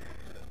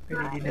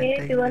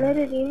ඒ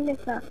ඉවලේ රීල්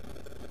එක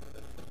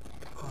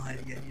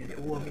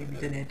ඕ මේ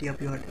මෙතන ඇටි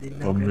අපි වට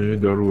දෙන්න මේ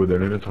දරුව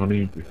දැනෙන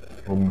සනීපේ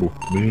අම්බෝ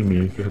මේ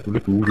මේක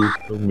ඇතුලේ තූරුක්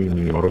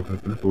මේ අරක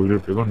ඇතුලේ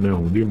ටොයිලට් එකක් නෑ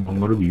හොඳින්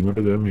මං අර බීමට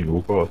දැම්මේ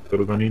ඕක අස්තර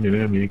ගන්නේ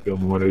නෑ මේක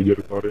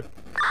මොනරේජර් කාර්යය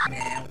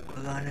නෑ ඔක්ක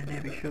ගන්න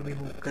නෑ විශ්ව මේ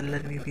මොක්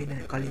කරලා මේ පින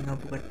කලින්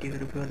ආපු කට්ටිය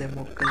කරපුවා දැන්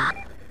මොක් කරලා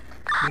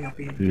මේ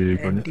අපි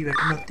ඇන්ටි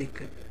වැටුනොත් එක්ක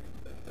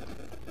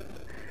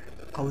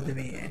කවුද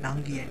මේ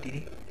නංගි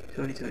ඇන්ටිනේ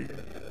සෝරි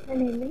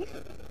නෙමෙයි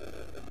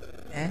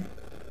ඈ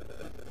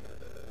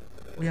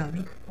ඔයා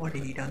මේ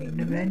ඔයාට හිටන්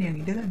ඉන්න බෑනේ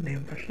ඉඳ ගන්න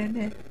එහෙම ප්‍රශ්නයක්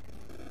නෑ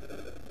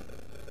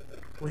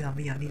ඔයා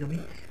මේ අනික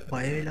මේ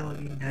බය වෙලා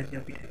වගේ ඉන්න හැටි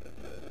අපිට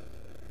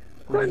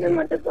කොහොමද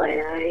මට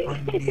බයයි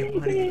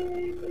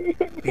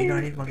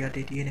පේනවනේ මගේ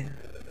අතේ තියෙන එක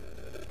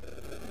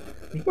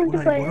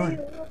මොනවද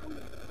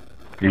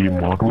ඒ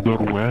මාටු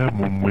දරුවා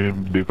මම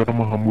දෙකටම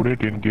හම්බුනේ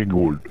 10k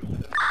gold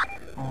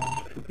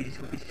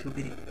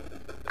සුපිරි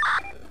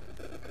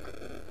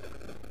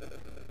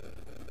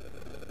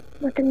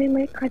මට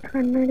මේ කට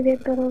කන්නඩි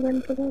දෙක දරව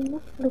ගන්න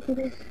පුළුවන් ලොකු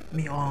දෙයක්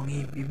මේ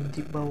මේ බිම්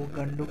තිබ්බව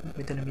ගන්නකො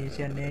මෙතන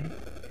මේසයක් නෑනේ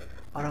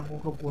අරන්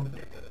ඕක බොන්න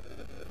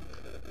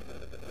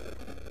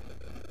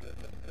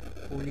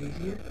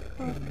පොලිසිය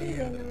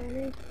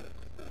එන්නේ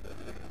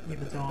මේ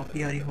බතා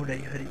අපි හරි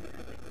හොඳයි හරි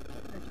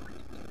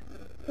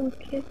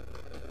ඕකේ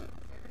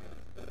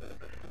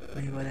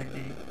මේ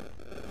බලන්නේ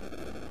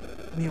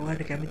මේ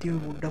ඔයාලට කැමති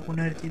මුඩක්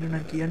මොනාරි තියෙනවා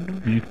නම් කියන්න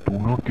මේ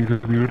තුනක්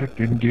එකකට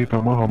 10k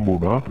තමයි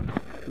හම්බුණා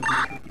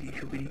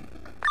සුපිරි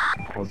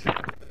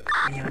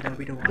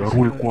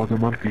දරුවෙක් වාගේ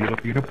මං කියලා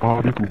තියෙන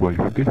පාරේ තුබයි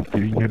හොදේ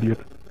කෙලින්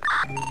හැදියට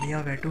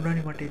මෙයා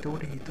වැටුණානේ මට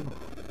ඒතකොට හිතුණා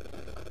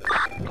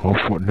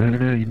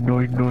නෑ ඉන්නෝ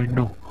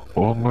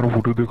ආන් අර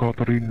ෆොටෝ දෙක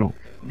අතර ඉන්නෝ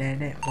නෑ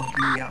මං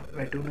කියා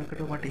වැටුණකට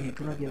මට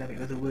හිතුණා කියලා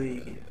මේක සුබ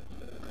වෙයි කියලා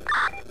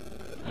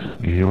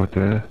ඒවත්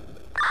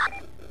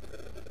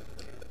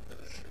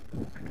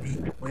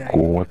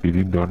කොහොමද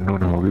ඉතින්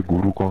දන්නවනේ වගේ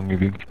ගුරුකම්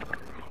ඉතින්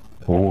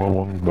ඕවා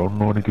මං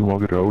දන්නවනේ ඉතින්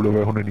වගේ රැවුල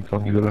වැහුනේ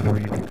නිකන් ඉඳලා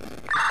නෙමෙයි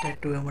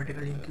ඇට්ටුව මට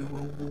කලින්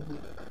කිව්වා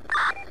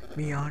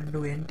මේ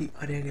ආණ්ඩුව ඇන්ටි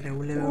අරයාගේ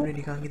රැවුල වැහුනේ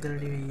නිකන් ඉඳලා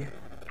නෙවෙයි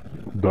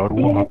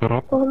දරුවෝ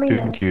හතරක්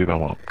 10k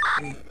තමයි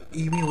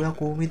මේ ඔයා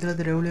කොහොමද ඉඳලාද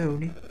රැවුල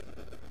වැහුනේ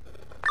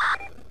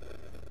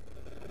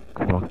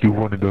මං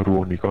කිව්වනේ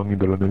දරුවෝ නිකන්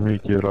ඉඳලා නෙමෙයි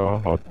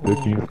කියලා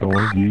අත්දැකීම්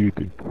තමයි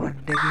ජීවිතේ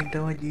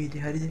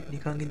හරිද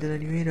නිකන් ඉඳලා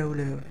නෙවෙයි රැවුල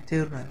වැහුනේ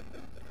තේරුණාද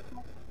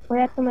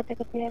ඔයාත් මතක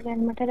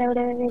තියාගන්න මට රැවුල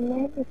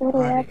වෙන්නේ ඒක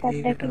ඔයාත්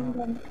අත්දැකීම්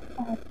ගන්න.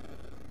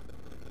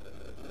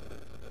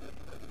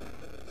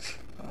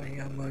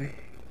 අයියම්මයි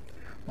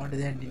මට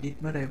දැන්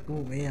ඩිලිට්ම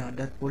රැපු මේ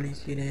අදත්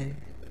පොලිසියනේ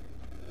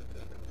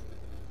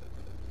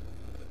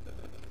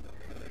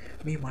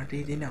මේ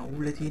මට දෙන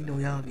අවුල තියෙන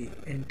ඔයාගේ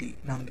එන්ටි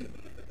නංගි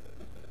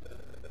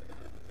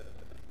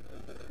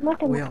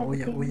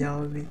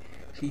ඔයාව මේ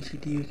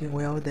CCTV එකෙන්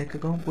ඔයාව දැක්ක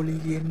ගමන්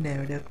පොලිසියෙන් නෑ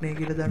වැඩක් නෑ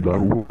කියලා දන්නවා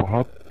දරුවෝ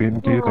පහක්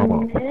පෙන්කේ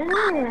කමා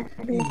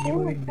එහෙම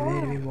වෙන්න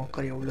බෑ මේ මොකක්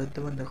හරි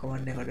අවුලක්ද මන්ද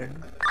කවන්නේ කඩන්න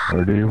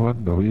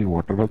අඩේවත් දවි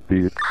වටරත්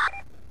තේ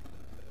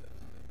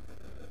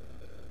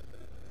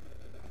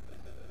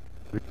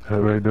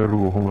හැබැයි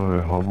දරුවෝ ඔහොම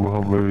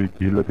හම්බ වෙයි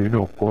කියලා තියෙන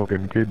ඔක්කොම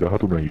පෙන්කේ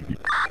 13යි ඉති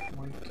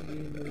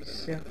මයිකේ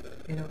නොයිස්යක්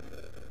එනවා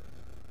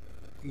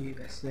ඒ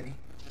වැස්සනේ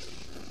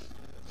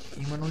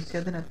ඒ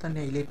මනුස්සයද නැත්තම්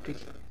නේ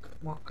ඉලෙක්ට්‍රික්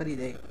මොකක් හරි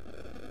දැයි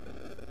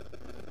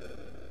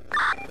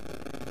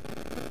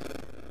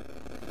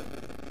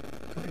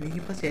අපි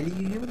මේක පස්සේ ඇලි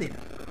ගියම දෙන්න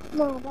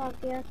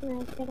මාවාගයක්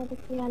නෑ කියලා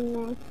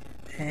කියන්නේ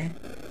ඈ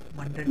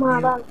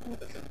මණ්ඩ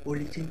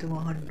පොලිසියට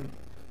මහන්න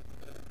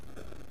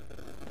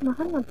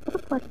මහන්න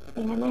අපුරපත්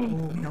නෑ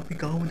ඕ මේ අපි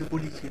ගාමුද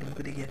පොලිසියට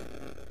මොකද කියන්නේ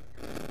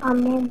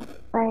අම්මේ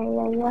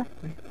බයයයා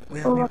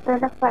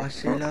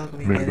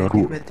මේ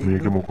දරුවෝ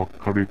මේක මොකක්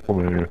හරි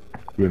කොහේ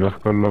වෙනස්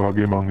කළා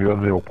වගේ මං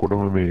හිතන්නේ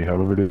ඔක්කොටම මේ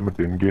හැම වෙලේම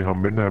 10k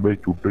හම්බෙන්න හැබැයි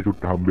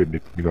චුට්ට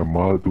හම්බෙන්නේ නිකන්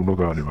මාල් 3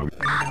 ගානේ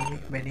වගේ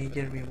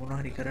මැනේජර් මේ මොනවා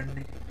හරි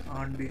කරන්නේ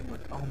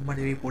ආණ්ඩුවෙන් අම්මට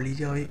මේ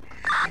පොලිසිය ආවේ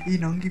ඊ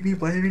නංගි මේ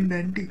බය වෙන්න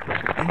ඇන්ටි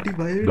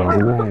බය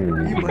වෙන්න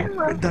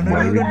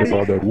දනගා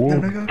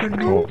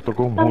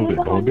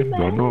හොඳේ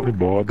දන්නවනේ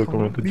බාධක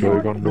මත ජය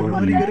ගන්න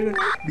ඕනේ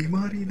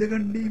බිමාරි ඉඳ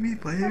ගන්නේ මේ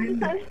බය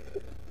වෙන්න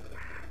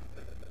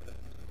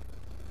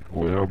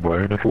ඔයා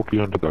බය නැතුව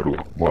කියන්න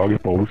දරුවෝ. වාගේ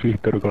පෞරුෂය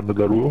හිතර ගන්න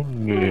දරුවෝ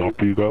මේ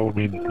අපි ගාව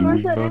මේ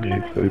දුන්නානේ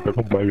ඒකම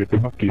බය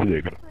වෙන්න කියලා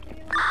ඒක.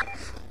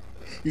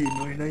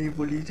 නෝයි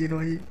පොලිසිය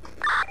නෝයි.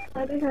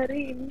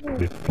 හරි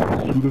ඉන්න.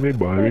 සුදු මේ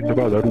බය වෙන්න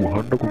බා දරුවෝ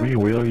අහන්නකො මේ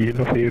ඔයා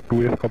ඉන්න ෆේක්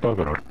ටුවස් කතා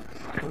කරන්නේ.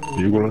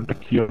 ඒගොල්ලන්ට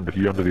කියන්න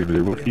තියෙන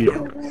දේවල්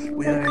කියන්න.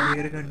 ඔයා වැඩි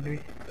කරගන්නේ.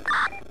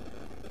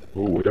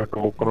 ඔව් ඔයා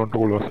කවුරු කරන්නට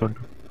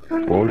ලස්සනට.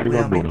 පොලිසිය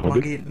ගන්න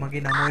ඕනේ.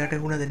 මගේ නම ඔයාට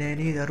වුණද නෑ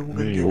නේද අරුමුග.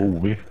 මේ ඔව්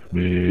මේක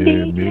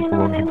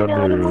මං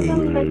හිතන්නේ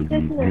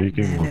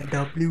මේකෙන්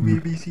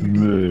WBC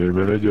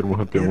මැනේජර්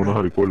මහත්තයා මොන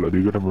හරි කොල්ලා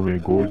දිගටම මේ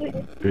ගෝල්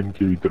 10k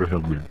විතර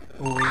හම්බෙන්නේ.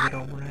 ඔව් ඒකට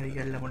මොන හරි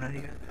ගල්ලා මොන හරි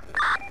ගන්න.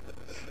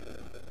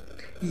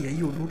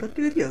 ඊයේ උඩට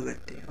ටික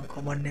තියාගත්තේ.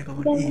 කමන්නේ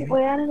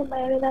ඔයාලට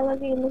බය වෙලා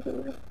වගේ ඉන්න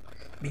කිව්වා.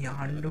 මේ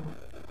අහන්නකො.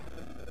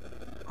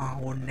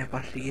 ඕන්නේ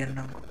පස්සේ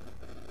කියන්නම්කො.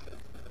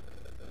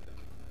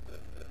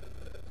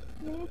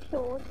 මේ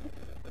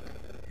ෂෝට්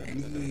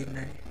එළියේ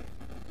නෑ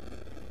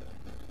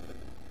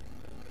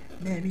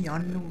මේ යන්න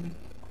ඕනේ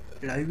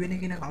ලයිව් වෙන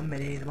කෙනා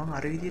කම්මැලි නේද මං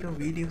අර විදිහට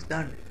වීඩියෝස්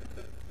දාන්න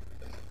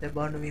දැන්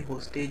බලන්න මේ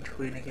හොස්ටේජ්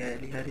හොයන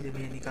කෑලි හරිද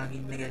මේ නිකන්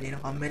ඉන්න කෑලි න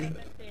කම්මැලි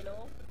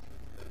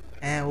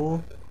ඕ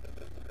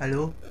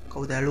හලෝ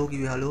කවුද හලෝ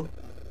කිව්වේ හලෝ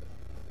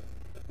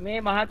මේ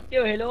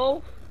මහත්තයෝ හෙලෝ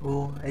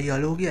ඕ ඇයි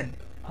හලෝ කියන්නේ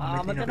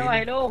ආමතනවා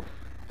හෙලෝ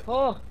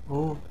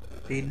ඕ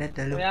පේන්නේ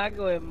නැත් හලෝ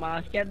ඔයාගේ ඔය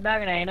මාස්ක් එකක්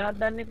දාගෙන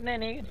එනවත් දන්නෙත්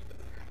නෑ නේද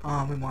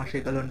මේ මාස්ක්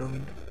එක ගලවන්න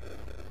ඕමින්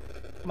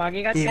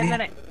මගේ එකක් ගන්න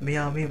නෑ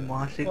මෙයා මේ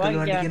මාස්ක් එක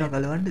ගලවන්න කියන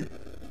ගලවන්නද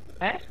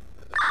ඈ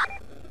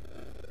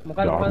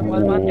මොකද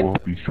මාස්ක්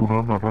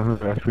පිස්සුනා නරහ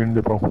රැස් වෙන්න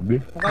එපා හොඳේ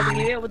මොකද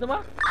කිව්වේ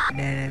ඔබතුමා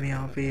නෑ මේ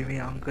අපේ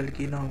මේ අංකල්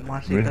කියනවා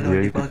මාස්ක් එක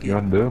ගලවන්න එපා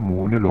කියලා යන්න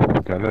මූණේ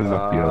ලොකු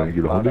කැලල්ලක් තියාගෙන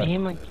කියලා හොඳේ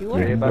එහෙම කිව්වා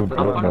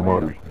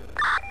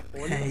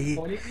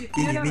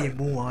මේ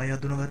මූ ආය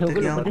අඳුනගත්ත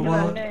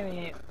කියන්කෝ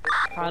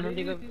කානුන්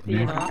ටික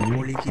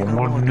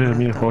තියෙනවා මොන්නේ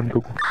මේ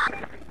හන්ටකෝ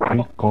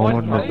මේ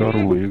කවන්න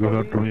දරුවෝ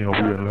ඒගොල්ලන්ට මේ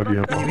අපි යනවා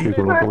කියන පස්සේ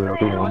ඒගොල්ලන්ට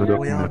ඔයාට මොනවද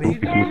නැතු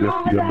කිසි දෙයක්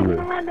කියන්න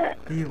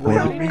බෑ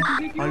ඔයා මේ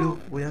හලෝ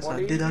ඔයා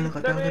සද්දේ දාලා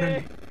කතා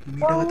කරන්නේ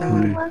මීට කතා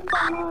කරන්නේ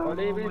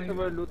ඔලේ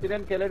මේ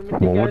ලුතිරන් කෙලර්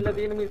මිටි කියලා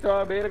තියෙන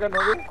මිසවා බේර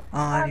ගන්නවද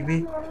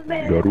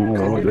නෙමෙයි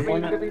දරුවෝ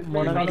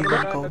මොන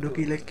කවුද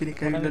කියලා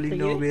කෙනෙක් ඇවිල්ලා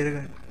ඉන්නව බේර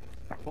ගන්න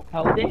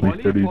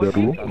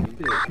කවුද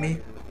මේ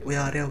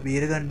ඔයා අරයව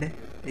බේර ගන්න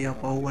එයා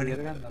පව්වනේ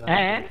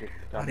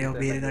අරයව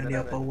බේර ගන්න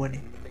එයා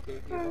පව්වනේ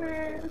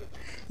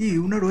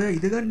උනට ඔයා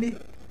ඉදගන්නේ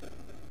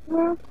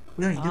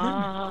ඔයා ඉදගන්න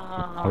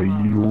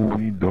අයියෝ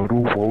මේ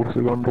දරුවෝ පවුර්ස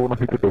ගන්න ඕන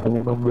හිතට කොහොම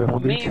නම් බෑ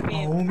හොඳේ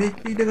මේක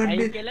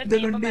ඉදගන්නේ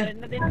ඉදගන්නේ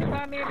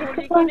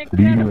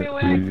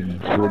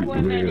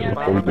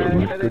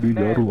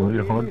දරුවෝ අය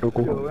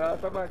හන්ටකෝ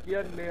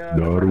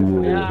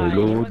දරුවෝ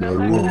හෙලෝ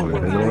දරුවෝ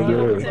එනවාද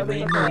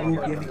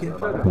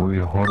ඔය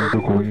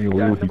හන්ටකෝ ඔය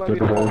හිතට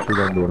පවුර්ස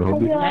ගන්න ඕන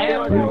හොඳේ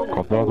මේ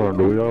කතා කරන්න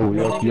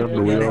ඔයා කියන්න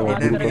ඔයා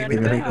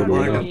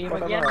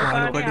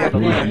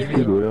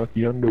ඔයා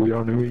කියන්න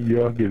ඔයා නෙවෙයි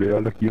යා කියලා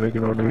එයාලා කියන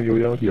කෙනා නෙවෙයි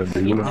ඔයා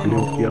කියන්නේ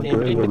ඒගොල්ලෝ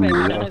කියන්නේ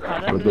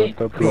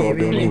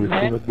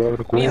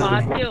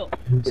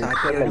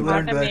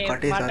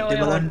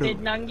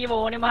නංගි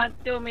ඕනේ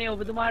මහත්තයෝ මේ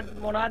ඔබතුමාට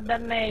මොනවද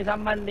දන්නේ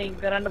සම්බන්ධයෙන්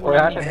කරන්න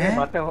ඔයාට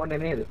මට ඕනේ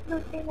නේද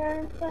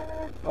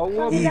ඔව්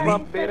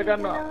මම බේර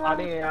ගන්නවා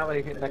අනේ ආව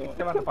ඒක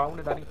නැකිටවන්න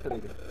පවුනේ දනිස්සද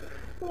ඒක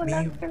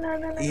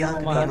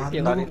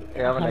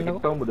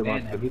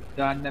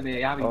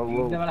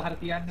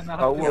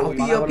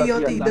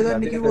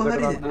ඉදගන්න කිව්වා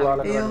හරිද?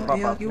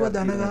 එයා කිව්වා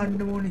දන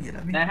ගහන්න ඕනේ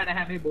කියලා. නැහැ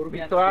නැහැ මේ බොරු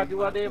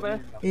කියන්නේ.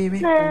 ඒ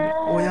මේ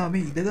ඔයා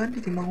මේ ඉදගන්න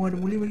ඉතින් මම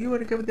ඔයාලට මුලින්ම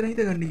කිව්වට කැමති නැහැ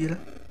ඉදගන්න කියලා.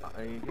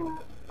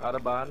 අර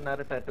බාන්න අර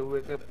ටැටූ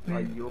එක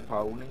අයියෝ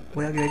පවුනේ.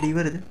 ඔයාගේ වැඩි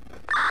ඉවරද?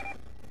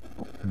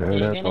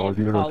 නෑ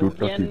තවදින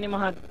චුට්ටක් කියන්නේ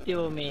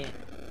මහත්තයෝ මේ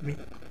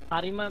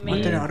හරිම මේ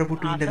මචං අර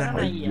පුටු ඉඳ ගන්න.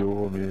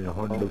 අයියෝ මේ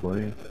අහන්න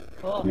කොනේ.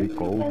 මේ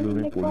කවුද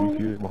මේ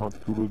පොලිසිය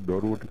මහත්තුරු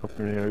දරුවෝ ටිකක්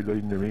මේ ඇවිල්ලා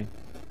ඉන්නේ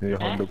මේ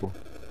අහන්නකෝ.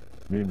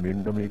 මේ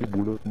මෙන්න මේක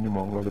බුලට් නේ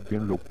මං ළඟ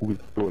තියෙන ලොකු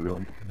පිස්තෝලේ.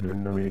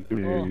 මෙන්න මේක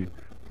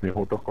මේ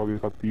හොටක් වගේ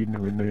එකක්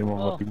තියෙන්නේ මෙන්න මේ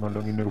මම අතින්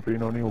අල්ලන් ඉන්න එක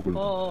පේනවනේ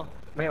ඔයගොල්ලෝ.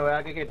 මේ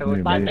ඔයාගේ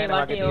කෙටවල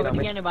බාටේ ඔය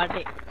කියන්නේ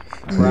බාටේ.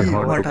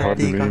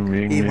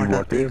 මේ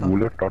වටේ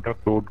බුලට් 8ක්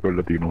ලෝඩ්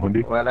කරලා තියෙනවා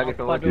හොඳේ. ඔයාලගේ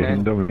ටෝට්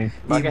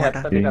මගේ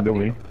 70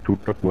 මේ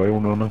චුට්ටක් වය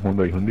වුණා නම්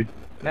හොඳයි හොඳේ.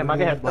 නෑ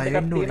මගේ 71ක්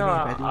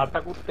තියෙනවා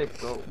 8කුත්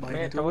එක්ක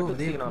මේ ටෝට්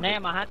තියෙනවා නෑ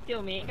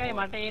මහත්තයෝ මේකයි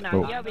මට ඒ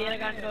නංගියා බේර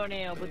ගන්න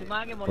ඕනේ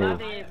ඔබතුමාගේ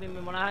මොනවාද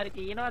මොනවා හරි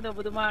තියෙනවද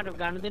ඔබතුමාට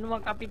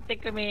ගනුදෙනුවක් අපිත්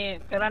එක්ක මේ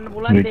කරන්න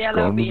පුළුවන්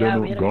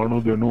දෙයක්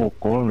ගනුදෙනු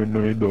ඔක්කොම මෙන්න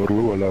මේ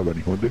දරුවෝ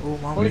වලාගනි හොඳේ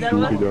මේ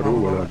චූටි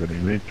දරුවෝ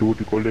වලාගනි මේ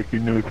චූටි කොල්ලෙක්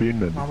ඉන්නේ මේ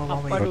පේන්නද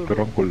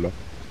අතරම් කොල්ලා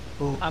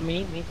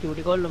මේ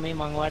චූටි කොල්ල මේ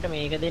මං ඔයාලට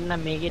මේක දෙන්නම්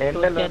මේකේ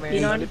ටෝච් එකක්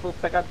තියෙනවනේ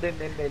පුප් එකක්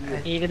දෙන්න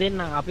ඒක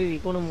දෙන්නම් අපි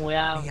විකුණුමු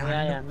ඔයා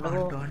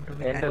යන්නකෝ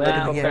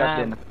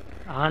එන්න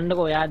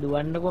ආන්නකෝ ඔයා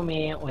දුවන්නකෝ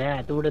මේ ඔයා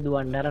ඇතුළට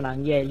දුවන්න අර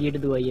නංගියා එළියට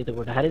දුවයි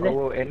එතකොට හරිද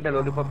ඔව් එන්න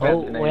ලොලිපොප්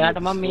ඔව් ඔයාට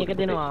මම මේක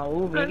දෙනවා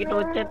ඔව් මේකේ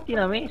ටෝච් එකක්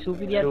තියෙනවා මේ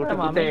සුපිරියක්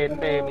තමයි මම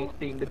එන්න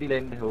මිස්ටර් ඉන්න දිලා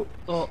එන්න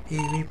ඔව්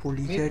මේ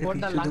පොලිසියට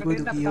පිස්සුද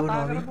කොයිද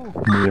කියවනවා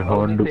මේ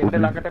හොන්ඩ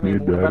මේ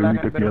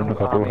දැරිවිට කියන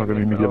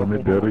කතාවහගෙන ඉන්නේ කියලා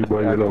මේ දැරි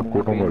බයලා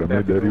ඔක්කොටම වල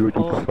මේ දැරිව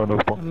චුට්ටක්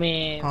කරනවා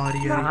මේ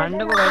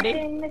ආන්නකෝ වැඩේ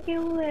එන්න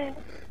කිව්වේ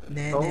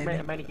නෑ ඔව් මේ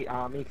මැනිකි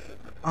මේ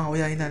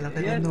ඔයා ඉන්න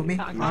ළඟ යන්න මේ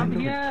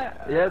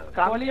yes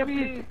කාලිය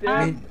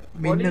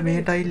මෙන්න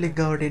මේ ටයිල් එක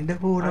ගාවට එන්න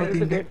ඕනවා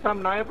තින්නේ get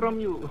some knife from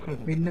you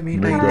මෙන්න මේ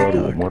ටයිල්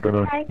එක මට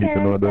නම්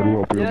හිතනවා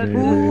දරුවෝ අපේ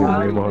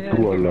මේ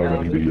මහත්තුරු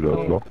අල්ලාගෙන ඉඳී කියලා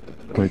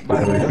මම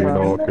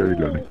කියනවා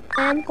කියලා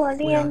මම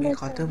කොලියෙන්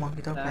කත මං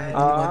හිතා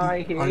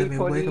පැහැදිලි අර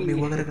මෙව එක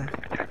මෙව කරගන්න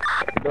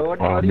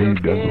don't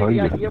worry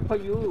I'm here for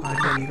you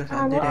හරි මේක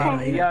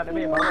සද්දේ යා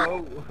නෙමෙයි මම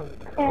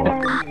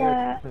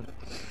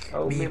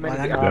ඔව් මේ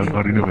බලන්න දැන්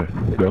හරිනේ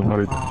දැන්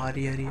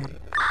හරි හරි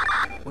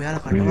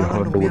ඔයාලා කටවා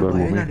ගන්න ඔබ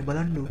බලන්න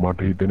බලන්න මට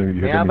හිතෙන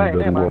විදිහට මේ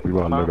දරුවෝ අපිව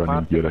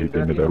අල්ලගන්න කියලා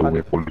හිතෙන්නේ දරුවෝ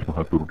මේ පොලිස්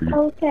මහතුරු ටික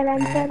ඔව්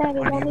කලන්තර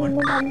අරගෙන ඉන්න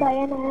මම බය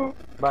නැහැ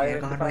බය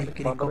ගන්නවා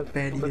එක්කෙනෙක්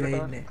පැහැදිලි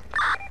වෙන්නේ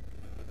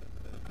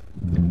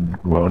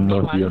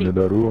වන්නා කියන්නේ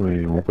දරුවෝ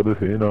මේ මොකද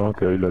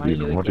සේනාවක් ඇවිල්ලා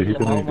තියෙනවා මට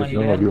හිතෙන විදිහට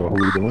නම් අපි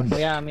අහුවෙයිද මන්ද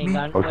ඔයා මේ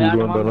ගන්න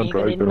අසුරුවන් තරම්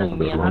try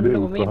කරමු හොඳේ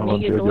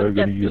උත්සාහවන්තය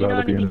ජයගෙන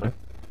කියලා තියෙනවා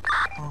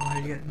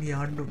මේ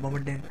ආණ්ඩු මම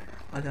දැන්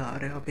අද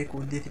අර අපේ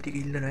කුන්දේ ටික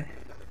ඉල්ලනවා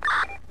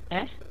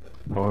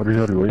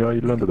හරි ඔයා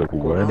ඉල්ලන්න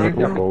දකුවා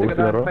එනේ පවුස්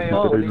කරා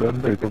මට ඉල්ලන්න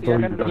ඒක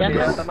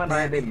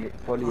තමයි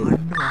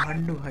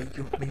ආණ්ඩු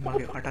අයියෝ මේ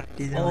මගේ කටක්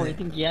තියෙනවා ඔව්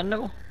ඉතින්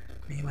කියන්නකෝ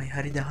මේමයි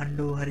හරිද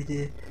ආණ්ඩු හරිද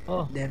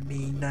දැන්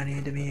මේ ඉන්නා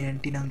නේද මේ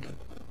ඇන්ටි නංගි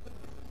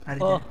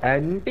හරිද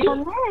ඇන්ටි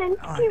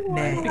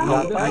නෑ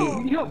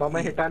මම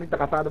හෙටානිට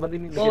කතාද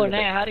බඳින්නේ ඕ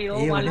නෑ හරි ඕ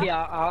මල්ලි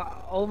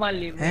ඔව්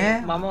මල්ලි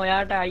මම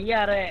ඔයාට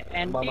අයියා අර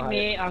ඇන්ටි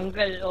මේ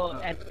අංකල්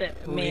ඇත්ත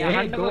මේ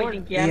අහන්නකෝ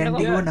ඉතින්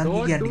කියන්නකෝ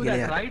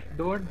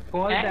don't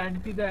call the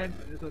auntie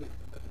sorry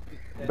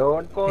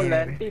don't call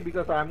auntie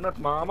because I'm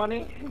not mama ne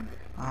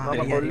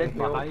mama කොල්ලෙක්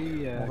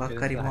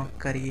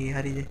මොකක් හරි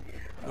හරිද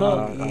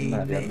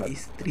ඒ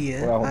ස්ත්‍රිය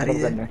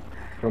හරිද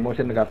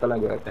ප්‍රොමෝෂන් එක අතලා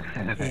ගොඩක්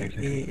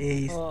ඒ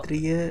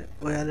ස්ත්‍රිය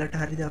ඔයාලට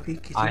හරිද අපි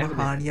කිසිම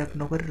හානියක්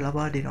නොකර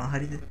ලබා දෙනවා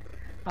හරිද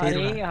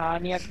හරි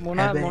හානියක්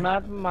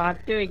මොනත්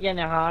මහත්තයෝ ඒ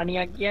කියන්නේ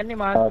හානියක් කියන්නේ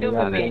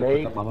මහත්තයෝ මේ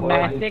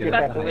මෑස්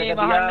එකත් මේ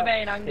වහන්න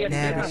බෑ නංගියට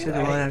නෑ විශ්ව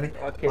දෝරනේ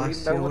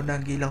පස්සේ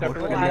ඕනනම් ගිහලා හොට්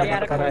කරලා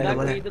කරලා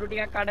බලන්න වීදුරු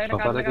ටිකක්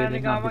කඩගෙන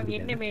කන්න ගාමක්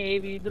ඉන්නේ මේ ඒ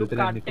වීදුරු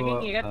කට් එකකින්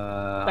එක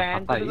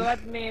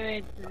පෑන්ටුකවත් මේ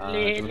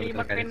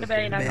ලේලිමක් වෙන්න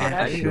බෑ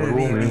නංගියට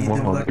මේ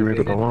මම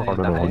අන්තිමේට තමයි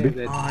කඩනවා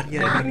හොඳේ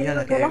ආර්ය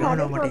මියාලා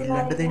කෑගහනවා මට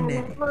ඉල්ලන්න දෙන්නේ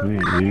නෑ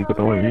මේක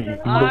තමයි මේ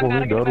ඉන්නකො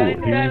මේ දරුවෝ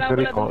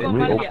හිමිතරේ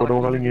මේ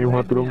ඔක්කොම කලින් ඒ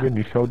මහතුරුන්ගේ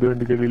නිශ්ශබ්ද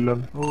වෙන්න කියලා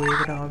ඉල්ලන්න ඔව්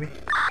ඒකට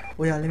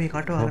ඔයාල මේ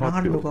කටවල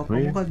නහන්නකෝ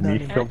මොකක්ද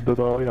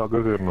නිශ්ශබ්දතාවය අග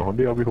කරනවා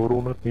හොඳේ අපි හොරු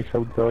වුණත්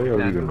නිශ්ශබ්දතාවය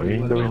අග කරනවා ඒ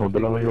හින්දා මේ හොඳ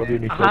ළමයි වගේ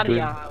නිශ්ශබ්ද හරි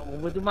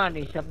ඔබතුමා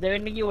නිශ්ශබ්ද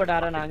වෙන්න කිව්වට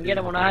අර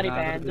නංගියට මොන හරි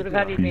පෑන්තුරු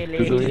හරි මේ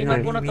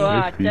ලේලිමක් වුණොත් ඔය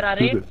අච්චර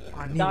අරේ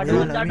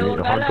දඩුව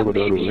ගාලා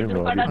මේ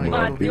වීදුරු කඩත්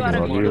මාත්‍යෝ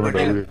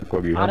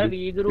අර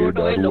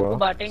වීදුරුවට ඔය ලොකු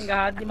බටෙන්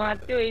ගහද්දි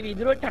මාත්‍යෝ ඒ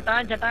වීදුරුව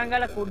චටාන්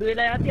ගාලා කුඩු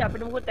වෙලා යද්දි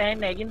අපිට මොකද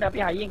තැහෙන්නේ නැහැ කින්ද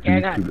අපි හයියෙන්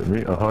කෑ ගහනවා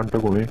මේ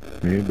අහන්නකෝ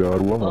මේ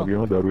දරුවා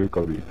මගේම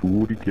දරුවෙක් අපි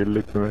චූටි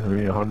කෙල්ලෙක් නෙමෙයි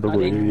මේ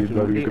අහන්නකෝ ඒ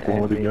දරුවෙක්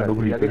කොහොමද කියන්නකෝ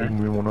හිතකින්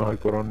මේ මොනවා හරි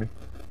කරන්නේ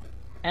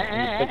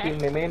ඉතින්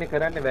නෙමෙයිනේ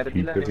කරන්නේ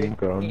වැරදිලා නෙමෙයි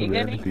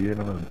කරන්නේ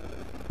තියෙනවා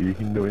ඒ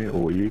හින්දා මේ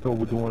ඔය ඒක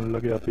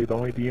ඔබතුමාලගේ අතේ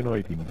තමයි තියෙනවා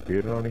ඉතින්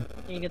තේරෙනවනේ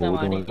ඒක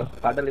තමයි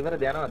කඩල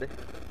ඉවරද යනවද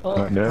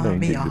නෑ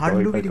මේ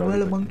ආණ්ඩු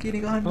පිටිවල මං කියන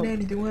එක අහන්නේ නෑ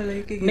නේ තුමාලා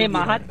ඒක මේ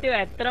මහත්යෝ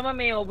ඇත්තටම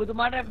මේ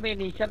ඔබතුමාට මේ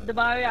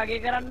නිශ්ශබ්දභාවය අගය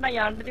කරන්න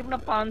යන්න තිබුණ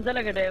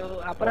පන්සලකට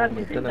අපරාධ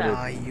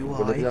සිද්ධා අයියෝ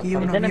ආයි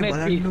කියනවා එතන මේ මේ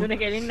බලන්න පිස්සුනේ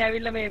කෙලින්න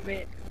ඇවිල්ලා මේ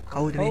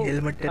කවුද මේ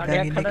හෙල්මට් එකක්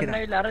දාගෙන ඉන්නේ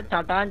කියලා අර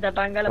චටාන්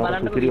ගාලා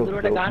බලන්නකො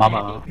විදුරට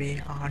ගන්න මේ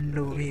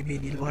ආණ්ඩු මේ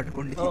නිල් පාට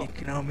කොණ්ඩේ තියෙන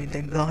කෙනා මේ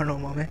දැන්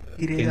ගහනවා මම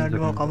ඉරේ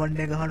ගන්නවා කමෙන්ට්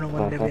එක ගහනවා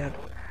මම මෙයාට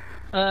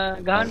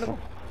ගහන්නකො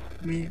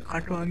මේ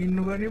කටුවන්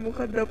ඉන්න ගන්නේ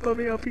මොකක්ද අප්පා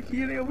මේ අපි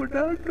කියන්නේ ඔබට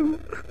ආණ්ඩු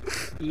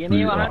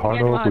කියන්නේ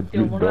වහන්න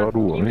මහත්යෝ මොනවද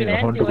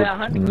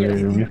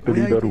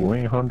මිස්ටරි දරුවෝ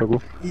මේ අහන්නකො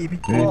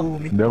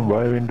දැන්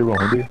බය වෙන්න බෑ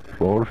හොඳේ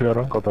පවර්ෂය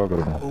අරන් කතා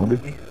කරනවා හොඳේ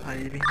හරි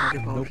මේ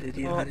මගේ පවර්ෂය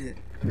තියෙන හරිද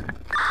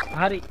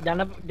හරි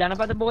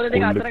ජනපද බෝල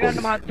දෙක අතර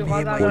ගන්න මහත්යෝ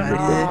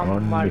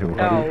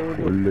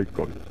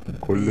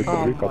කොල්ලෙක්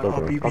කතා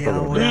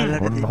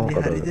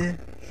කරනවා හරිද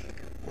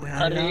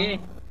ඔයාලා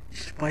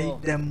ස්පයික්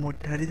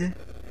දැම්මොත් හරිද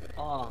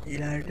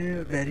ඊළාට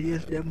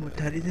බැරියස්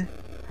දැම්මොත් හරිද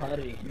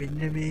හරි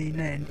මෙන්න මේ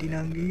ඉන්න ඇන්ටි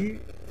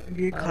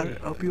නංගිගේ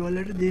අපි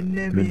වලට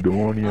දෙන්නේ මේ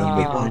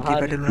ඩෝනියන්ගේ පාටි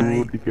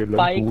පැටලුණා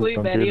බයිකුයි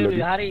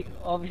බැරියුයි හරි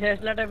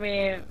ඔෆිසර්ස්ලට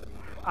මේ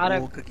අර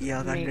ඕක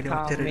කියා ගන්න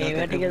ඔච්චර මේ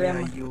ටික දැම්ම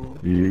අයියෝ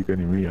ඒක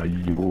නෙමෙයි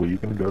අයියෝ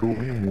ඒකනේ දරුවෝ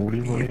මේ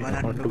මූලින්ම මේ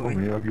අහන්නකො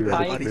මේ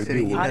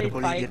වගේ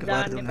ස්පයික්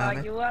දාන්න එපා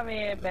කිව්වා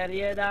මේ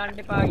බැරියර් දාන්න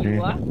එපා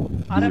කිව්වා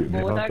අර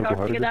බෝදා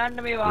කට්ටිය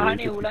දාන්න මේ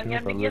වාහනේ උලන්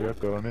යන්න කියලා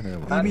කරන්නේ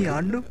නෑ මේ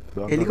ආණ්ඩු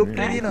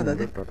හෙලිකොප්ටරේ තියනවද අද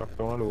ටටක්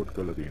තමයි ලෝඩ්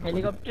කරලා තියෙනවා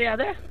හෙලිකොප්ටරේ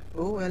අද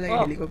ඔව් එයාලා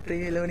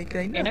හෙලිකොප්ටරේ එලවන එක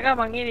ඉන්නේ එනකම්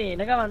මං ඉන්නේ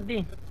එනකම් මන්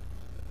තින්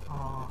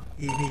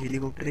මේ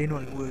හෙලිකොප්ටරේ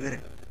නෝ මුව කර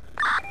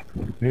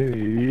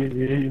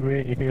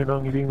මේ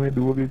එහෙනම් ඉතින් මේ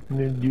දුවගේ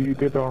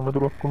ජීවිතේට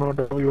අනතුරක්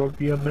වුණාට ඔය වගේ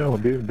කියන්නේ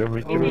හොඳේ දැන්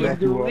මෙච්චර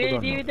දුවේ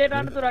ජීවිතේට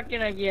අනතුරක්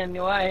වෙනවා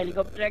කියන්නේ ඔයා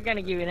හෙලිකොප්ටරයක්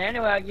ගැන කිව්වේ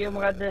නෑනේ ඔයා කිව්ව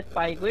මොකද්ද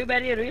ස්පයිකුයි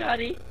බැරියරුයි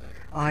හරි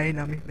ආයේ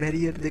නම්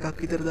බැරියර් දෙකක්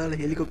විතර දාලා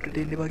හෙලිකොප්ටරට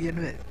එන්න එපා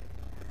කියන්නේ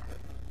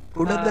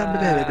ගොඩක් දාන්න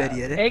බෑ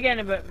බැරියර් ඒ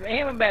කියන්නේ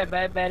එහෙම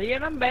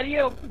බැරියර් නම්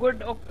බැරියර්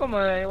ඔක්කොම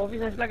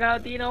ඔෆිසර්ස්ලා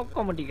ගාව තියෙන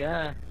ඔක්කොම ටික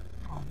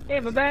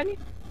එහෙම බෑනේ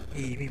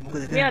මේ මොකද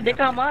කරන්නේ මෙයා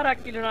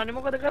දෙකමාරක් කිලුණානේ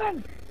මොකද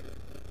කරන්නේ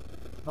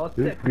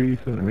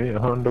මේ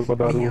අහන්නකො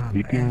දරුවෝ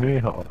ඉතින්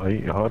මේ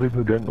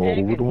හරිද දැන්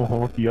ඔබතුම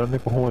හොම කියන්නේ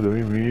කොහොමද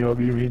මේ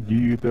වගේ මේ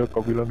ජීවිතයක්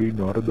අපි ළඟ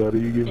ඉන්න අර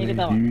දරීගේ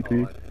මේ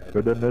ජීවිතේ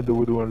වැඩක් නැද්ද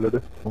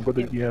ඔබතුමන්ලට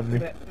මොකද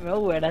කියන්නේ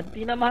ඔව් වැඩක්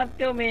තියෙන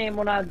මහත්තයෝ මේ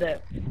මොනවාද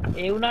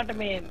ඒ වුණාට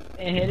මේ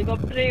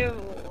හෙලිකොප්ටරේ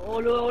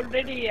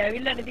ඔල්රෙඩි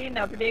ඇවිල්ලානේ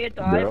තියෙන්නේ අපිට ඒක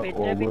තායි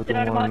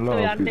පිටරට මහත්තයෝ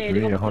යන්න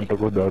හෙලිකොප්ටරේ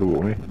අහන්නකො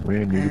දරුවෝ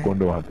මේ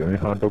නිල්කොණ්ඩ මහත්තයා මේ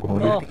අහන්නකො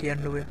හොඳට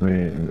කියන්නේ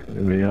මේ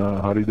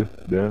මෙයා හරිද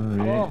දැන්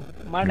මේ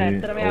මට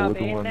ඇත්තට මෙයා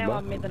පේන්නේ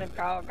නැහැ මම මෙතන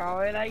කව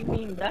වෙලා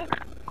ඉන්නේ ඉඳලා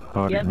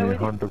හරි මේ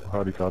අහන්නකො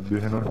හරි සද්ද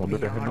එහෙනම්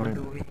හොඳට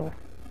ඇහෙනවනේ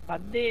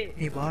සද්දේ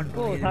මේ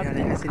බාන්ඩු යාලා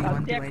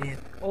හැසිරීමන්තමයිනේ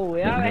ඔව්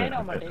එයා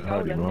වෙනවා මට ඒක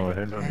අවුලක්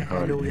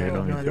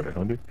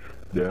හරි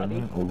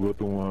දැන්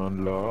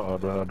ඔබතුමාන්ලා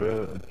අර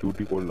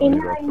චූටි කොල්ලා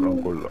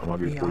රත්තරන් කොල්ලා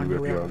මගේ ස්කූල්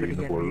එකේ යාගෙන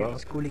ඉන්න කොල්ලා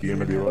කියන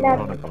දේවල්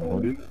අහනකම්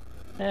හොඳේ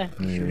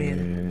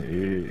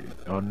ඒ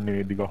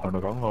අන්නේ ටික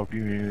අහනකම් අපි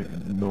මේ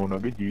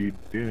නෝනගේ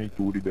ජීවිතේ මේ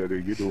චූටි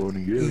දරේගේ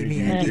ඩෝනිගේ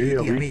ජීවිතේ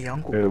අපි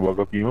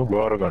වගකීම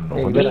බාර ගන්නවා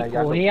හොඳයි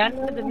කොහේ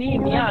යන්නද මේ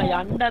මෙයා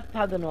යන්නත්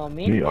හදනවා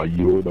මේ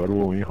අයියෝ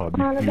දරුවෝ මේ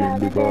හදිස්සියෙන්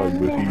දෙක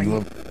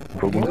ඉවසීම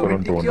ප්‍රගුණ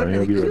කරන්න ඕන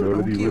අයගේ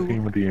වැඩවලදී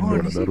ඉවසීම තියෙන්න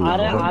ඕන දරුවෝ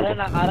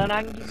අර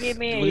නංගිගේ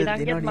මේ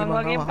ඊළඟට මම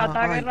වගේම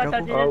කතා කරනවා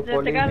ටච්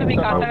එකක් මේ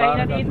කතා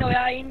කරලා තියෙන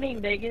ඔයා ඉන්නේ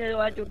ඉඳ ඒකද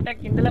ඔයා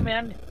චුට්ටක් ඉඳලා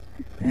මයන්නේ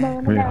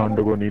මේ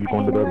හන්ඩකෝ නිල්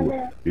කොණ්ඩ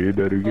දරුවෝ ඒ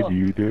දරුවගේ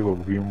ජීවිතේ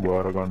වගකීම්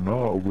බාර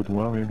ගන්නවා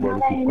ඔබතුමා මේ බලු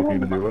කුක්ක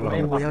කියන දේවල්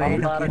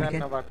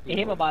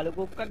එහෙම බලු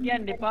කුක්ක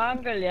කියන්නේ එපා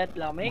අංකල් එයාත්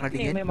ළමෙක්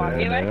නේ මේ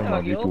මගේ වැඩ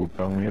වගේ ඔව්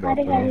කුට්ටන් මේ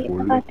රත්තරන්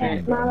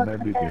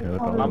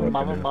පොල්ලේ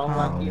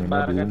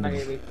බාර ගන්න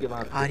ඒ විශ්ය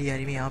මාත්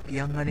හරි මේ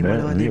අපියන් අනේ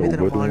බලවදී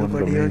විතර මාළු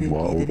කඩේ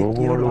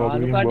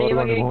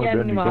වගේ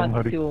කියන්නේ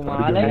මහත්තයෝ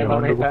මාළේ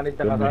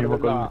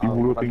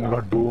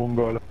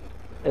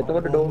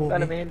එතකොට ඩෝන්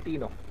ගාලා මෙහෙන්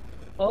තියනවා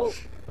ඔව්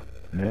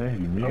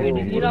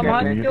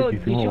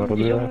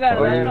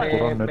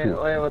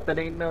ඔය ඔතන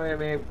ඉන්න ඔය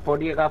මේ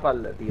පොඩි එකා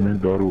පල්ල තියෙන මේ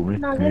දරුවෝ මේ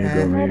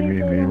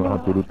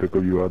මහතුරුත් එක්ක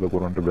විවාද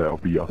කරන්න බෑ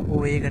අපි යා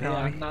ඔය ඒක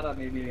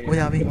තමයි ඔය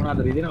අපි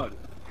මොනවද රිදෙනවද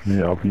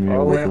මේ අපි මේ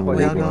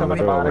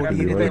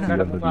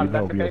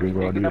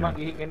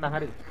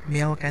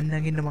මෙයාව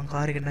කැන්දන් ඉන්න මං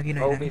කාර් එක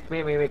නගිනවා ඔව් මිස්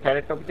මේ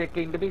කැරට් ඔෆිස්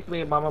එකේ ඉන්න මිස්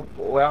මේ මම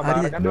ඔයා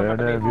බාර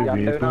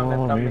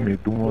ගන්නවා මේ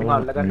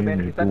මෙතුමා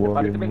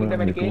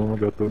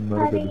ගත්තොත්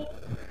නරකද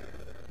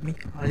මේ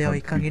අලියාව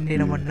එක්කන් ඉන්න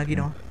එන මන්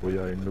නගිනවා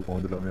ඔයා එන්න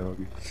කොහොමද ළමයා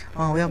වගේ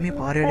ඔයා මේ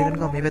පාරේ වැඩ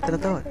කරනකම් මේ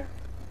පැත්තට තව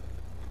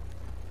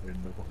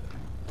එන්නකො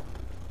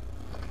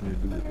මේ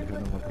දුවේ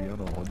එහෙනම් අපි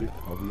යනවා හොඳේ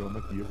අපි යන්න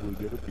කියපු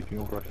විදිහට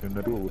කිසිම ප්‍රශ්න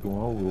නැතුව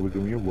ඔබතුමා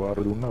ඔබතුමිය වාර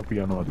දුන්නා අපි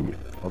යනවා දුවේ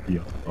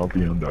අපි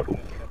යනවා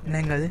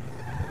නැංගද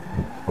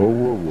ඔව්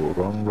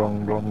රං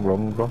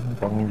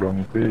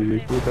පේ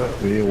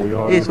මේ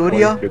ඔයා ඒ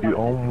සෝරියා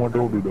අම්මට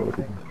උඩ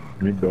දාරු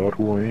මේ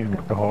දාරුව මේ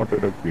හાર્ට්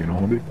එකක් වෙන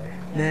හොඳේ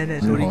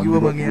නෑ සෝරි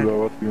කිව්ව මගේ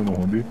දාවත් වෙන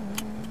හොඳේ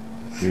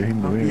ඒ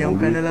හින්දා මේ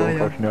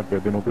ප්‍රශ්නයක්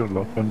ඇති නොකර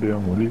ලස්සනට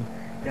යමු හොඳේ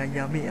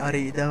යමි අර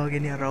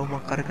ඉදාවගෙන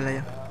රවුමක් කරකලා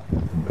ය.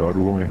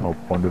 දරුවෝ මේ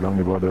හප්පන්ඩ නම්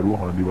එපා දරුවෝ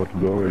හන්දිවත්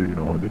දාව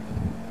එළිනවද?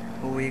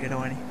 ඔව් ඒකට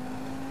වනේ.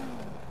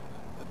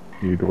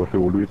 ඊට පස්සේ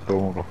ඔළුවෙත්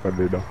තව මොකක් හරි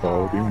ලෙඩක්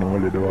ආවොතින් මම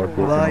ලෙඩ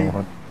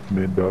වාට්ටුවක්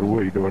මේ දරුවෝ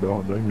ඊට වඩා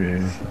හොඳයි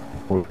මේ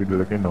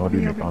හොස්පිටල් එකේ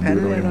නාදිනේ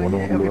කන්දේරේ මොන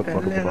මොකලවත්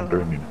මට කරන්න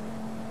වෙන්නේ.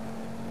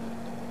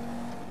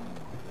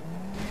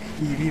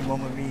 ඊවි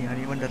මම මේ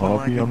හරිවන්ට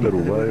අපි යම්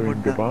දරුවා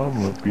වෙන්න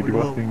පාම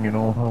පිටිපස්සෙන්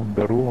එනවා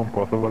දරුවෝ මම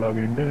පස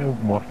බලාගෙන ඉන්නේ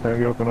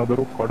මස්ටෑගයක් කරන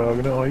දරුවෝ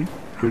කඩාගෙන ආයි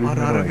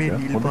අර මේ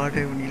නිල්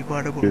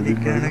පාට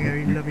පොඩ්ඩක් ගාන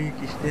ඇවිල්ලා මේ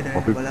කිස්නේ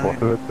නැහැ අපි බලාගෙන.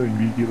 පසට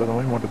ඉවි කියලා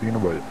තමයි මට තියෙන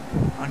බය.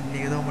 අන්න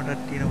ඒක තමයි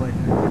මටත් තියෙන බය.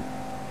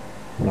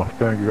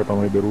 මස්ටෑග් එක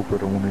තමයි දරුවෝ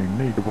පෙරමුණේ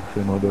ඉන්නේ ඊට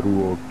පස්සේ එනවා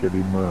දරුවෝ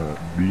කෙලින්ම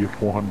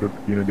B400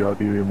 කියන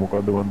જાතියේ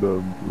මොකද්ද මන්ද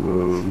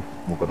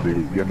මොකද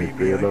කියන්නේ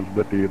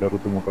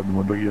ටේලර්ද මොකද්ද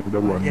මන්ද කියන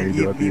දරුවෝ අන්නේ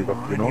જાතිය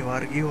එකක් වෙනවා.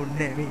 වර්ගය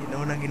ඕනේ මේ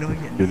නෝනන් එනවා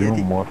කියන්නේ.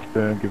 කෙලින්ම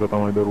මස්ටෑග් එක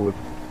තමයි දරුවෝ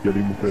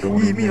කෙලින්ම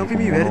පෙරමුණේ අපි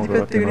මේ වැරදි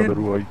පැත්තේ නේ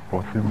දරුවෝ අයි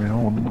පස්සේ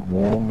මෙයා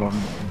මොන් ගන්න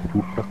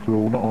චුට්ටක්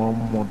වුණා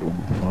ආම්මට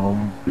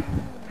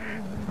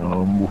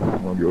ආම්බු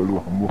මගේ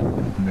ඔළුව හම්බු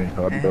මේ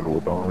හරි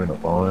දරුවෝ තාම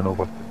වෙනවා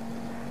පස්සේ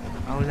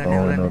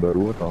අවුලන්නේ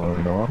දරුවෝ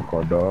තාම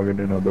කඩාගෙන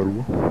එන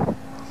දරුවෝ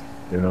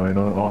එන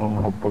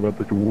හප්පගත්ත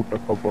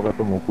චූට්ටක් හප්පගත්ත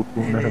මොකුත්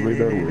නැහැ හැබැයි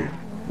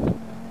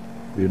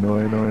දරුවෝ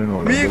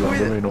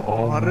එන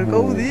අර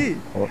කවුද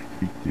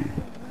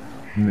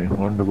මේ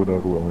හොන්ඩක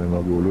දරුවා මේ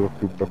මගේ ඔළුවක්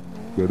චුට්ටක්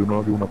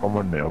වැදුනා කිව්වන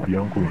කමන්නේ අපි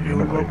යන්කෝ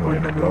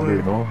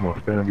එනවා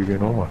මස්ටෑග් එක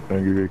එනවා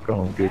මස්ටෑග් එක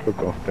අංක එක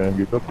මස්ටෑග්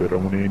එක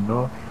පෙරමුණේ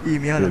ඉන්නවා ඊ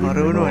මෙයාලා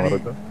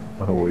හරවනවනේ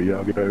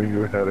ඔයාගේ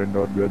ඩ්‍රයිවිං එක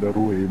හැරෙන්නවත් බෑ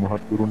දරුවෝ ඒ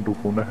මහත්තුරුන්ට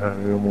උකුණ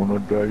හැම මොන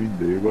ඩ්‍රයිවිං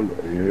දේගොල්ලෝ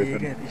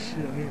ඒක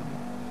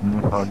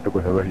හන්ටක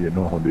හැබැයි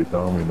එනවා හොඳේ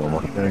තාම එනවා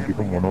මස්ටෑග් එක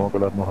මොනවා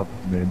කළත් මහත්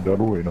මේ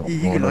දරුවෝ එනවා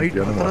ඊගේ ලයිට්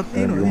හතරක්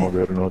තියෙනවා මම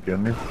කරනවා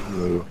කියන්නේ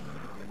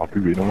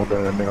අපි වෙනම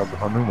ගන්න එකක්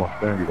ගන්න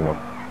මස්ටෑග් එකක්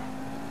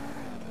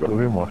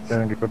ඒ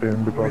මස්ටෑග් එකට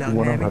එන්න දෙපා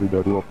වුණා හරි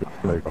දරුවෝ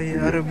ඒ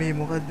අර මේ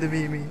මොකද්ද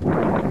මේ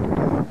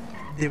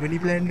දෙවෙනි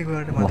ප්ලෑන් එක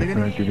වලට මතකනේ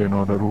මස්ටෑග් එක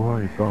එනවා දරුවා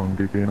එක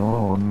අංකෙක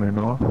එනවා ඔන්න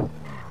එනවා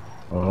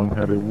ආන්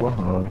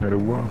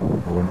හැරෙව්වා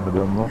ඕන්න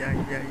දැම්මා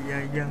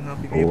යන්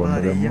අපි මේ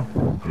පාරේ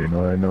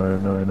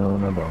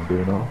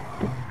එනවා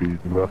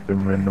පිටිපස්සෙන්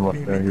මෙන්න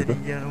මස්ටෑග් එක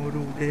යන උඩ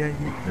උඩයයි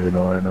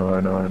එනවා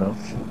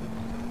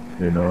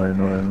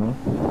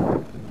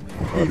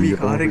මේ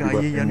කාර් එක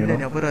අයියේ යන්නේ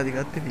නැහැ අපරාධි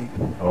ගත්තේ මේ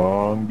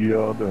ආන්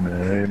ගියාද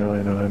නෑ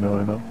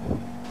එනවා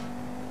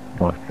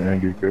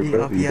මස්ටෑග් එක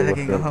අපි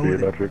යාලගෙන්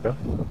අහමුද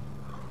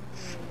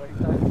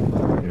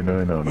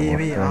එනවා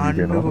මේ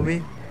ආන්නකො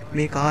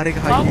මේ කාර් එක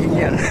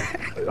හයියෙන්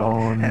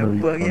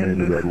යන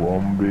දරුවෝ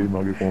අම්බේ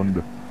මගේ කොන්ද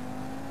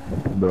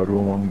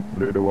දරුවෝ මං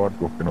ලේඩ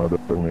වාට්ටුවක් වෙනවා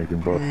දරුවෝ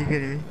මේකෙන්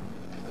පස්සේ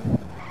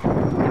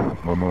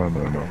මම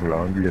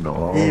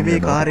ලාංගියනවා මේ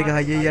කාර් එක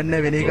හයියෙන්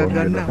යන්නේ වෙන එකක්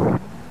ගන්න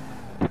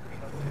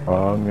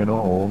ආන්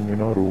එනවා ඕන්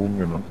එනවා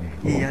රූම් එනවා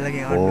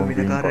යාලගෙන් අන්න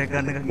වෙන කාර් එකක්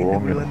ගන්න එකක් ඉන්න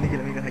පුළුවන්ද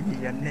කියලා මේක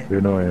හයියෙන් යන්නේ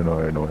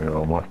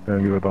එනවා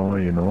මස්ටෑග් එක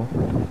තමයි එනවා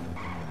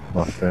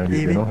මස්ටෑග්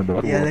එක එනවා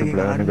දරුවෝ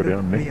ප්ලෑන් එකට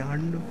යන්නේ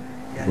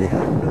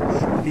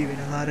අපි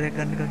වෙන කාර්යයක්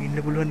ගන්න එකක් ඉන්න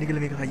පුළුවන් නේ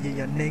කියලා මේක හයියෙන්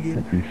යන්නේ නැහැ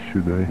කියලා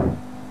පිස්සුදයි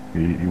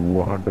ඒ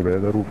වහන්න බෑ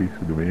දරුවෝ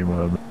පිස්සුද මේ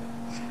මාද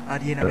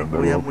හරිය නම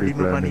ඔයා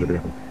මුලින්ම පණින්න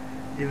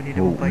දෙවෙනිට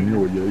උපයි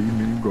ඔයයි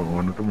මේ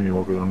ගානට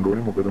මේවා කරන්න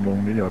ඕනේ මොකද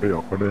මම මේ අර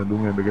යකඩ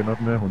ඇඳුම් ඇඳගෙනත්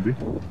නැහැ හොඳේ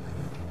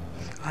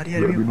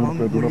හරි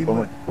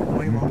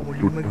මම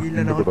මුලින්ම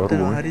ගිහිල්ලා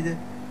නවත්තනවා හරිද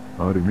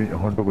හරි මේ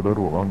අහන්නක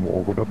දරුවෝ මම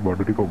ඕකටත්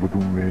බඩ ටික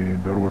ඔබතුන් මේ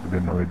දරුවට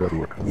දෙන්න මේ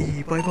දරුවට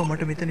ඊපයිපා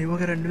මට මෙතන ඉව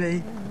කරන්න බෑ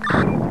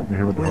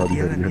එහෙම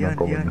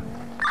තමයි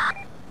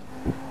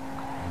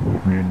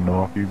මේ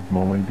නාකි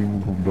මම ඉතින්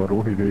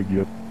දරුවෝ හිතේ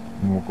ගියත්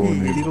මොකෝ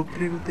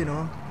හෙලිකොප්ටරයකුත්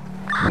එනවා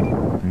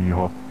මේ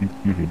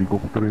හොස්පිටල්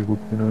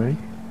හෙලිකොප්ටරයකුත් එනවායි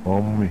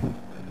අම්මේ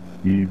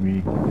මේ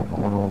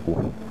අහනකෝ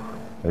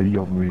ඇයි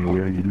අපි ඔය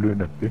ඉල්ලුවේ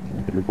නැත්තේ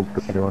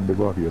හෙලිකොප්ටර් කරවන්න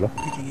එපා කියලා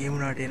ඉතින් ඒ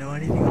වුණාට එනවනේ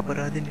ඉතින්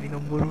අපරාධෙන්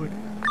නිකන්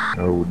බොරුවට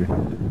ඔව්නේ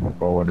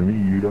පවන්නේ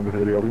මේ ඊළඟ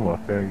සැරේ අපි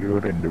මස්ටෑග්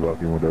එකට එන්න එපා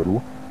කියමු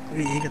දරුවෝ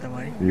ඒක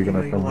තමයි ඒක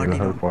නැත්තම්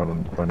මම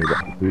පාරන්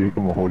පණිලා ඒක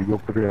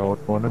හෙලිකොප්ටරේ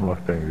આવත්වන්නේ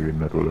මස්ටෑග් එකෙන්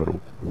නේද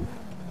දරුවෝ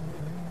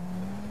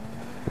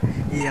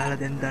ඊයාලා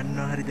දැන්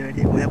දන්නවා හරිද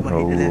වැඩි ඔය පහිටලා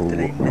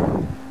ඇතුළේ ඉන්නේ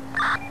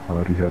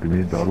හරි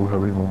මේ දරුවෝ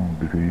හැබැයි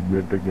මම සීට්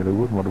බෙල්ට් එක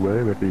ගලවුවොත් මට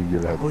බය වැටෙයි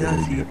කියලා ඔයා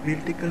සීට්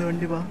බෙල්ට් එක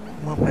ගලවන්න එපා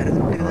මම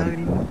පැරෂූට් එක දාගෙන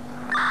ඉන්නවා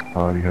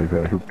හරි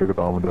පැරෂූට් එක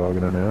තාම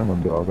දාගෙන නෑ මම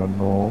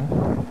දාගන්නවා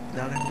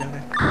දාගන්න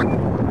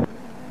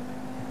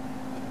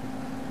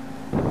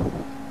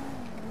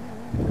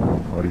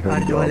හරි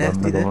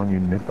මම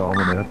ඉන්නේ තාම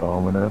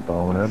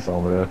නෑ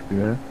ලෑස්ති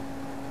නෑ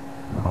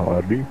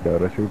හරි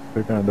පැරෂූට්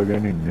එක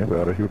ඇඳගෙන ඉන්නේ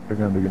පැරෂූට් එක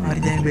ඇඳගෙන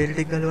හරි දැන් බෙල්ට්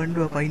එක ගලවන්න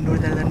ඕවා පයින් ඕන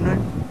තැන දන්නවනේ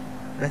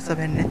රැස්ස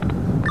පැන්නේ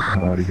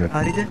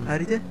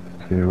හරිද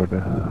ෂේවට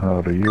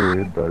හරි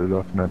ඔය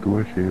දල්ලක්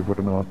නැතුව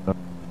ෂේවට නවත්ත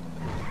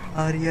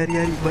හරි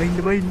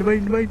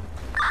බයින්න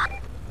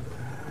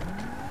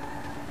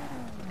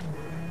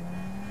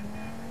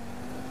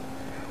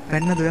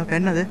පැන්නද ඔයා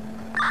පැන්නද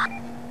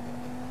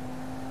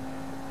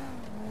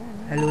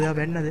හැලෝ ඔයා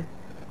පැන්නද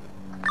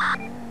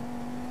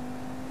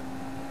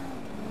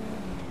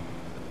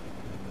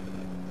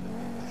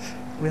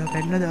ඔයා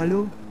පැන්නද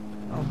හලෝ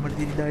අම්මට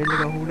දිරි ඩයිල්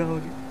එක අහුණා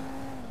වගේ.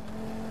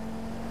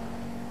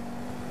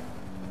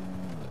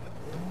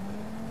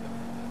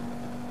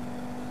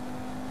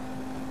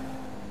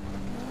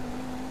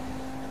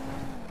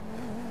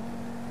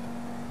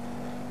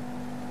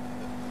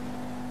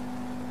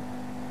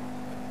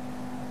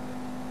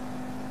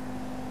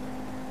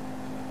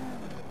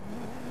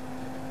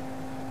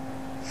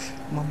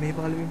 මම මේ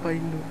පාලුවෙන්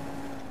පයින්න ඕනේ.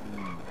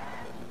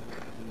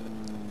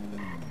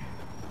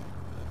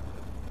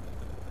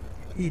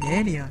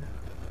 නෑ නියාන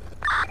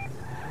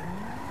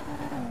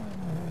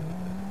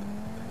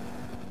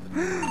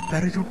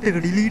පැරචුට් එක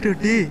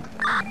ඩිලීටඩ් ඒ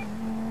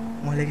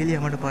මොලගෙලිය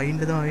මට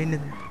පයින්න තමයි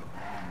වෙන්නේ දැන්.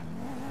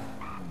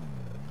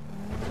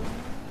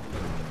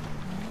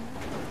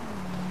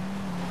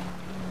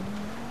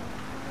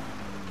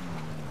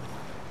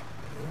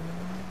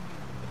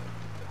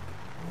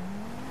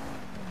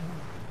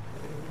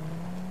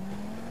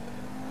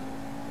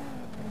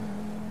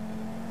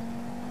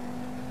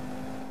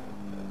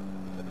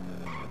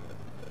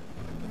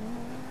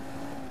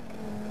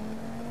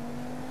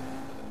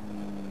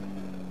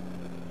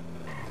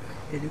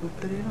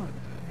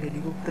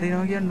 හෙලිකොප්ටර්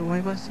එනවා කියන්නේ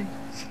උමයි පස්සේ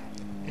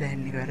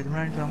ප්ලෑන් එක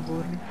වැරදුනානේ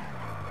සම්පූර්ණයෙන්.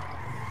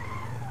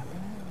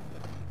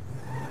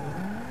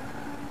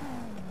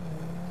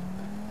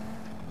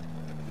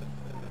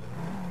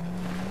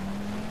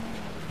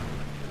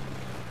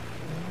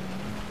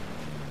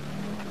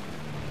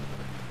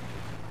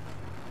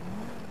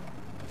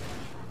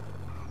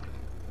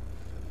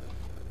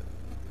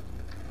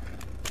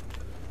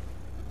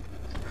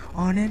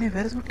 නෑ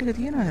පැරසුට් එක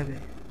තියෙනවා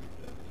හැබැයි.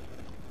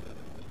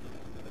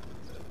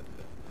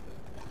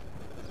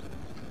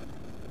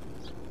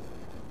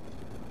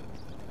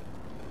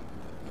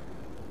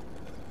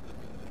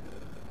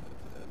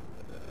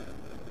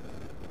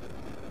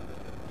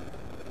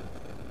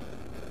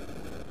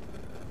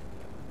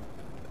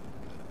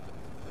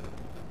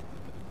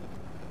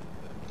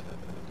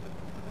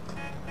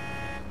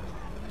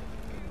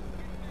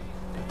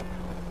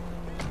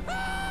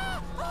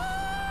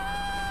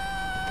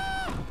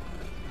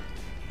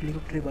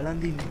 හෙලිකොප්ටරේ බලන්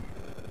දින්නේ.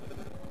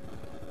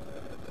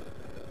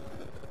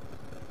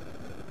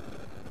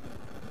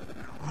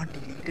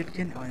 ඩිලීටඩ්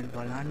කියන්නේ ඔය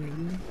බලන්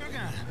ඉන්නේ.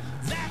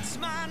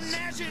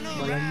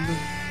 බලන්න.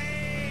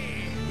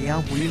 එයා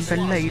මුලින්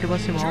පැනලා ඊට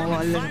පස්සේ මාව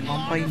අල්ලගෙන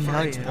මම පයින්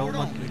ආවේ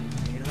රවුමක් කියන්නේ.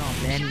 එනවා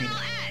ප්ලෑන් එක.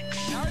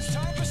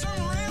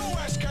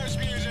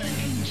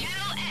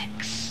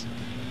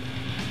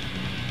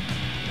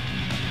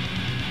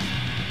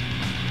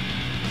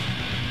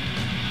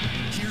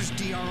 Here's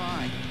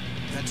DRI.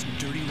 That's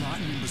dirty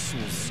rotten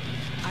imbeciles.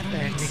 I don't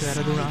need to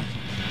වැරදුනා.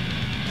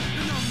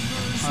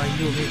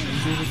 අයියෝ මේ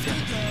ඉන්දුරුච්ච.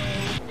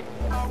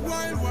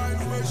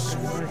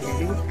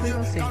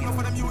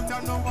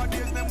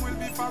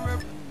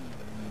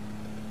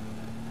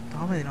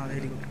 තාම දෙනවා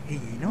හෙලිකොප්ටර්.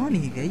 එනවා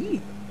නේ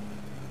ගයි.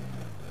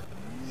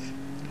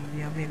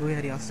 යා මේ ගොය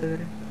හරි අස්ස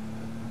කරේ.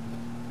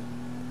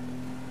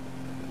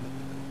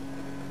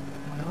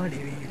 මොනවද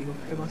මේ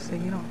හෙලිකොප්ටර් පස්සේ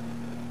කියනවා.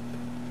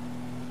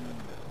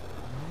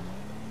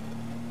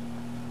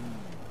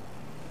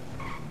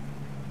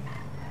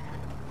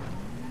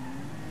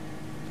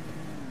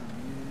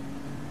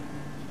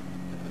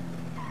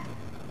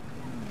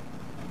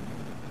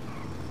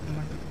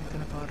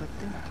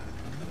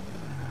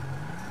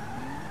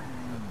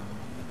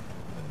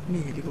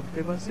 මේ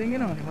හෙලිකොප්ටර් පස්සෙන්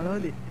එනවනේ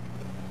මොනවද?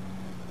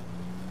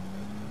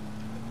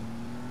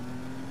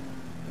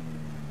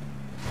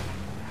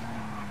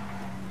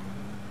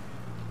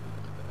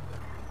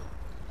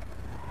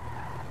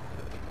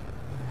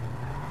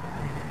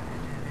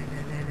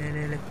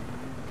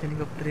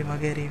 හෙලිකොප්ටරේ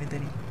මගේ හරි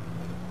මෙතනින්.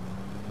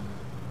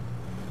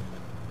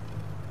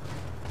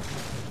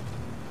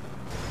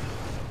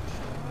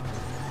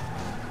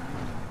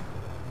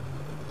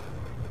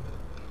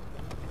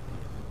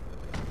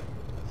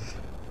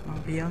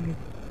 Young.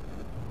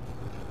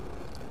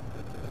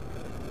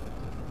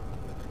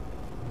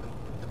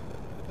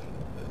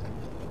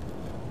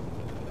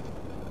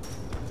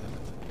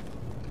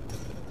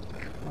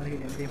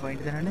 They find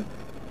the hand.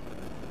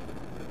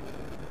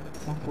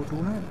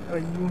 Putuna, are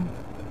you?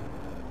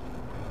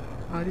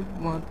 Are you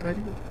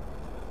Matari?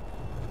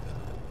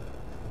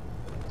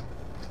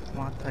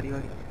 Matari.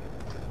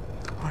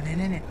 Oh,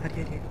 no,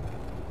 hurry.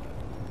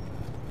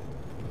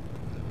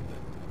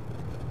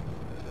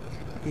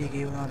 He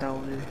gave another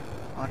old.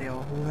 अरे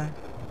वो है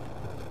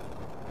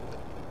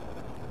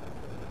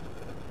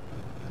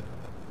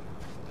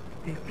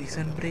ये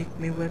प्रिजन ब्रेक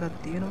में हुआ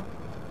करती है ना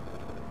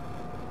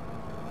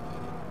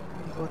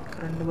बहुत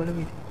करंट वाला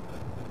भी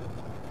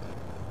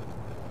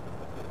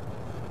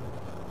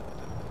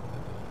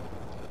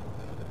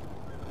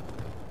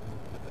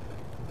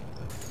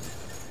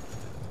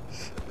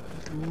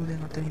तू दे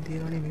मत नहीं दे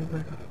रहा नहीं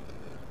हुआ का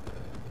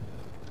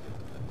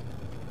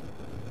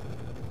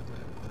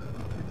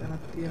इतना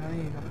तिया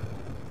नहीं है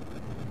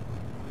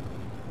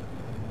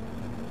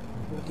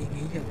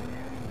नहीं है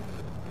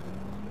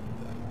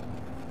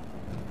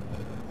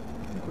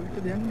कोई तो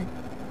ध्यान नहीं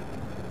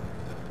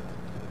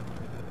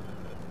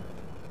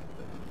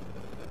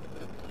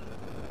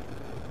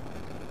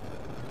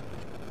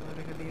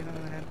अरे कभी ना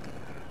मैंने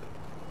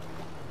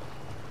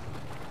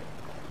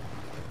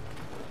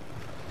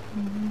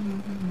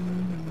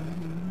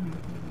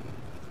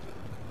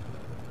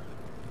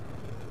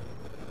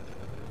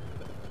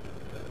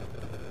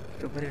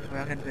චොපරේට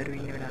හොයාගන්න බැරුව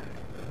ඉන්න වෙලාවට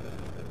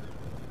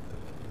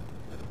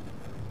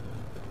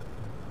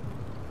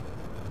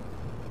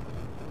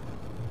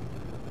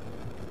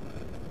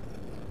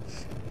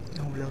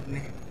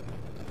නෝලොක්නේ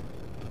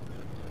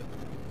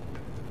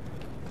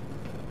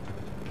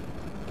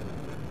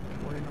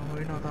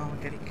හොයනවා තාම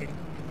කැරික්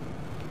කැරික්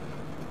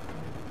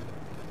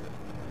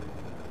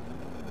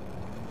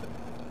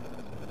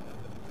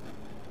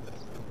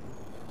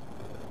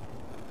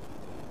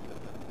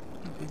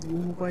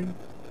පයි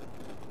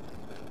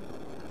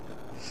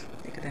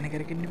එක තැන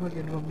කරකින්න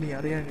ගන්න මේ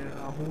අරය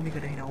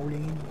අහුනිකට හි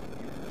අවුලෙන්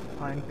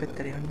ආනික්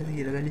පැත්තර යන්න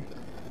දිර වැලි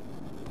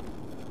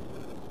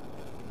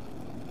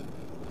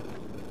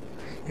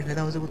එක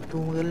දවස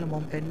පුත්තුම කරල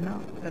මොම් පෙන්න්න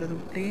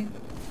පැරදුට්ටේ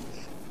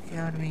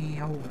යාන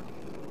මේ අවුන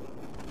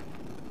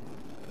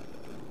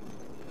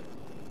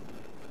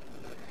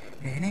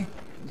නෑනේ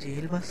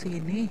ජේල්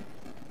පස්සෙන්නේ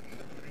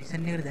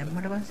පිසන් එකට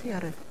දැම්මට පස්සේ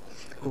අර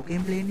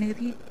කෝකෙන් ප්ලේන් එක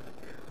තිය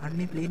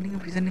අන්නේ ප්ලේන් එක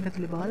ප්‍රිසන් එක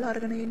ඇතුලේ බාලා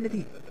අරගෙන එන්න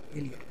දී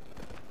එළියට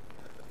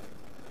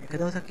එක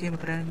දවසක් එහෙම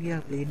කරන්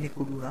ගියා ප්ලේන් එක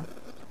උඩුනා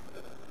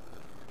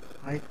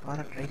ආයෙත්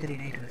පාරක් try කරේ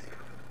නෑ ඊට පස්සේ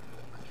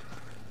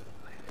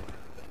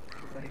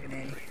බරික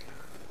නෑනේ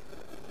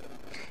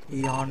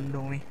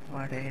යන්නෝමි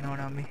මට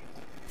එනවනම් මේ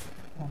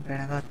මම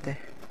පැනගත්තේ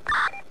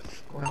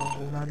කොහොම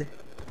වුණාද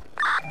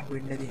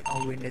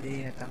අහුවෙන්නදී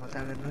නැත්නම්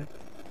කතා කරනවා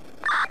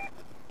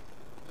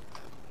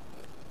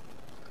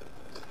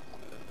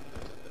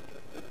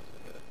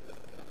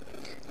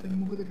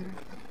මොකද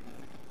කරන්නේ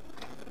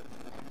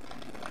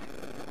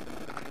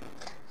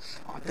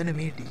අතන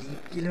මේ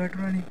ඩිලීට් කියලා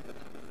වටුණානේ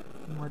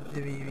මද්ද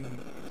වේවි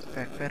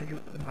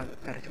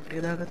පැරචුට්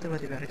එක දාගත්තා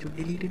ඊපස්සේ පැරචුට්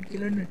ඩිලීටඩ්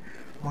කියලා නේ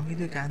මං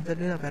හිතුවේ කැන්සල්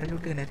වෙලා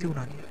පැරචුට් එක නැති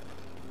වුණා කියලා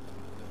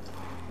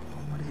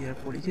මම ඉතින්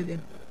පොලිසිය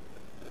දෙන්න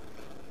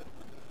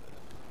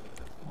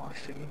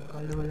මාස්ටර් කෙනෙක්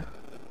කල්ලවලා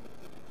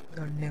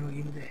දන්නේ නැහැ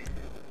වගේද මේ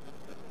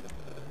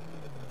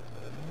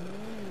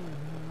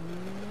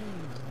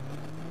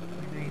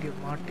වීඩියෝ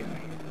පාට් එක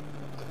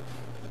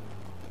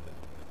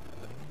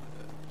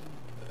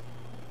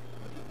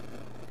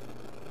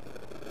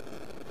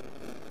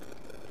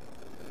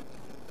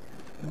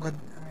මොකද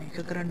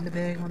එක කරන්න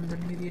බෑ මන්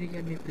දන්න විදියට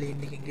කියන්නේ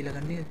ප්ලේන් එකෙන් ගිහලා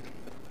ගන්න නේද?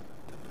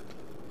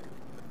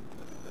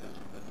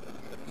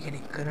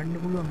 ඉතින් කරන්න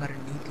පුළුවන් අර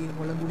නීතියෙන්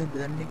වළංගුනේ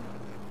දන්නේ.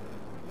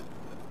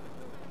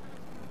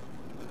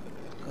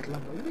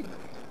 කරලා බලන්න.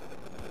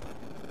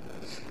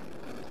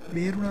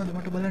 බේරුණාද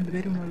මට බලන්න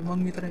බැරි වුණා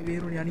මං විතරයි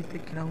බේරුණේ අනිත්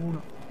එක්කෙනා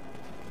වුණා.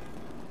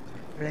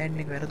 ප්ලෑන්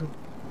එක වැරදුනා.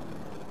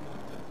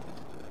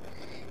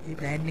 මේ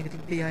ප්ලෑන් එක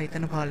තිබ්බේ යා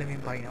එතන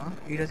පාලමෙන් පයින්නවා.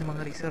 ඊට පස්සේ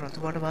මං අර ඉස්සර රතු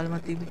පාට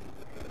පාලමක් තිබ්බේ.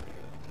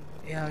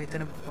 එයා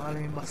එතන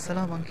පාලමෙන්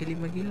බස්සලා මං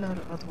කෙලින්ම ගිහිල්ලා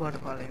රතු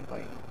පාට පාලමෙන්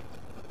පයින්නවා.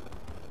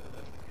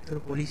 ඒතර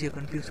පොලිසිය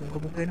කන්ෆියුස්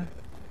වුණා වෙන.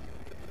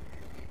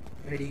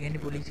 වැඩි ගන්නේ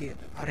පොලිසිය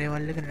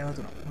අරේවල් එක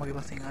නැවතුණා. මගේ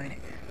පස්සෙන් ආවේ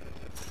නැහැ.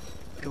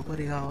 චොපර්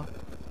එක ආවා.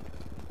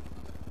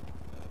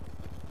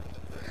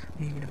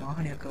 මේ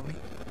වාහනයක් ආවේ.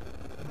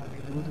 මම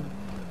දුරු.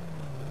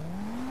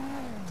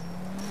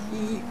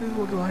 ඒ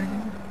පොඩි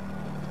වාහනේ.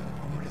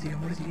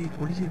 අම්මලා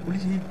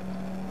පොලිසිය.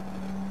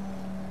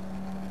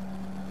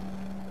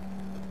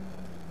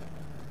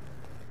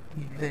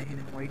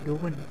 in a wide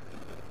open.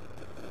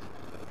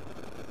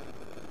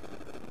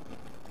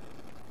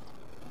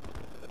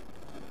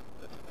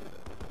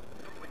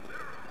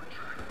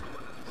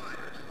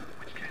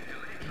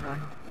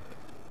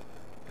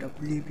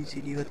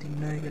 WBCD का तीन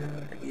ना ये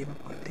लगा गेम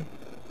करते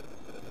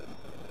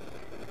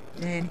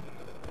नहीं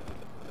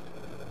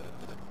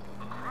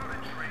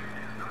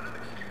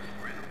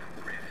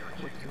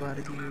कुछ बार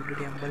थी वीडियो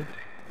टेम्पल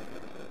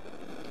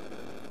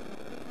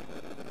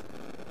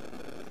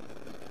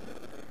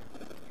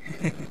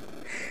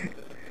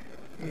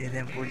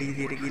දැන්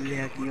පොලිසියට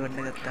ගිල්ලයා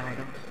කියවන්න ගත්තාම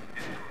තමයි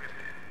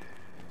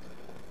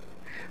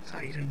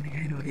සයිරන් එක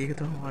එනවා ඒක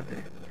තමයි මට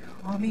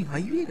මේ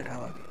හයිවේ එකට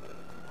ආවා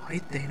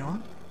ආයෙත් එනවා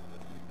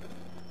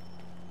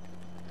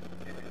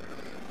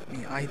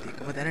මේ ආයෙත්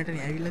එකම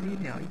තැනටනේ ඇවිල්ලා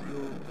තියන්නේ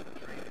අයියෝ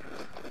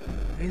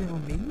ඒද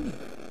මම ඉන්නේ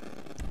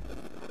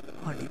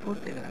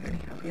ඩිපෝට් එක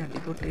ළඟනේ අපි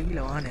ඩිපෝට් එක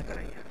ගිහලා වාහනය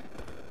කරයි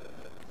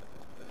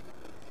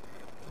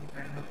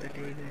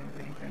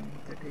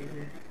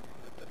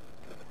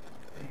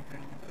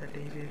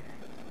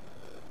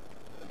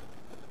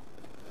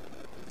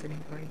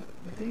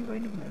මෙතනින්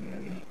පයින්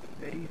නෑ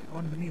very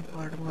on මේ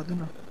පාට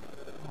වදුනා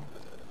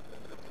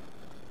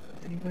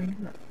මෙතනින් පයින්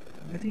නෑ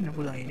මෙතනින්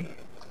නපුලායිනේ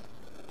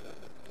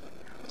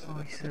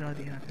ඉස්සරහා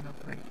දිහා තනක්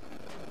පයින්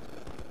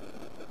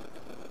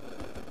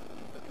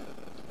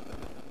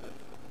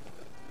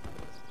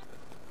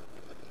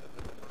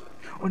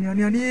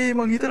අනේ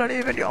මං හිතලා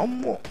නේ වැඩි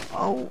අම්මෝ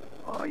අව්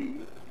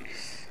අයි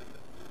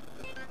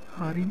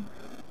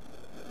හරිනේ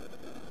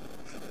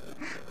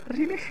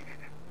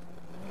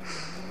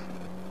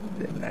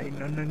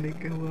දැන් නයින්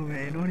එක මම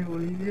එනෝනේ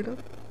පොලිසියට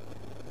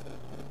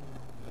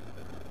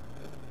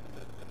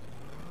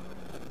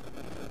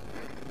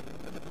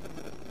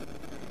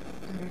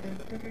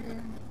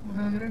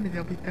මොනවා කරන්නේ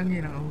අපි හිටන්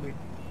එනවා ඔහුගේ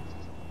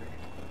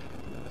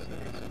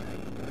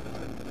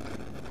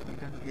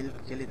නිකන් හෙල්ප්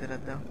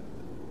කෙලිතරක් දාමු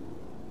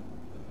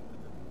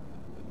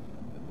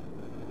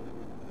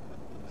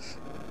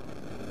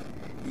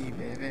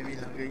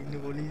ඉන්න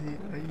පොලිසිය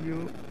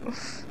අයියෝ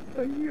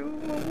අයියෝ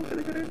මම මොකද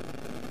කරන්නේ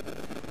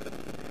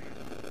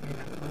මේ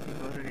ළඟදී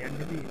වරට යන්න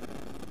තියෙන්නේ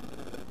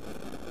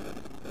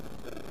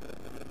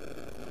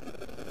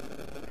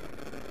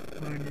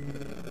අනේ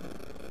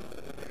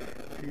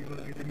ඒ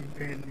වගේ දෙයක්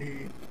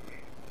වෙන්නේ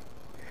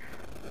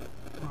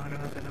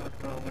මාරාතනවත්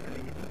තාමට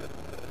තියෙනවා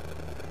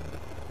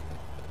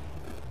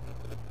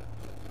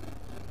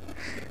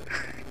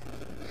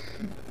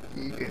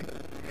ඒක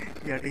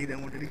යට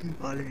ඉදමුටකින්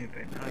පාලනය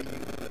පැන්න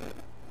අයියෝ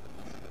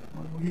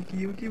මම ඔය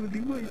කියව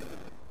දිව්වයි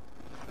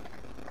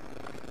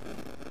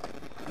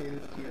ඒ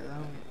කියලා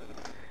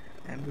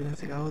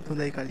ඇම්බියුලන්ස් එක આવොත්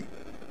හොඳයි කලින්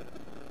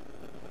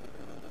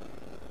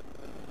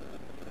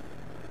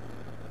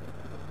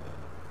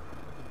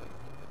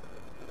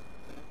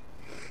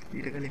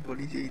ඊට කලින්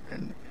පොලිසිය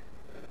හිතන්නේ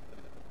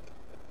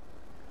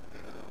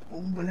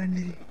උන්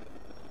බලන්නේ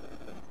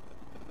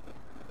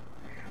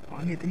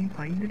මං එතනින්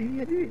පයින්න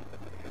නෙවෙයි ඇදුවේ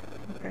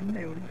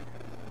පැන්නයි උනේ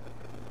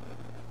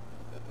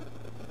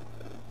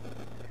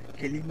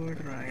කෙලින්ම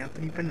වලට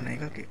යතනින් පැන්න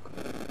එකක් එක්ක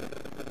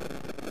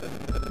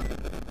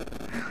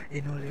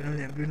එනවලු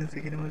ඇම්බියුලන්ස්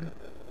එක එනවලු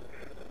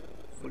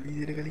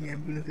පොලිසියට කලින්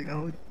ඇම්බියුලන්ස් එක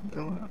આવොත්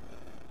තමයි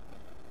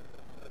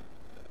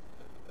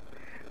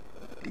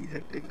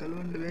ටී-ෂර්ට් එක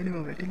ගලවන්න බෑනේ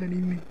මම වැටිලා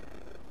නින්නේ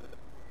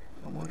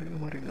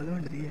අමාරුවෙන්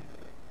ගලවන්න තියෙන්නේ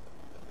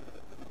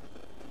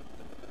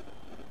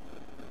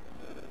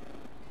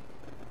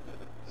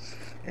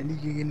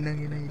ඇලිගේ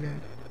ගෙන්නගෙන ඉලා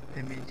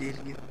දැන් මේ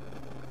ජේල් ගිය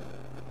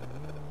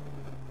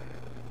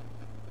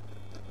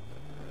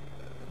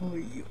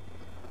අයියෝ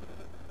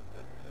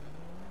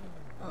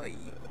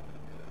අයියෝ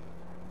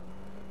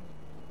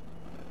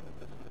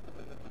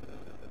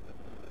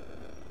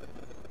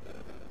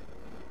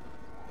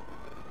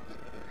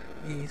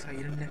මේ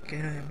සයිරන් එකක්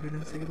කරන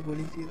ඇම්බියුලන්ස් එකේ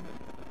පොලිසිය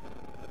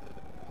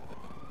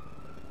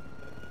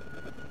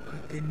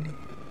මොකක්ද දෙන්නේ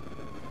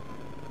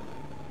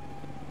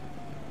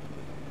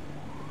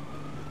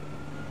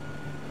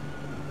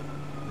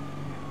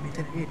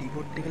මෙතනගේ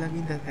රිපෝට් එක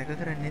ළඟින් දැන් සැක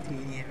කරන්නේ නැති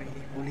ඉන්නේ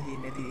මේ පොලිසිය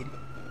නැති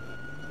ඉන්නේ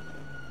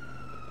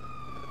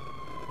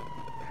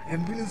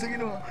ඇම්බියුලන්ස් එක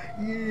එනවා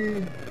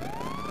යේ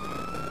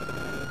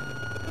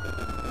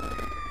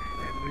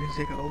ඇම්බියුලන්ස්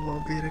එක අවම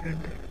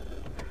බේරගන්න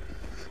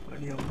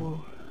අනේ අම්මෝ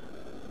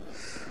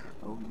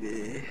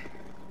ඔබේ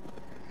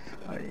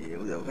අනේ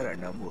උදව්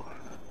කරන්න අම්මෝ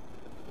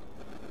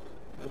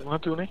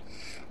මොනවද උනේ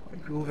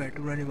අයියෝ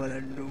වැටුණානේ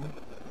බලන්න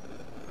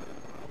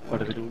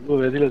වඩ ඔළුව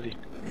වැදිලා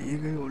තියෙන්නේ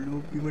ඒක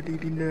ඔළුව බිමට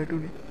ඉටින්න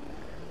වැටුනේ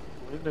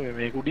මොකද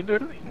මේක උඩින්ද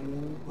වැටුනේ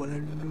ඕ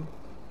බලන්න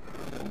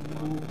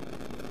අම්මෝ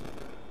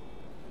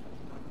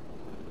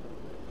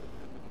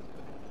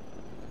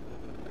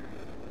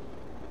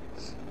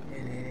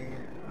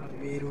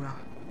වේරුණා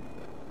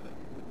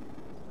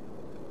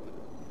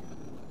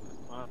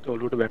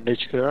ඔළුවට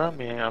බැන්ඩේජ් කරා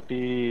මේ අපි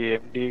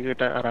MD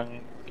එකට අරන්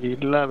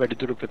ගිහිල්ලා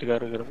වැඩිදුර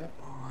ප්‍රතිකාර කරමු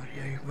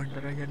ආරියයි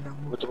මන්ටර යන්න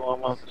අම්මෝ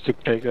ඔතනම සිප්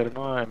ටයි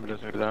කරනවා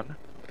ඇම්බියුලන්ස් එකට දාන්න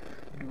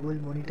ඩුවල්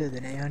මොනිටර්ද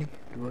නෑ යනි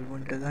ඩුවල්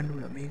මොනිටර් ගන්න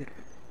උන මේකට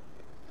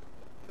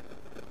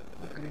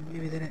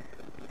කරන්නේ විතර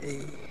ඒ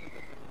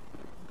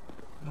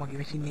මගේ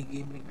මැෂින් එකේ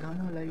ගේම් එක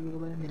ගන්නවා ලයිව් එක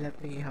බලන්න ලැප්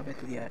එකේ එහා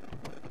පැත්තේ තියාගෙන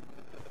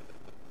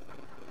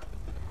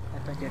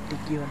නැත්නම් චැට්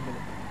එක කියවන්න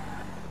බෑ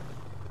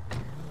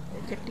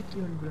चट्टी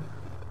क्यों बोला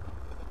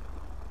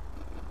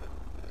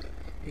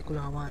एक को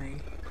हमारे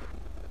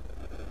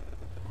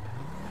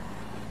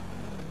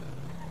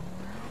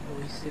वो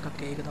इससे का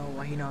क्या कहता हूँ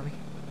वही ना भी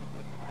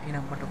ये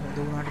नंबर तो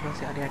दो मिनट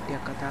पास अरे अट्टी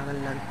कथा कर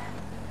लग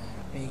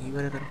मैं ही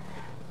बार करूँ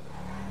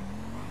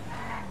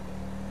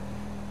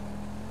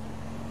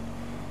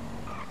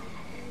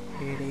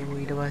हेडे वो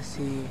इधर पास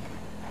से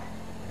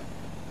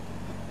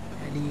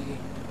एली के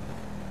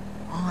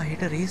हाँ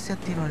हेटर रेस से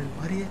आती नॉल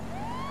भरी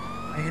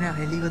अरे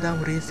हेली को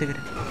दाम रेस से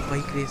करे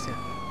बाइक रेस है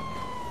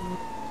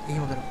यही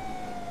मगर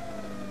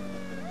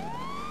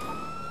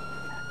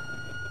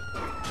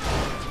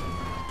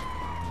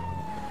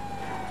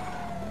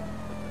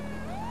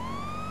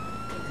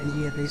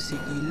हेली रेस से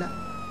कीला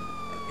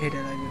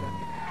हेडर आ गया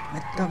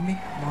නැත්තම් මේ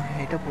මම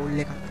හෙට පොල්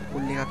එකක්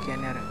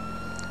කියන්නේ අර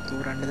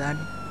තෝරන්න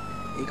දාන්නේ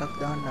ඒකක්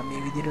දාන්න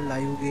මේ විදිහට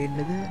ලයිව් ගේන්නද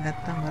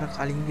නැත්තම් අර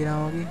කලින් ගෙනා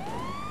වගේ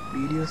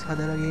වීඩියෝස්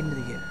හදලා ගේන්නද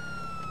කියලා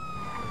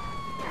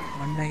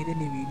මන්න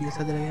හිතන්නේ වීඩියෝස්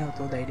හදලා ගෙනා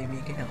තෝ දයිඩේ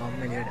මේකේ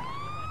නම්මලි වැඩ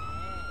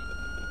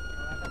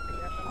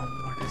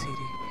අම්මට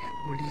සිරි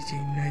පොලිසිය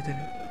ඉන්න හිතන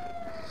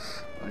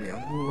අනේ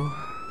අම්මෝ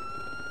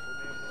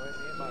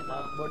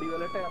බොඩි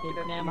වලට අපිට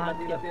නෑ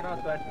මහත්ලා තියෙනවා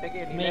ස්වැට්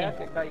එකේ රිලැක්ස්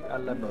එකයි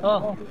අල්ලන්න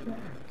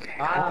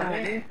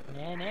ඕනේ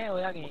නෑ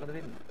ඔයාගේ මොකද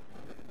වෙන්නේ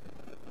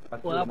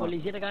ඔයා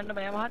පොලිසියට ගන්න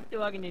බෑ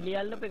මහත්තයෝ ඔයාගේ නිලි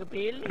අල්ලපු එක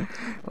පේන්නේ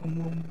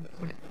අම්මෝ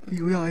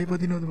ඔය ආයෙ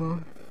පදිනවද බා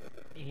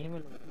එහෙම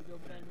ලොකු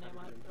ජොබ් ගන්න නෑ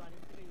මහත්තයෝ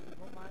අනිත් එක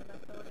යුනිෆෝම් මාල්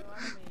ගත්තවට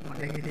වානේ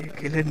මට ඉතින්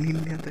කෙලෙන්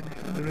ඉන්නේ අතන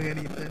දුර ගැන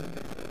ඉතින්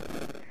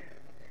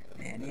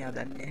නෑ නේ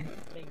අදන්නේ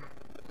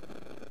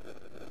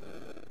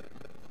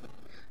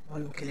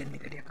වලු කෙලෙන්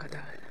එකට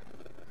කතා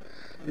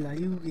කරලා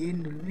ලයිව්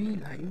ගේන්නලු මේ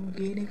ලයිව්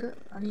ගේන එක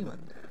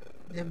අනිවන්ද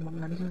දැන්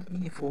මම අනික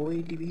මේ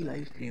 480p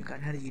ලයිව් ස්ට්‍රීම්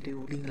ගන්න හරි ඊට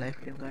උඩින් ලයිව්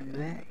ස්ට්‍රීම් ගන්න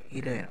බෑ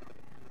ඊට වෙනවා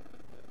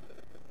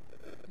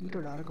ඊට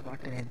ඩාර්ක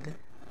පාට නැද්ද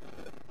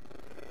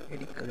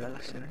එඩිට් කරලා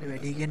ලස්සනට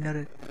වැඩි කියන්නේ අර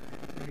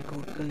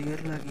රෙකෝඩ් කරලා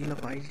ඉවරලා ගිහලා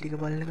ෆයිල් ටික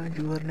බලනකන්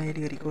ෂුවර් නැහැ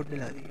ටික රෙකෝඩ්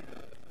වෙලා තියෙනවා.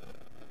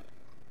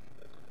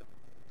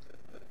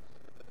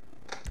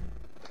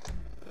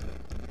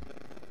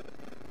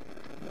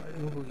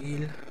 බලමු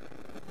ගිහලා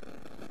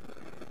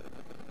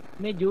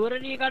මේ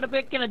ජූරි කඩපු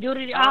එක්කන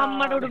ජූරි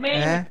අම්මට උඩ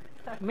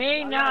මේ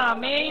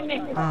ඉන්නේ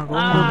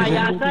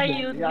යසයි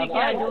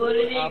යුද්ධිකයා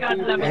ජූරි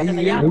කඩලා මෙතන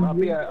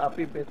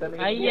අපි මෙතන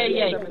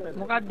අයියයි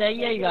මොකක්ද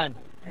අයියයි ගන්න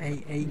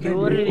ඇයි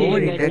ජූරි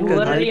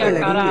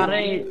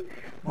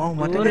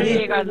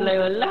කඩලා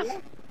ඉවරලා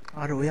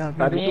අර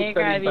ඔයා මේක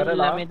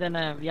ඇවිල්ලා මෙතන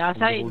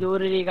යසයි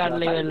ජූරි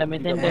කඩලා ඉවරලා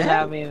මෙතෙන්ට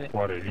එලා මේ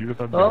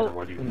ඔව්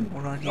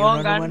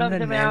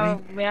ගන්නත්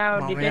මෙයා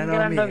ඩිටෙන්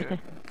කරන්න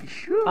ඕනේ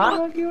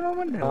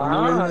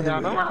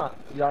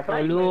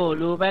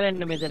ලූ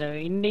පැලෙන්න මෙතන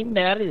ඉන්න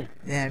හරිද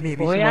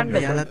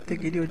යාලත්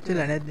කිරි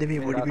ඔච්චලා නැද්ද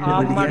මේ පොඩි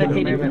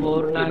පිටි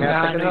පූර්ණ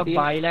ගහනවා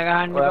බයිලා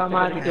ගහන්න එපා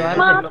මාත්‍ය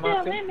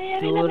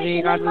චූරි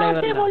කඩලා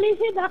ඉවරලා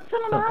පොලිසිය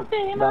දක්ෂම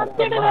මහත්තයා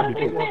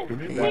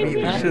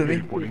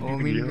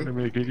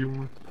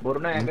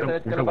බොරුණ ඇඟට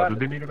සර්ච් කරලා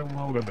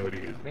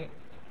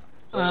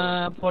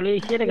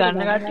පොලිසියට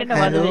ගන්න කට්ටියට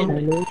වද දෙන්න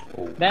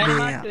බෑ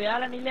මාත්‍ය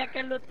ඔයාලා නිලයක්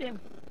ඇල්ලුවොත් එහෙම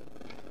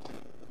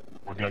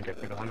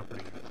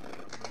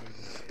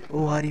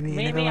ඕ හරි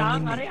මේ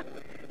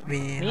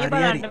මේ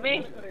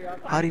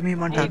හරි මේ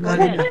මන්ට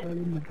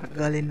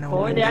අක්ගාලෙන්න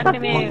කොහෙද යන්නේ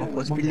මේ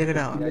හොස්පිටල් එකට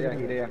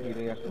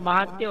ආවා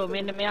මහත්තයෝ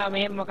මෙන්න මෙයා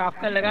මෙහෙම කෆ්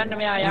කරලා ගන්න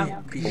මෙයා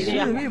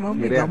යන් මේ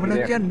මම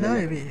ගමනක් යන්න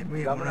ආවේ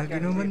මේ මොනවා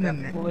කියනවද මන්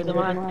දන්නේ කොහෙද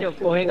මහත්තයෝ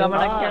කොහෙ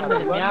ගමනක් යන්නද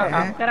මෙයා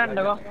කෆ්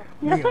කරන්නකෝ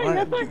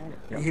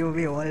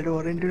මේ ඔයාලට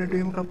ඔරෙන්ට් උනට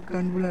එහෙම කප්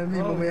ගන්න බුලා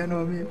මේ මම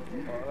යනවා මේ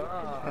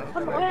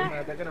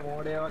දැකන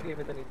මොඩේ වගේ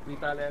මෙතන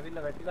ඉස්පිතාලේ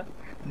ඇවිල්ලා වැටිලා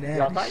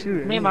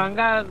මේ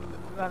මංගා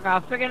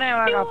කෆ් එක නෑ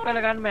ඔයා කෆ්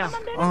කරලා ගන්න මෙයා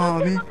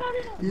මේ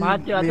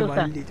මහත්තයෝ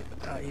අතෝසන්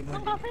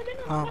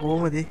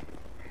කොහමද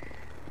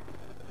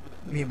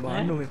මේ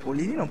බාන්න මේ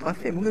පොලිසිය නම්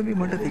පස්සේ මොකද මේ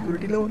මට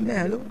සිකියුරිටි ලෝන්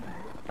නෑ හලෝ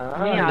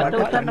මේ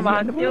අතෝසන්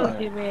මහත්තයෝ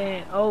මේ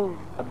ඔව්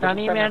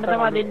තනියම යන්න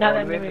තමයි දෙන්න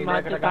හදන්නේ මේ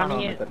මහත්තයෝ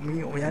තනිය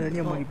මේ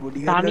ඔයාලා මගේ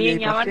පොඩි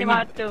තනියෙන් යවන්නේ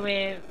මහත්තයෝ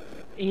මේ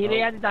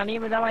හිරේ යද්දි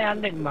තනියම තමයි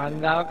යන්නේ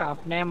මංගාව කෆ්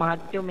නෑ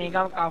මහත්තයෝ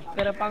මේකව කෆ්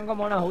කරපංකො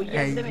මොන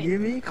හොයියක්ද මේ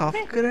මේ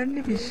කෆ්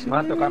කරන්නේ පිස්සු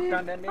මහත්තයෝ කෆ්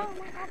ගන්න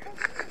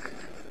යන්නේ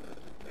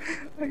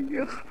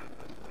අයියෝ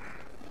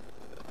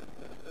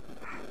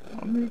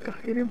මම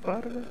කහිරෙන්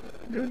පාරද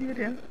ජොලියට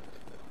යන්න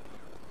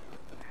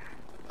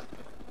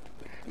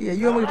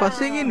අයියෝ මගේ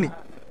පස්සෙන් එන්නේ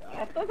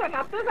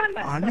අත්තසන්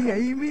අනේ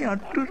ඇයි මේ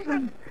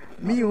අට්ටුසන්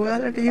මේ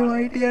ඔයාලට එහෙම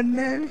අයිතියක්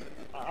නැහැ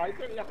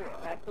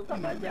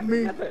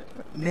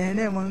මේ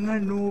නෑ මං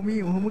අන්නෝ මේ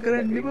ඔහොම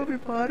කරන්න එපා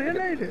මේ පාරේ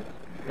යන අයට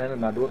නෑ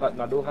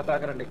නඩුව කතා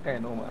කරන්න එක්කයි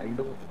නෝම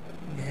අයිඩෝ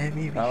නෑ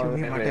මේ විශ්ව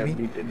මේ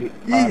මට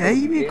මේ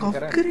ඇයි මේ කෆ්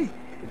කරේ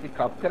ඉතින්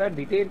කප් කරලා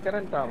ඩිටේල්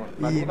කරන් තාම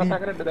නඩුව කතා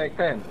කරන්න දැන්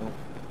එක්කයි නෝ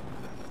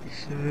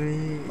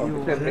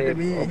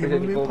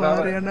මේ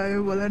පාරේ යන අය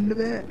බලන්න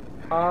බෑ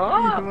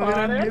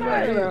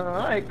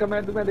එක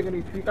මැදගෙන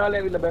ඉස්පිතාලේ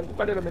ඇවිල්ලා බැංකු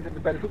කඩේට මෙතන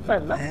පරිසුත්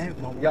පැනලා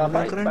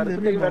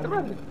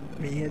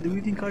මේ ඇදුම්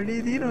ඉතින්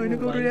කඩේ තියෙන වෙන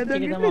කවුරු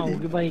යදන්නේ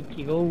උගේ බයික්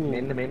එක ඔව්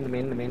මෙන්න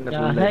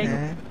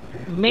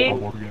මේ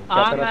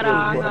ආගර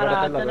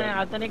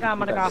අතන එක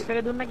මට කාෆ් එක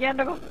දුන්න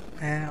කියන්නකෝ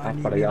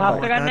කාෆ්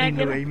එක ගන්න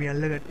කියන්නේ මේ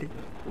අල්ලගත්තේ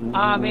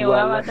මේ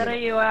ඔයාව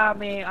අතරේ ඔයා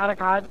මේ අර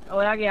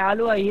ඔයාගේ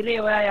යාළුවා හිරේ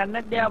ඔයා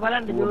යන්නත් දෙයා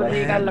බලන්න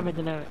ජූරි කල්ලා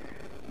මෙතන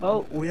ඔව්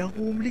ඔයා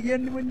කොම්ලි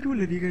කියන්නේ මං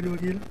ජූරි කඩුවා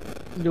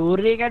කියලා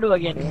ජූරි කඩුවා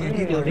කියන්නේ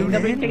ෆින්ගර්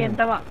ප්‍රින්ට් එකෙන්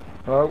තමයි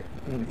ඔව්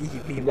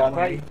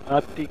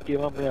ආත්ති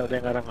කියම මේ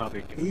දැන් අරන්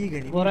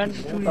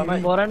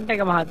ආවේ වොරන්ට්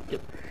එක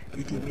මහත්තයෝ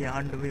ඉතින් මේ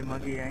ආන්න මේ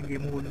මගේ ඇඟේ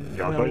මූණ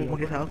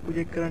මගේ සාක්කු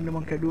චෙක් කරන්න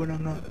මං කැඩුවා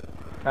නම්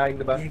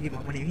ඉන්න බා මම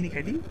නෙවෙයි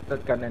කැඩි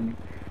සත්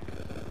ගන්නන්නේ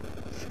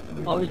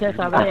ඔවිසස්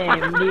අපේ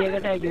MD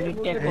එකට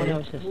යුනිට් එකක් ඕනේ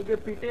ඔවිසස් මුගේ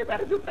පිටේ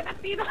පැරසුට් එකක්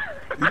තියෙනවා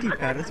ඉතින්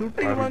පැරසුට්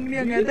එක මං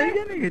නිකන්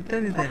ඇදගෙන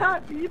ගෙත්තනේ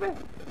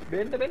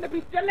දැන් බෙන්න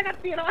පිස්ටල් එකක්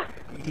තියෙනවා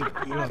ඉතින්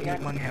ඒ වගේ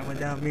මං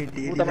හැමදාම මේ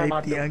ඩේලි ලයිෆ්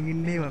තියන්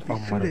ඉන්නේ මම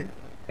පිස්සුද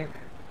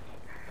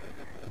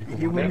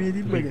ඉතින් මේ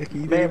දීප්පක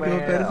කීදේ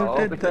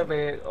පැරසුට්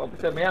මේ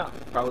ඔෆිසර් මෙයා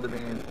කවුද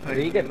මේ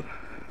රීගන්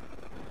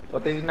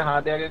ඔතේ ඉන්න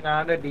හාදයාගෙන්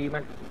ආන්න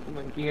ඩීමැක්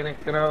කියන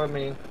එක කරා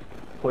මේ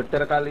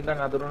කොච්චර කාලෙ ඉඳන්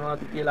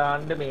අඳුරනවාද කියලා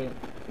ආන්න මේ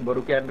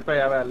බොරු කියන්න එපා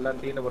යාව අල්ලන්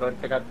තියෙන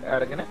බොරොට් එකක්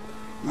අරගෙන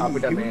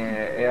අපිට මේ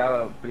එයා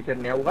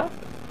ප්‍රිසන් යවුවා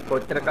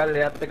කොච්චර කාලෙ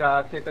එයාත් එක්ක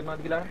ආශ්‍රය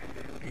කරනවද කියලා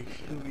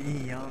පිස්සු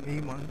යා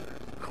මේ මං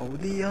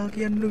කවුද යා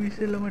කියන්නේ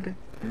ඉස්සෙල්ලා මට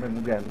මම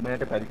මුගේ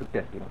අම්මයට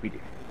පරිසුත්යක් තියෙනවා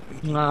පිටේ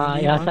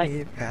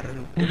යාසයි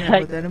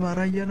පැරසුට්ටම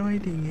අරන් යනවා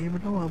ඉතින් එහෙම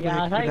තමයි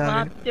යාසයි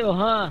මාත්‍යෝ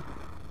හා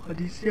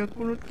හදිස්සියක්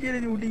වුණොත්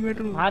කියලා උඩින්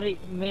වැටුණා හරි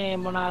මේ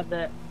මොනවාද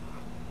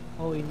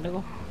ඔව්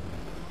ඉන්නකෝ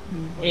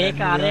ඒක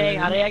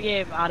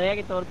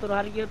අරයාගේ තොරතුරු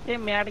හරි කිව්වොත්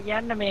මෙයාට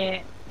කියන්න මේ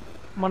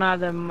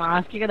මොනවාද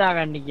මාස්ක් එක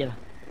දාගන්න කියලා.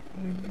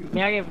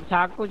 මෙයාගේ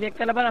චාක්කු චෙක්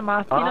කරලා බලන්න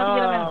මාස්ක් තියෙනවද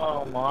කියලා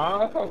බලන්න.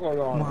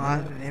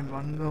 මාස්ක්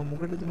මංග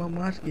මොකටද මම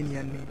මාස්ක්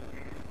ගෙනියන්නේ?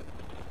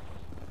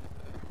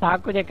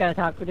 චාක්කු චෙක්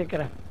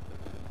කර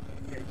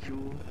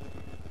අයියෝ.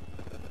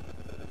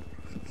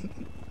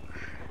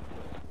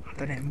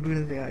 අතන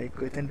ඇම්බියුලන්ස් එක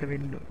එක්ක එතනට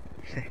වෙන්න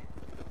ඕනේ.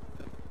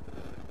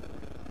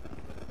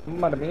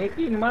 මට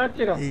මේකේ මාච්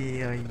එක.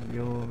 ඒ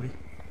අයියෝ මේ.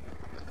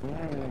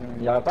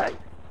 යාපයි.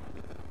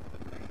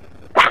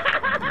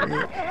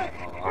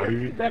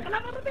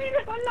 දැකලා මම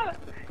දෙන්නේ කොල්ලා.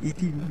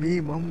 ඉතින්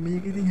මේ මම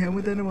මේක ඉතින්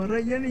හැමතැනම අරන්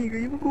යන්නේ ඒක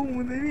ඉම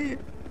කොහොමද මේ?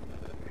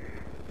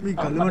 මේ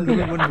ගලවන්න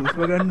මම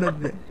හුස්ම ගන්නත්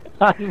බෑ.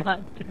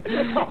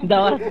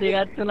 දවස්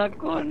දෙකක්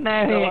තුනක් ඕනේ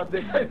නැහැ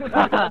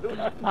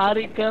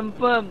හරි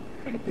කම්පම්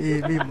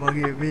ඒ මේ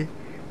මගේ මේ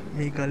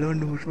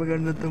ගලවන්න හුස්ම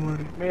ගන්නත්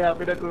අමාරු. මේ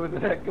අපිට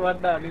කුරුසක්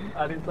වන්න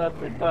අනිත්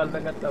සත්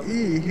අල්ලගත්තා.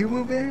 එහෙම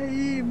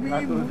බෑ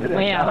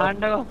මේ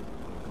අහන්නකෝ.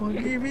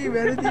 මගේ මේ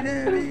වැරදි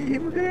නෑ මේ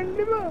එහෙම කරන්න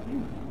බෑ.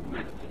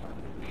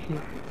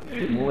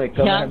 මෝ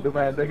එකම හඳුම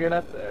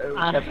ඇඳගෙනත්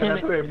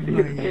කැපනතු MD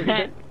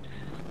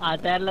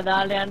අතැරලා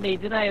දාලා යන්න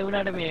හිතනවා ඒ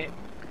වුණාට මේ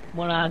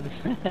මොනවාද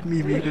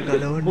මේ මේක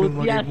ගලවන්න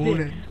මගේ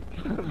මූණ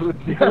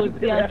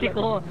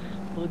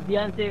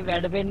බුද්ධියන්සේ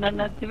වැඩ පෙන්නන්න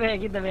නැති බෑ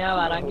ඒකින්ද මෙයාව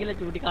අරන් ගිහලා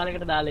චූටි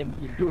කාලයකට දාලා එමු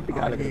චූටි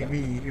කාලයකට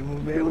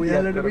මේ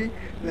ඔයාලට මේ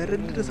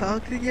වැරද්දට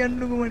සාක්ෂි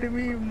කියන්නකෝ මට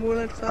මේ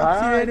මොලට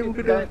සාක්ෂි නෑනේ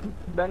මොකද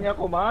දැන්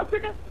යකෝ මාස්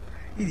එක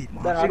ඉතින්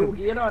දැන් අරු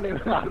කියනවනේ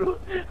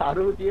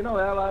අරු කියන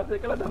ඔයා වාසය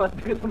කළා දවස්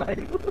දෙක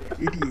තුනයි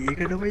ඉතින් ඒක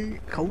තමයි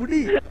කවුද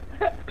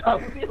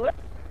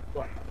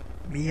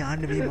මේ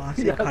ආන්න මේ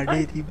මාසේ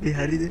කඩේ තිබ්බේ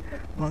හරිද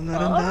මං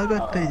අරන්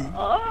දාගත්තා ඉතින්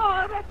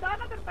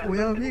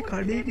ඔයා මේ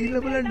කඩේ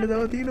ගිහලා බලන්න තව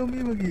තියෙනවා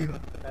මේව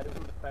කීවා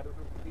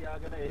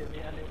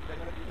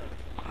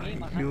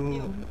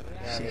අයියෝ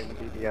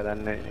සීඩිය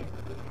දන්නේ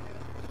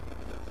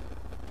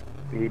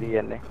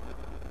සීඩියන්නේ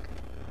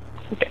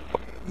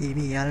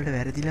මේ යාලට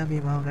වැරදිලා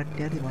මේ මාව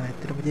ගන්න යද්දි මම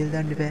ඇත්තටම ජෙල්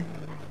දාන්න බෑ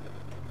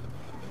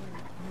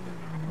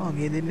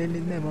මේ දෙන්න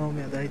එන්නේ නැහැ මම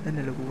මේ අදා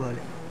හිතන්නේ ලොකු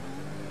කාලේ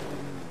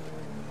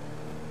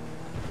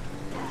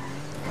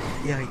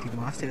යා ඉතින්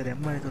මාස් එක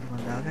දැම්මනේ ඒතකොට මම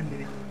දාගන්නේ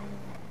නේ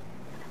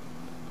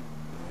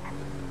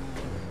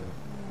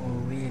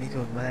මේ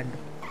නිකන් බලන්න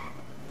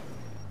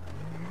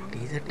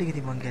ටී-ෂර්ට් එක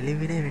ඉතින් මං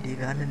ගැලෙන්නේ නැහැ වැඩි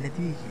ගන්න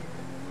නැති වෙයි කිය.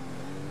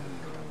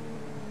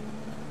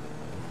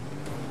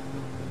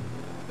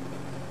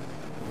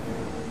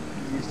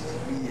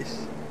 yes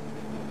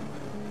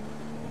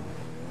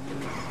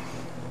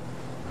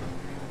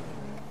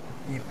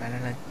මේ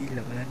පැනලා කිල්ල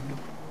බලන්න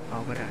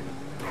අවරාඩි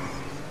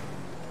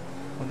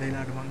හොඳ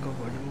වෙලාවට මං ගව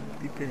බඩු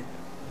තිබ්බේ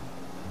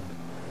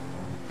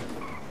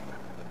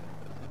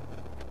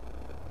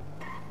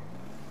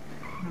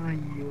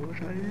අයියෝ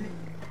සල්ලි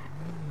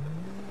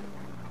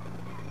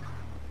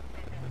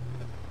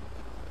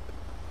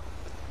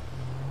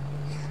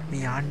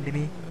මේ යන්නේ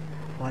මේ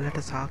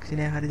වලට සාක්ෂි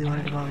නැහැ හරිද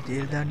වලට මාව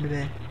ජේල් දාන්න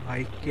බෑ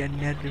අයි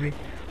කියන්නේ හරිද මේ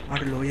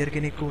මට ලෝයර්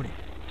කෙනෙක් ඕනේ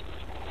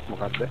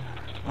මොකද්ද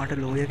මට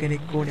ලෝයර්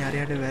කෙනෙක් ඕනේ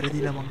අරයට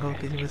වැරදිලා මං ගාව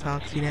කිසිම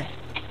සාක්ෂි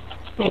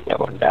නැහැ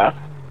පොඩ්ඩා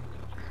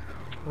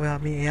ඔයා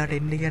මේ එයාට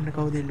එන්න කියන්න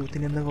කවුද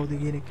ලුතිනෙන්ද කවුද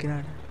කියන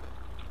එක්කෙනාට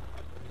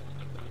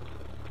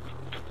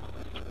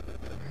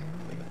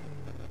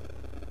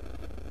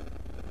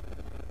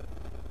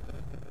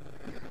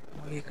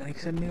මගේ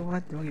කනෙක්ෂන් එක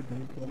වත් මගේ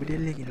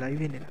මොබයිල් එකකින් ලයිව්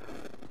වෙන්නේ නෑ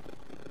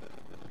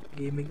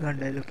ගේම් එක ගන්න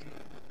ඩයලොග් එක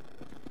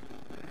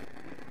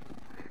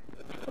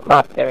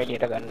මාත්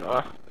වැඩියට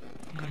ගන්නවා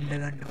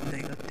ගන්න හොඳයි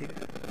එකත් එක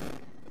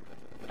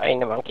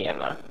අයින්න මං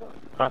කියන්න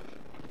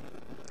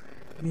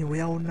මේ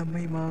ඔයා ඕන්නම්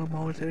මයි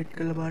මාව සෙලෙක්ට්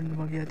කරලා බලන්න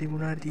මගේ අතේ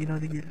මොනාර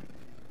තියනවද කියලා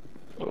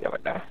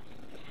ඉන්නවට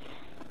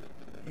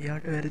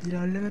එයාට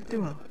වැරදිලා අල්ලගත්තේ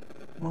මාව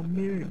මම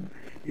මේ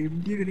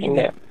MD එකට ඉන්න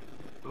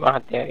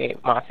මහත්තයාගේ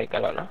මාසේ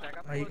කලවනවා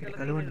අයිකට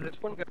කලවන්න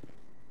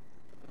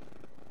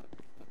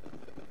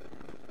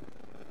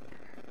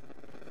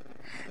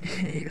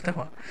ඒක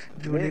තමයි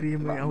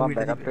ජූනියරියම මම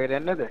බෑකප් එකට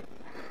එන්නද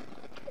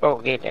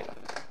ඔව් ගේට් එක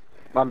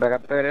මම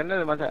බෑකප් එකට එන්නද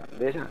මචං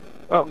දේශන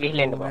ඔව් ගිහින්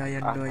එන්න බා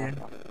යන්න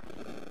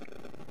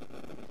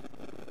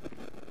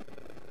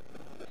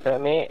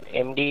මේ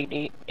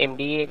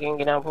MD එකෙන්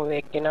ගෙනාපු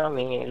එක්කෙනා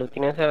මේ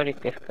ලුතිනස් සර්වර්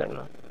රික්වෙස්ට්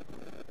කරනවා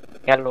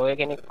එයා ලෝයර්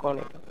කෙනෙක්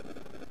ඕනේ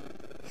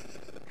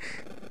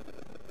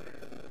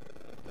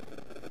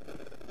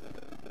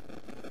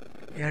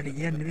එයාට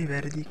කියන්නේ මේ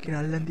වැරදි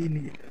එක්කෙනා අල්ලන්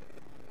තියන්නේ කියලා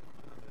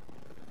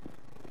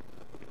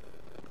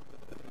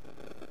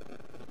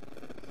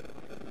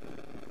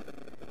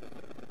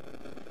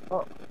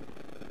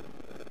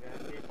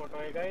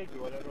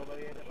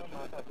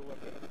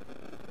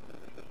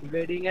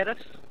ඉවේඩින්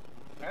ඇරස්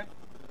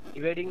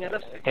ඉවේඩින්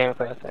ඇරස්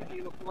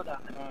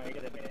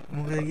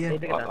මොකද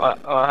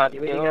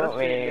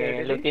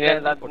කියන්නේ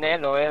ලුතිනස්ලත් නෑ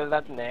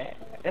ලෝයර්ලත් නෑ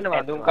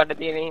ඇඳුම් කඩ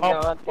තියෙන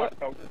හින්දාවත්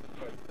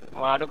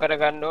මාඩු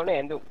කරගන්න ඕනේ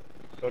ඇඳුම්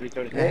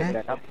ඉතින්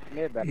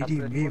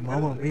මේ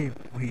මම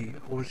මේ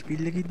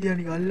හොස්පිටල් එකේ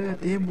ඉඳියානි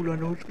අල්ලගත්ත එහෙම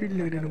බුලන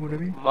හොස්පිටල් එකට එනකොට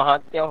මේ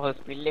මහත්තයා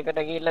හොස්පිටල් එකට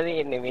ගිහිල්ලා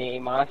තියෙන්නේ මේ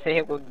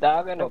මාසෙකුත්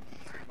දාගෙන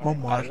මම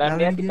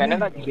මාස්ටර්ගෙන්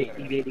පැනලා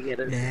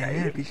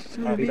නෑ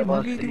පිස්සු මේ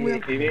මගේ ඉතින් ඔය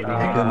මේ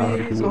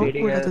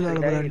සෝප්පුවට අත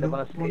දාලා බලන්න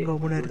මම ගව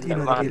මොනාර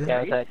තියනවද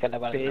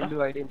කියලා ෆේල්ඩ්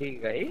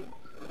අයිඩෙන්ටිටි එකයි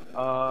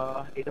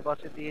ඊට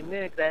පස්සේ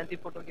තියෙන්නේ ක්‍රෑන්සි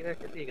ෆොටෝ කියන එක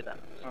ඒක දාන්න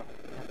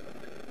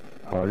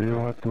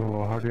අරේවත්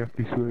වහරයක්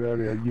පිස්සු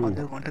වෙලාවේ අයියෝ අද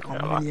මට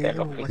කම්මැලි ඒක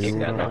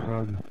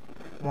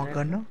මම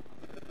ගන්න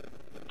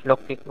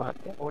ලොක් එක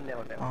මහත්තයා ඕනේ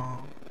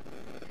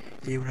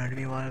ඒ වුණාට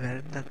මේ වාල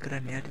වැරද්දක්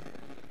කරන්නේ යටි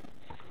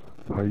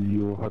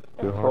අයියෝ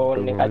හත්ත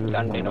ෆෝන් එකක්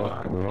ගන්න වෙනවා.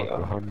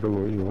 හඬ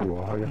ඔය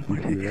වහය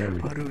කිසිවේ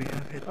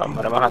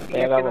අම්මර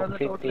මහත්තයාගේ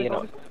ඔක්සිත්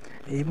තියෙනවා.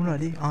 ඒ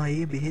මොනවද?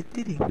 ඒ බෙහෙත්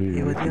ඉතින්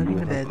ඒව තියාගෙන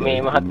බෑද? මේ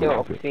මහත්තයා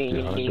ඔක්සි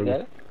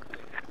ඉල්ලීගල්.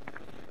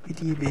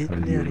 ඉතින් මේ බෙහෙත්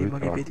නේ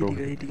මගේ පෙති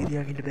ටික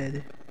තියාගෙන බෑද?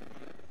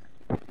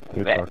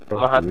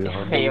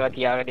 මහත්තයා ඒව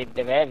තියාගෙන ඉන්න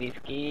බෑ.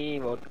 විස්කි,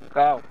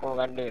 වොඩ්කා ඔක්කොම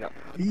ගන්න වෙනවා.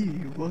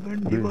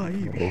 වගන්න එපා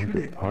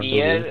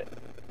බියර්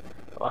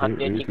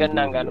මහත්තයා චිකන්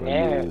නම් ගන්න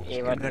නෑ.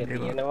 ඒවත්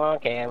තියෙනවා,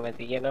 කෑම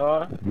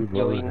තියෙනවා,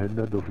 ජොයින්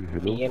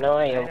තියෙනවා,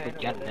 ඒක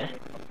පුච්චන්න.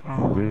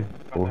 මේ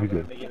ඔහිද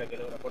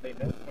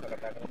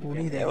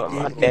උනේ දැන්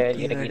මහත්තයා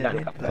එළියට ගිහින්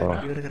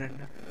ඉවර කරන්න.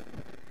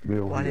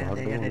 මේ ඔයාලා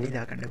දැන් යන්න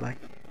දිලා ගන්න බයි.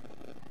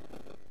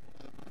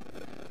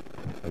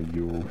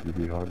 අයියෝ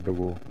ඉතින්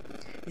හඬකෝ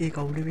ඒ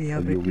කවුද මේ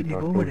යා බෙට්ටේ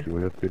කොහොමද?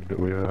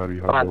 ඔය හරි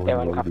හඬකෝ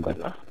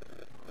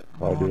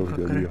ආදේ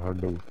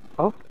හඬකෝ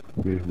ඔව්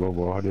මේ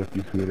වහඩිය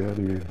කිසිවේ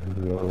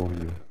නෑ ඔය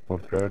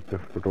කොන්ට්‍රැක්ට්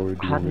ස්පොටෝයි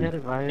හරියට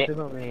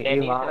වයසෙම මේ ඒ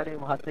වාහනේ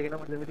මහත්තයාගේ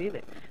නම දෙන්න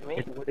තියෙන්නේ.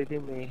 ඒකකොට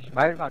ඉතින් මේ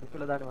වයර් කාඩ්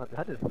උස්සලා දාන්න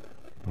මහත්තයා හරිද?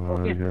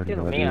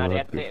 මේ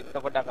ආරයත්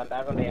එතකොට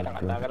කතා කරලා එයාලා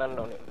කතා කරන්න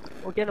ඕනේ.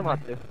 ඔය කියන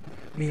මහත්තයා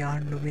මේ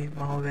ආන්න මේ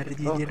මම වැරදි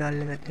විදියට අල්ල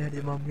ගත්තා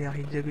හරිද මම මේ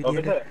අහිංසක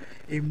විදියට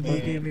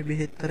MDK මේ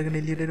බෙහෙත් අරගෙන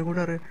එළියට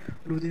එනකොට අර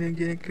ලුදිනෙන්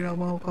කෙනෙක් කියලා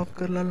මාව කප්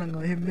කරලා අල්ලන්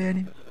ආව එහෙම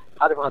බෑනේ.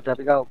 හරි මහත්තයා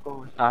අපි ගා ඔක්කොම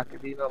සාක්ෂි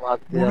දීනවා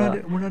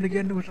මහත්තයා. මොනවද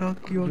කියන්නේ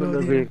සාක්ෂි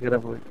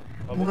වගේ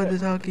මොකද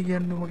සාක්ෂි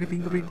කියන්නේ මගේ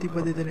ෆින්ගර්ප්‍රින්ට්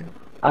තිබ්බද එතන?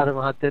 අර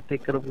මහත්තයත්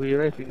එක්ක කරපු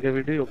ඒවා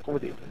ෆින්ගර්ප්‍රින්ට් ඔක්කොම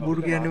තියෙනවා. බොරු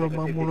කියන්නේ මම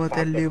මොනවද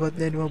ඇල්ලේවත්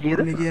නැහැ නේ මම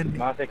බොරුනේ කියන්නේ.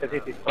 මාස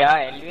 130. එයා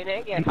ඇල්ලුවේ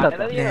නැහැ කියන්නේ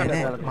හදලා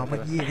තියෙනවා. මම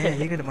කියේ නෑ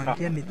ඒකට මම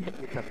කියන්නේ ඉතින්.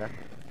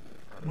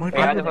 මට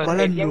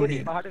බලන්න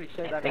ඕනේ. පහට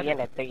විශ්වය දාන්න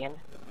නැත්ත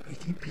කියන්නේ.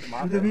 ඉතින්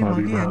පිස්සුද මේ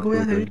මගේ ඇඟ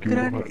ඔයා හෙල්ට්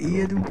කරන්නේ? ඊ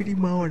ඇදුම් පිටින්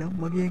මාව නම්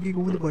මගේ ඇඟේ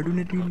කොහොමද බඩු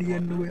නැටි ඉන්න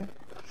කියන්නේ ඔයා?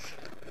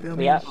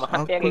 එයා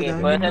මහත්තයාගේ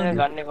පර්සනල්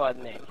ගන්න එකවත්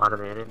නෑ. මට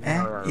තේරෙන්නේ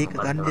නෑ. ඒක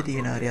ගන්න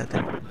තියෙන ආරිය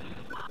අතර.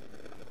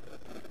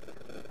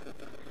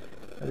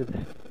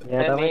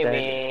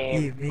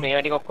 මේ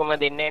ටික ඔක්කොම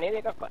දෙන්නේ නේද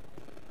එකක්වත්?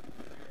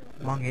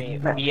 මං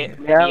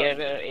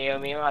ඒ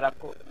මේව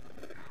අරක්කු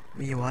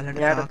මේ ඔයාලට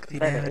සාක්ෂි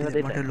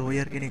නෑ මට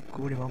ලෝයර් කෙනෙක්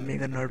ඕනේ මම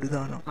මේක නඩු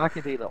දානවා.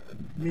 සාක්ෂි තියෙනවා.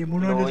 මේ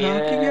මොනවද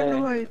සාක්ෂි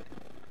කියන්නේ ඔයයි?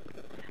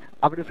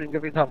 අපිට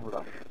ෆින්ගර්ප්‍රින්ට්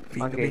හම්බුණා.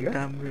 ෆින්ගර්ප්‍රින්ට්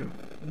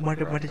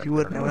මට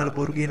ෂුවර් නෑ ඔයාලා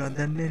බොරු කියනවද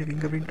දන්නේ නෑ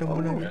ෆින්ගර්ප්‍රින්ට්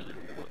හම්බුණා කියලා.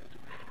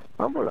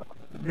 හම්බුණා.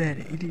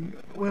 බෑනේ ඉතින්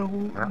ඔයා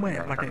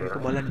මට ඒක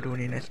බලන්න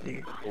ඕනේ නැස්ට්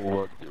එකේ.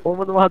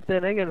 කොහොමද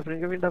මහත්තයා නෑ කියන්නේ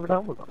ෆින්ගර්ප්‍රින්ට් අපිට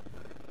හම්බුණා.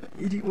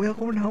 ඉතින් ඔයා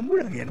කොහොමද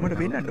හම්බුණා කියන්නේ මට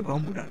පෙන්නන්නකෝ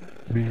හම්බුණා.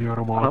 මේ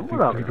අර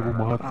මහත්තයා හිටපු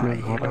මහත්තයා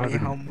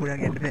හම්බුණා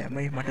කියන්නේ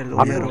බෑ මට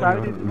ලෝයර්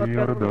මේ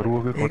අර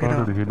දරුවගේ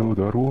කතාවද හෙලෝ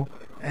දරුවෝ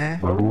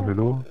දරුවෝ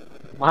හෙලෝ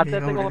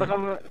මහත්තයාත් එක්ක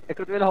හොරකම්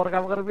එකතු වෙලා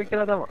හොරකම් කරපු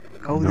කියලා තමයි.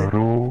 කවුද?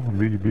 දරුවෝ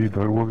මේ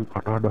දරුවගේ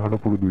කතාවද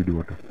අහලා පුරුදු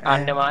විදිහට.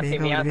 අන්න මාත්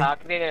මෙයා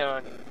සාක්ෂි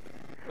දෙනවනේ.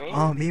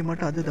 මේ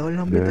මට අද දවල්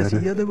හම්බෙච්ච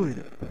 100ද කොහෙද?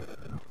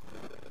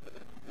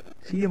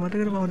 100 මට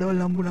කර මම දවල්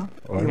හම්බුණා.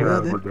 ඒ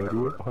වලද?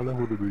 දරුවෝ අහලා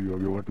පුරුදු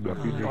වගේ මට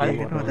දකින්න.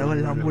 ඒකට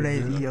දවල් හම්බුණා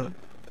 100.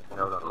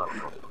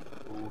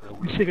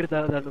 ඉස්සෙකට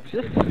දාන්න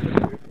ඔෆිස්.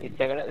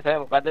 ඉස්සෙකට සර්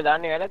මොකද්ද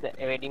දාන්නේ වැරද්ද?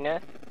 ඒ වෙඩින්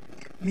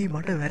මේ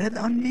මට වැරද්ද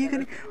අන්නේ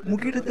ඒකනේ.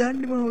 මොකේද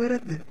දාන්නේ මම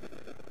වැරද්ද?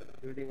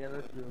 වෙඩින් යන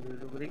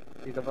ඩිලිවරි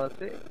ඊට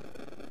පස්සේ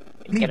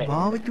මේ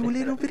මාව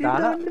චූලේ රුපිරිය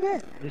දාන්න බෑ.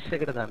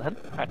 ඉස්සෙකට දාන්න.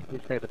 හරි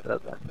ඉස්සෙකට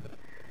දාන්න.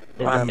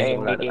 මට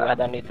මීටින්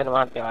හදන්න ඉස්සෙන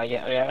මහත්තයා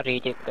ඔයා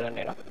රීචෙක් කරන්න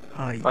එනවා.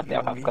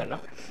 මහත්තයා කක්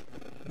කරනවා.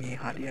 මේ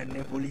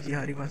හරියන්නේ පොලිසිය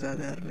හරි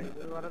මසාදාරනේ.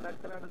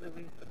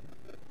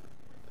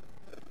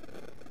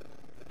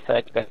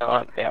 සර්ච් කරනවා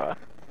මහත්තයා.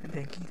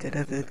 දැන් කීතර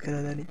සර්ච්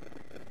කරලානේ.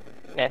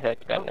 නෑ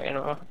සර්ච් කරන්න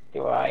වෙනවා.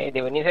 ඒවා ඒ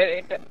දෙවෙනි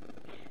සැරේට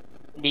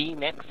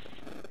D-Max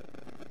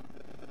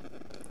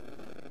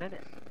නෑ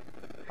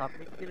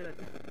සබ්මිට් කියලා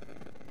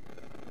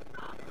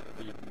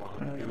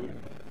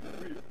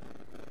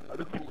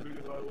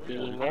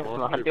D-Max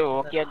මහත්තයා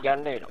ඕකියක්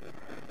ගන්න වෙනවා.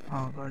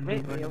 මේ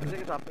ඔෆිස්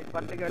එකේ සබ්මිට්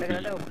බටන් එක වැඩ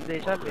කරන්නේ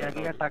උපදේශයක්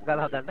මෙයාගේ එකක් ටක්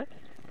ගාලා හදන්න.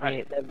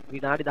 මේ දැන්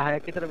විනාඩි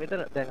 10ක් විතර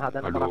මෙතන දැන්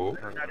හදන්න කරා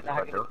විනාඩි 10ක්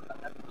විතර.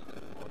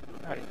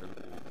 හරි.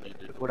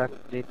 ගොඩක්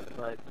ලේට්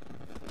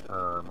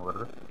මොකද?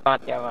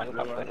 පාත්‍යාවන්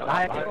කරනවා.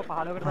 10ක් එක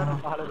 15කට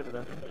දානවා 15කට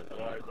දානවා.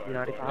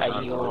 විනාඩි 5.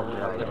 අයියෝ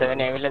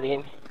ඉතන ඇවිල්ලා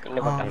තියෙන්නේ. ඉන්න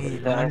කොට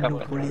ඉතන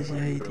කප්ප.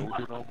 පොලිසියයි ඉතින්.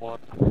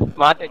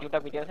 මාත්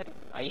ජුටා පිටියසට.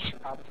 අයි.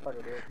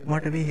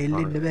 මට මේ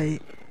හෙල්ලෙන්න බෑ.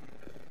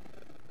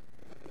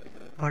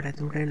 ඔයාට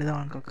ඇතුළට එන්න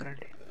දාන්න කක් කරන්න.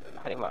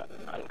 හරි මම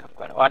අන්කප්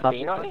කරනවා. වාට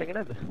පේනවද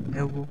නේද?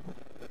 එව්.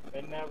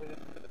 වෙන්න අපිට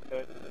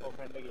සර්ච්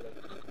ඔෆෙන්ඩ් කියලා.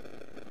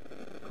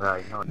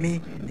 මේ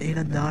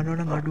එහෙනම්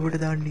දානවනම් අඩුවට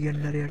දාන්න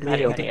කියන්න හරියට.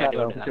 හරි ඔකේ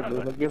අඩුවට.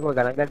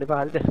 ගණන් ගන්න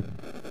එපා හරිද?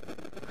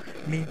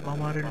 මේ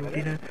මම අර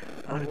ලුටින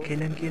අර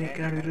කෙලන් කියන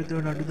එකට විරුද්ධව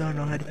නඩු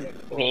දානවා හරිද?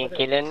 මේ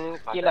කෙලන්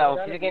කියලා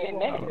ඔෆිස් එකේ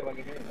නෑ.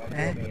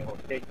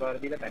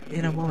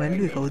 එහෙනම් මම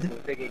වැල්ලුවේ කවුද?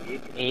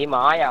 ඒ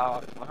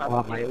මායාවක්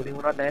මහත්තයා. මම උඩින්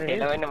උනත් නැහැ නේද?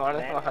 එළවෙන්න මානස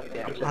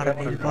මහත්තයා. අර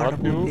නිල් පාට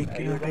පොඩි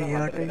එක්කනට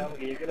එයාට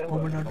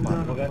මම නඩු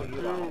දානවා.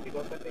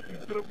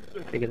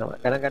 ඒක තමයි.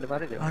 ගණන් ගන්න එපා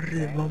හරිද? අර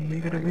මම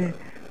මේකට මේ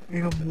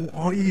මේක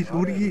ආයි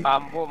සෝරි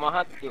අම්බෝ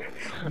මහත්තයෝ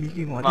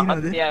මේකෙන්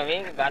වදිනවද මහත්තයා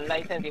මේ ගන්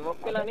ලයිසන්ස් රිවොක්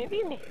වෙලා නේ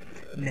තියෙන්නේ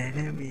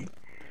නෑ මේ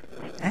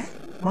ඈ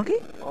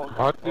මගේ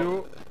මහත්තයෝ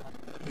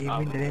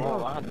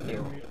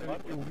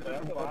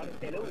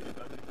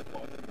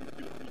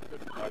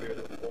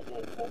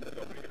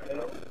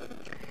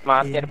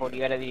මාත්‍යයට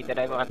පොඩි වැඩ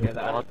විතරයි මාත්‍ය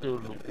දාන්නේ.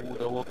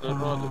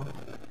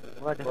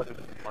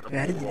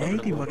 වැරදි නෑ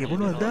ඉතින් මගේ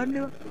මොනවද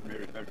දාන්නේව?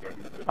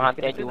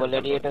 මාත්‍ය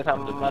ජුවලරියට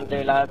සම්බන්ධ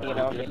වෙලා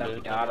තියෙනවා කියලා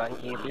අපිට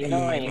ආරංචිය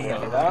තියෙනවා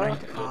ඒක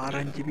දානවා.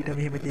 ආරංචි පිට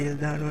මෙහෙම ජේල්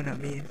දානවා නම්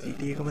මේ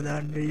සිටි එකම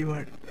දාන්න වෙයි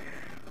මට.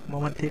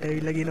 මමත් හෙට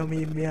ඇවිල්ලා කියනවා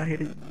මේ මෙයා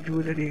හෙට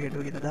ජුවලරි එකට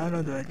කියලා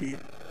දානවද ඔය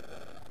ජේල්?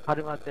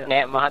 හරි මහත්තයා.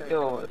 නෑ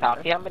මහත්තයෝ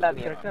සාක්ෂි හම්බෙලා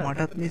තියෙනවා.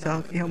 මටත් මේ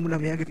සාක්ෂි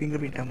හම්බුණා මෙයාගේ ෆින්ගර්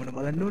ප්‍රින්ට් හම්බුණා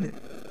බලන්න ඕනේ.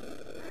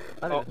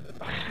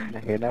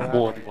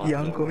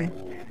 යන්කෝ මේ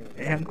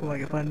යන්කෝ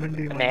මගේ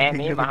පන්නන්නේ නෑ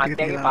මේ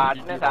මහත්තයාගේ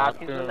පාර්ට්නර්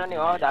සාක්ෂි දුන්නානේ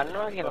ඔයා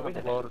දන්නවා කියලා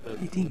මට.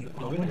 ඉතින්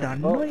මම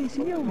දන්නවා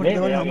ඉසිය මට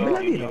දවල්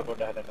හම්බෙලා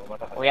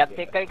තියෙනවා. ඔයත්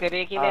එක්කයි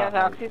කරේ කියලා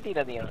සාක්ෂි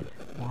තියලා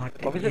තියෙනවා.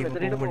 ඔෆිස්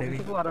මෙතන ඉන්න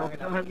පොලිසිය අර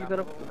ඔෆිස් හැන්ඩල්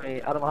කරපු මේ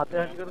අර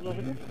මහත්තයා හැන්ඩල් කරපු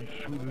ඔෆිස්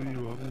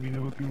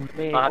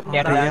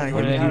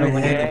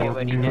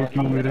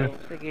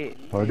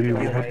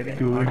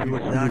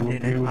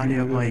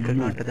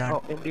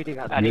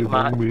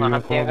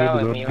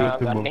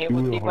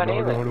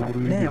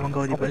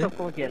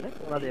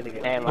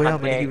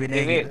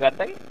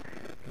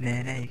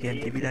නෑ නෑ ඒක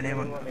තිබිලා නෑ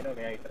මං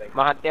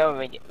මහත්තයා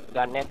මේ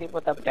ගන්න ඇති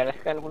පොත අපිට ටෙලස්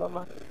කරන්න පුළුවන්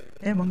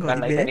මහත්තයා මං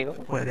ගාවදී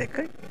ඔය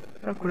දැක්කයි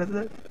අකුලද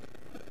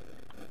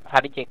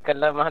හරි චෙක්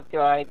කරලා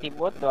මහත්තයා ආයේ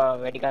තිබ්බොත්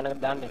වැඩි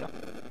ගණනක් දාන්න වෙනවා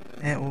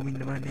ඈ ඕම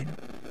ඉන්න බන්නේ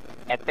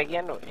ඇත්ත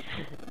කියන්න ඕනේ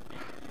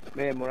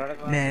මේ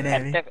මොනවාට නෑ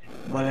නෑ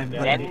බලන්න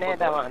දැන් නෑ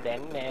තමයි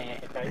දැන්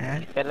නෑ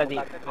ඉස්සෙල්ලාදී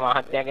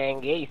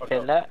මහත්තයාගෙන් ගියේ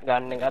ඉස්සෙල්ලා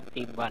ගන්න එකක්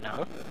තිබ්බා නම්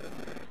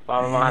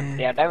මම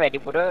මහත්තයාට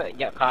වැඩිපුර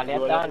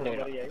කාලයක් දාන්න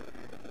වෙනවා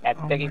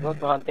ඇත්ත කිව්වොත්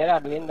මහත්තයාට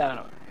අඩුවෙන්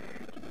දානවා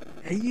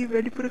ඇයි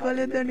වැඩිපුර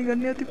කාලයක් දාන්නේ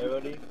ගන්න යති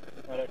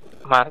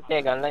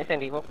මහත්තයා ගන්න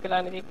ඉතින් රිමූව්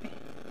කළානේ තිබ්බේ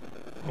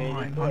මම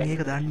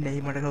ඒක දන්නේ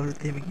නැහැ මට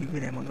කවුරුත් එහෙම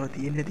කිව්වේ නෑ මම ගාව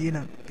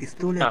තියෙන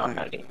පිස්තෝලයක්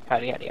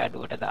හරි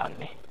අඩුවට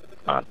දාන්නේ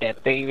මහත්තයා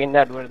ඇත්ත කිව්වෙන්ද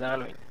අඩුවට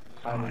දානවා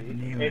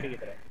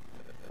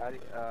හරි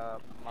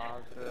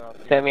මාස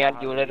සමියන්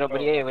ජුවලර්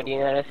රොබරියේ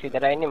එවඩිනරස්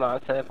විතරයි ඉන්නේ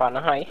මාස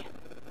 50යි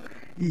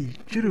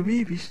ඉච්චර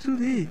මේ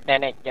පිස්සුදේ නෑ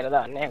නෑ එච්චර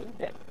දාන්නේ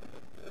නැහැ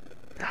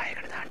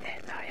 10කට දාන්නේ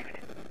 10කට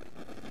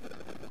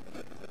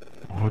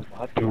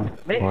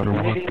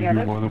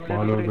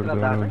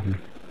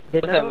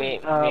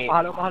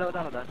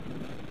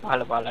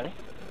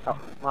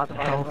මාස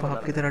 5ක්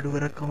විතර අඩු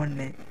කරක්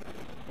කමන්නේ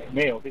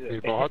මේ ඔෆිස්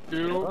එකේ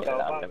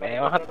මේ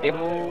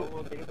මහත්තයෝ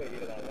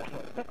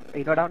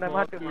ඊට වඩා නෑ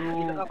මහත්තයෝ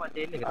ඉන්නකම් මම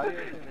ජේල් එකේ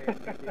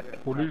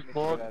පොලිස්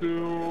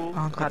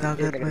මහත්තයෝ කතා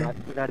කරලා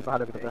විනාඩි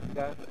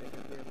 15කට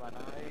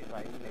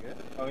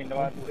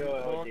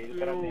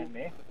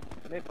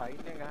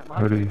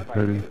හරි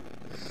හරි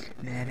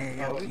නෑ නෑ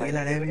යා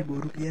කියලා නෑ මේ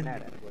බොරු කියන්නේ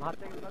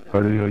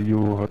හරි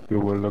අයියෝ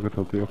මහත්තයෝ වල්ලක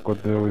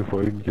සතයක්වත් නෑ ඔය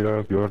ෆයින් කියලා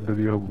කියන්න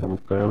දිහා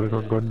කෑම එකක්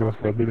ගන්නවත්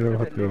සැදෙන්නේ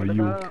මහත්තයෝ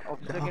අයියෝ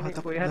ඔෆිසර්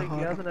කෙනෙක් කොයි හරි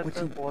ගියාද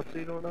නැත්නම් පෝස්ට්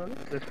සීනෝනාද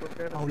රෙස්පොන්ස්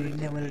කරලා අවුල්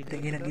ඉන්නේ වලට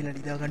ගෙන ගිහලා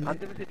නිදා ගන්න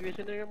අන්තිම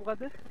සිටුේෂන් එක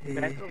මොකද්ද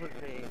බැංක් ඔෆිස්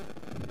මේ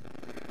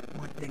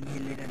මොකද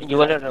ගිහලා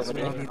ජුවලර්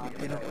රොබරිය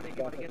ෆයින්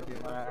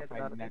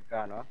එකක්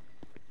ගන්නවා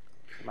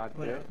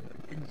මාත්‍ය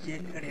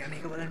ජේල් එකට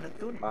යන්නේක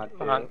බලන්නත් ඕනේ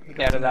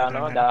මාත්‍යයට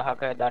දානවා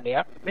 1000ක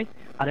දඩයක් මේ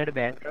අරයට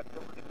බැංක්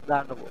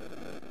දාන්නකෝ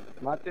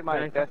මාත්‍ය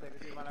මයිට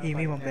මේ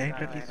මම බැංක්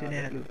එකක් ඉස්සේ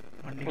නෑලු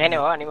නෑ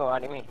නෑ ඔයා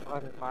නෙමෙයි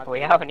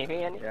ඔයාව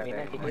නෙමෙයි යන්නේ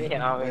වෙන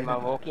සිටුේෂන් මම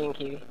වෝකින්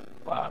කිව්වේ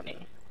වානේ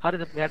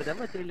හරිද මෙයාට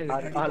දැම්ම ජේල්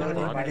එකේ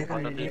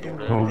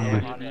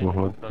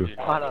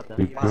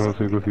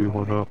ඉතිහාසයක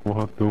සියමනක්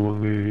මහත්තයෝ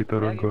මගේ ඒ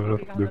තරම්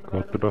කාලයක් දෙක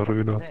අතට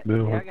අරගෙනත්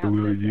නෑ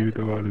මහත්තයෝ ජීවිත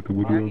කාලෙට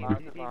ගුරුවරුන්ගේ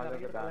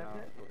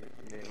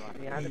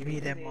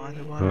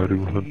හරි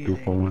මහත්තයෝ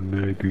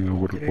කමන්නේ ඉතින්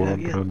ඔකට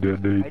කොරන් කරන් දෙයක්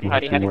දෙයි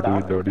මහත්තයෝ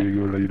මට දඩේ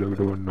ගෙවලා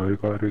ඊළඟට වන්න අය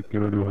කාර්යයක්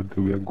කියනද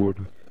මහත්තයෝ බැංකුවට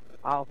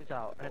ඔෆිස්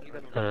ආව හැන්ඩල්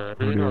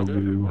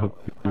කරනවා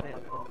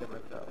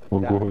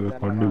මම කොහොමද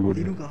කන්නේ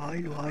ගොඩේ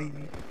ගහයිලු හායි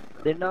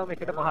දෙන්නම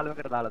එකට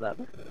 15කට දාලා දාන්න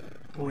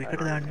ඔව්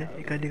එකට දාන්න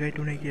 1 2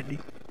 3 කියද්දි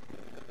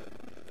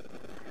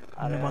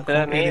අර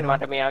මේ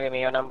මට මෙයාගේ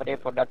මේ නම්බරේ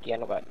පොඩ්ඩක්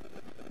කියන්නකෝ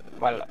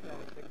බලලා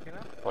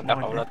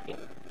පොඩ්ඩක් කවුලක්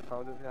තියෙන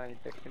කවුද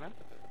අනිත් එක්කන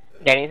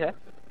ඩැනි සර්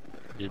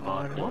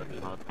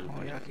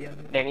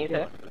ඩැනි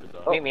සර්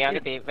මේ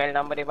මෙයාගේ සේව් ෆයිල්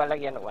නම්බරේ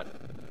බලලා කියන්නකෝ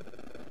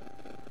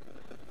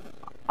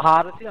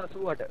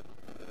 488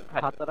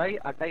 4යි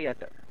 8යි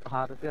 8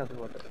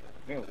 488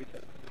 මේ ඔෆිස්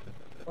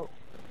ඔව්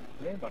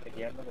මේ මට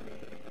කියන්නකෝ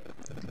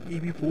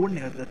මේ ෆෝන්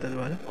එකක් ගත්තද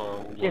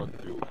ඔයාලා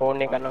ෆෝන්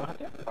එක ගන්නවා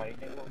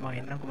මම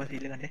එන්නම්කෝ බස්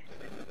ඉල්ල ගන්න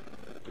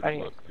හරි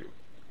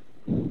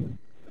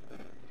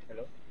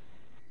හෙලෝ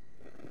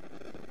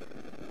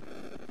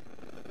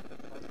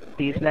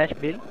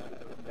T/bill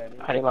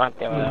හරි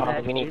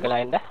මහත්තයා විනී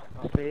කලයින්ද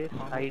ස්පේස්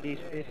ID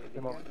ස්පේස්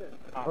එමෝ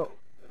ඔව්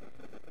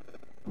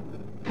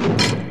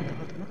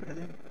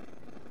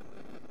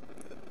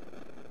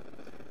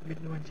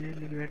මෙන්න මං ජේල්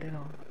එකේ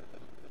වැටෙනවා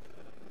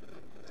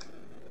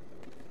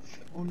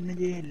ඔන්න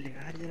ජේල් එක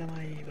හරිද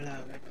ළමයි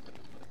බලාගන්න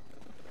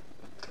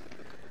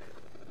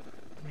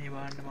මේ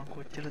වාන්න මං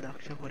කොච්චර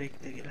දක්ෂ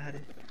හොරෙක්ද කියලා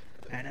හරි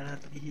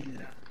පැනලාත්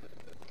ගිහිල්ලා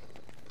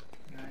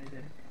හරිද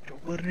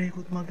චොපර්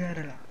එකකුත් මගේ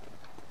ඇරලා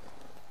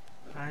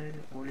හරි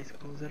පොලිස්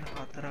ක්‍රූසර්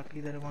 4ක්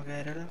විතර මග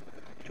ඇරලා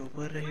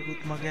චොපර්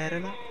එකකුත් මග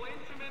ඇරලා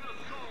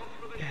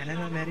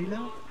පැනලා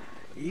මැරිලා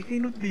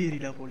ඒකිනුත්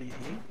බේරිලා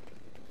පොලිසිය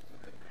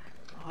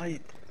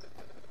ආයෙත්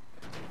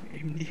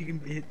MD එකකින්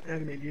බෙහෙත්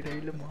දාගෙන එළියට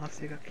ඇවිල්ලා මාස්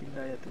එකක්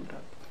ඉඳලා යතුට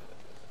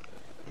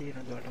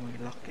තේරෙනවද ඔයාලට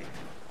මගේ ලක් එක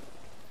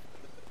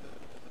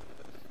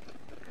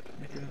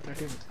මෙතන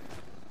පැටෙමු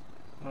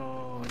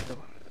ඕ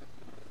ඉතපා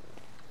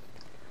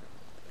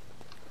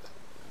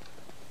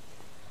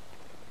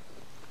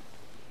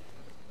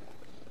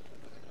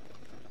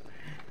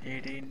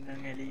ඒට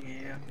ඉන්නම්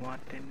එළියේ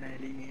මාත් එන්න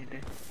එළියට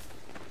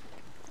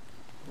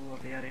ඕ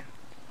අපි හරිය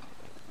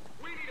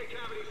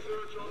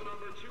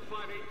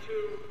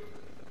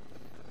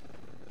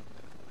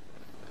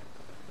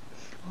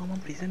මම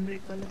ප්‍රිසන්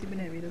බ්‍රේක් කරලා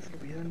තිබෙන ඇවිල්ලා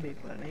ප්‍රිසන්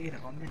බ්‍රේක් කරලා ඒක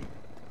කම්මැලි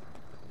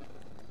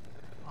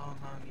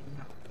ඉන්න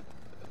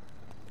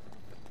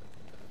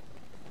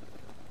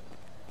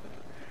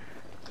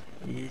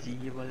ඒ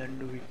ජීය බලන්න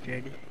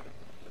විච්චඩි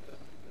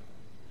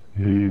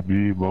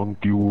බී මං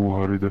කිව්ව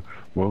හරිද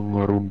මං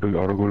අරුන්ට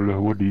අරගොල්ල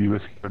හුව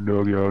ඩීවස් කන්න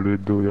වගේ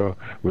යාළුවෙක්ද ඔයා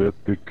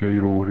ඔයත් එක්කයි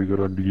රෝහරි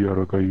කරන්න ගිය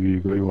අරකයි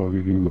මේකයි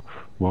වගේ කිව්වා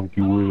මං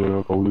කිව්වේ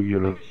ඔයා කවුද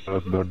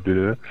කියලා දන්නේ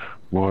නැහැ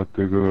මාත්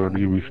එක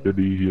අනේ මිස්ටර්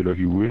ඩී කියලා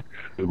කිව්වේ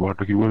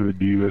මට කිව්වා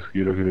ඩීවස්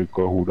කියලා කෙනෙක්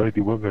අහුණා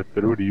ඉතින් මං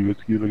ඇත්තටම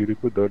ඩීවස් කියලා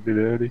කෙනෙක්ව දන්නේ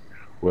නැහැනේ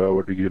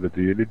ඔයාවට කියලා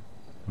තියෙන්නේ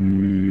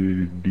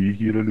ඩී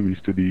කියලානේ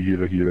මිස්ටර් ඩී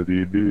කියලා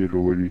තියෙන්නේ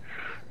රෝහරි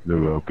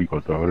අපි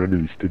කතා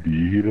කරන්නේ මිස්ටර්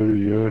ඩී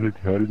කියලා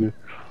හරිද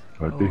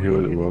අද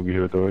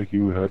වගේ තමයි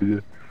කිව්වේ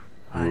හරිද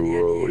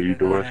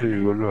ඊට පස්සේ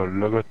ඒගොල්ලෝ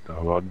අල්ලගත්තා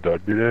මම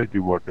දන්නේ නැහැ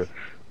ඉතින් මට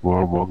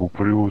මම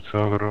උපරිම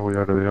උත්සාහ කරා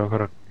ඔයාට දෙයක්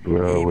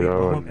කරන්න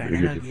ඔයා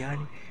පැනලා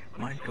ගියානේ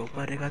මම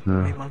චොපර් එකත්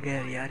මගේ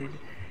හරියට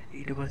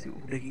ඊට පස්සේ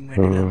උඩකින්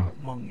වැටලා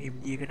මං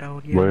MG එකට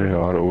ආව කියලා මම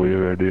අර ඔය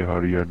වැඩේ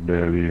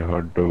හරියන්නේ නැහැ මේ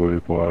හන්ට ඔය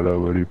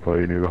පාලාවරි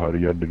පයින් එක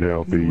හරියන්නේ නැහැ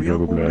අපේ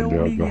ඊළඟ ප්ලෑන්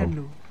එකක්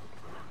ගහමු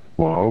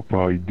මාව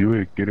පායිදිව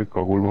එක්කෙනෙක්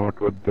කකුල්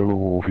මාට්ටුවක්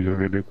දාගම ඔෆිසර්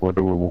කෙනෙක්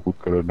මට මොකුත්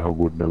කරන්න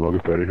හම්බුන්නේ නැහැ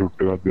මගේ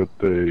පැරෂූට් එකක්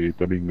ගත්තා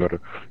එතනින් අර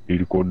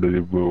ඊට කොණ්ඩ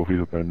තිබ්බ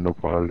ඔෆිසර් පැන්න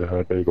පහළට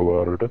හැට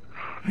එකපාරට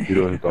ඊට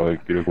පස්සේ තව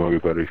එක්කෙනෙක්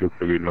මගේ පැරෂූට්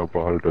එක ගිල්ලා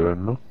පහළට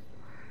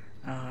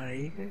ගන්නවා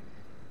ඒක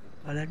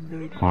බලන්න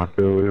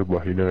මට ඔය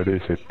බහින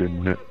වැඩේ සෙට්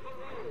වෙන්නේ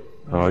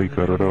ආයි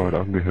කරලා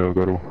වරන් එහෙම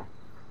කරමු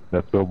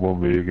නැත්නම්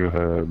මම මේක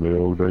මේ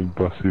උඩින්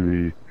පස්සේ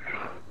මේ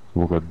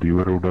මොකක්ද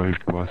ඉවර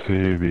උනායින්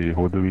පස්සේ මේ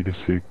හොඳ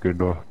මිනිස් එක්ක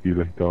එනවා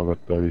කියලා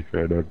හිතාගත්තා මේ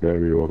ෆෑඩර්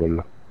ගෑවේ ඒවා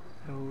කළා.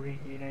 ඔව්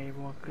ඒනයි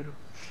මොකක් කරු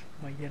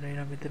මම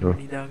යනවා මෙතන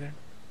නිදාගන්න.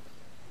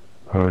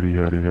 හරි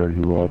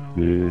වාත්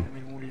මේ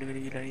මුල්ලකට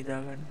ගිහලා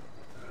නිදාගන්න.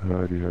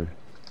 හරි මම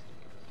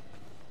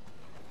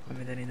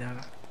මෙතන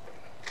නිදාගන්න.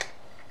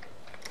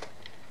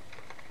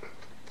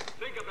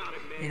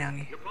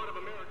 එනංගි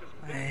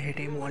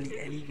හෙටේ මොලි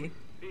එලිගේ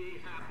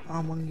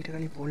මං ඊට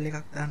කලින් පොල්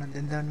එකක් දාන්න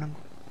දැන්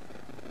දාන්නම්කෝ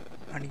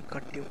අනික්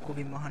කට්ටිය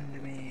ඔක්කොගෙම අහන්න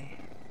මේ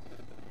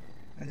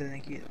අද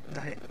කී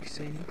 10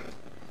 20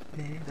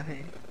 නේ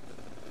 10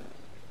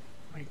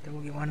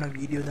 මයිතමගේ මන්න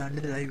වීඩියෝ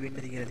දාන්නද ලයිව් වෙන්නද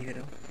කියලා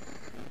දිගටම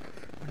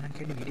මම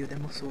කියන්නේ වීඩියෝ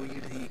දැම්ම සෝ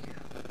එකට දී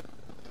කියලා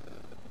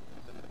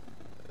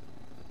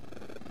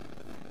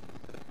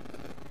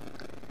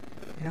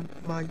එහෙනම්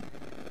බයි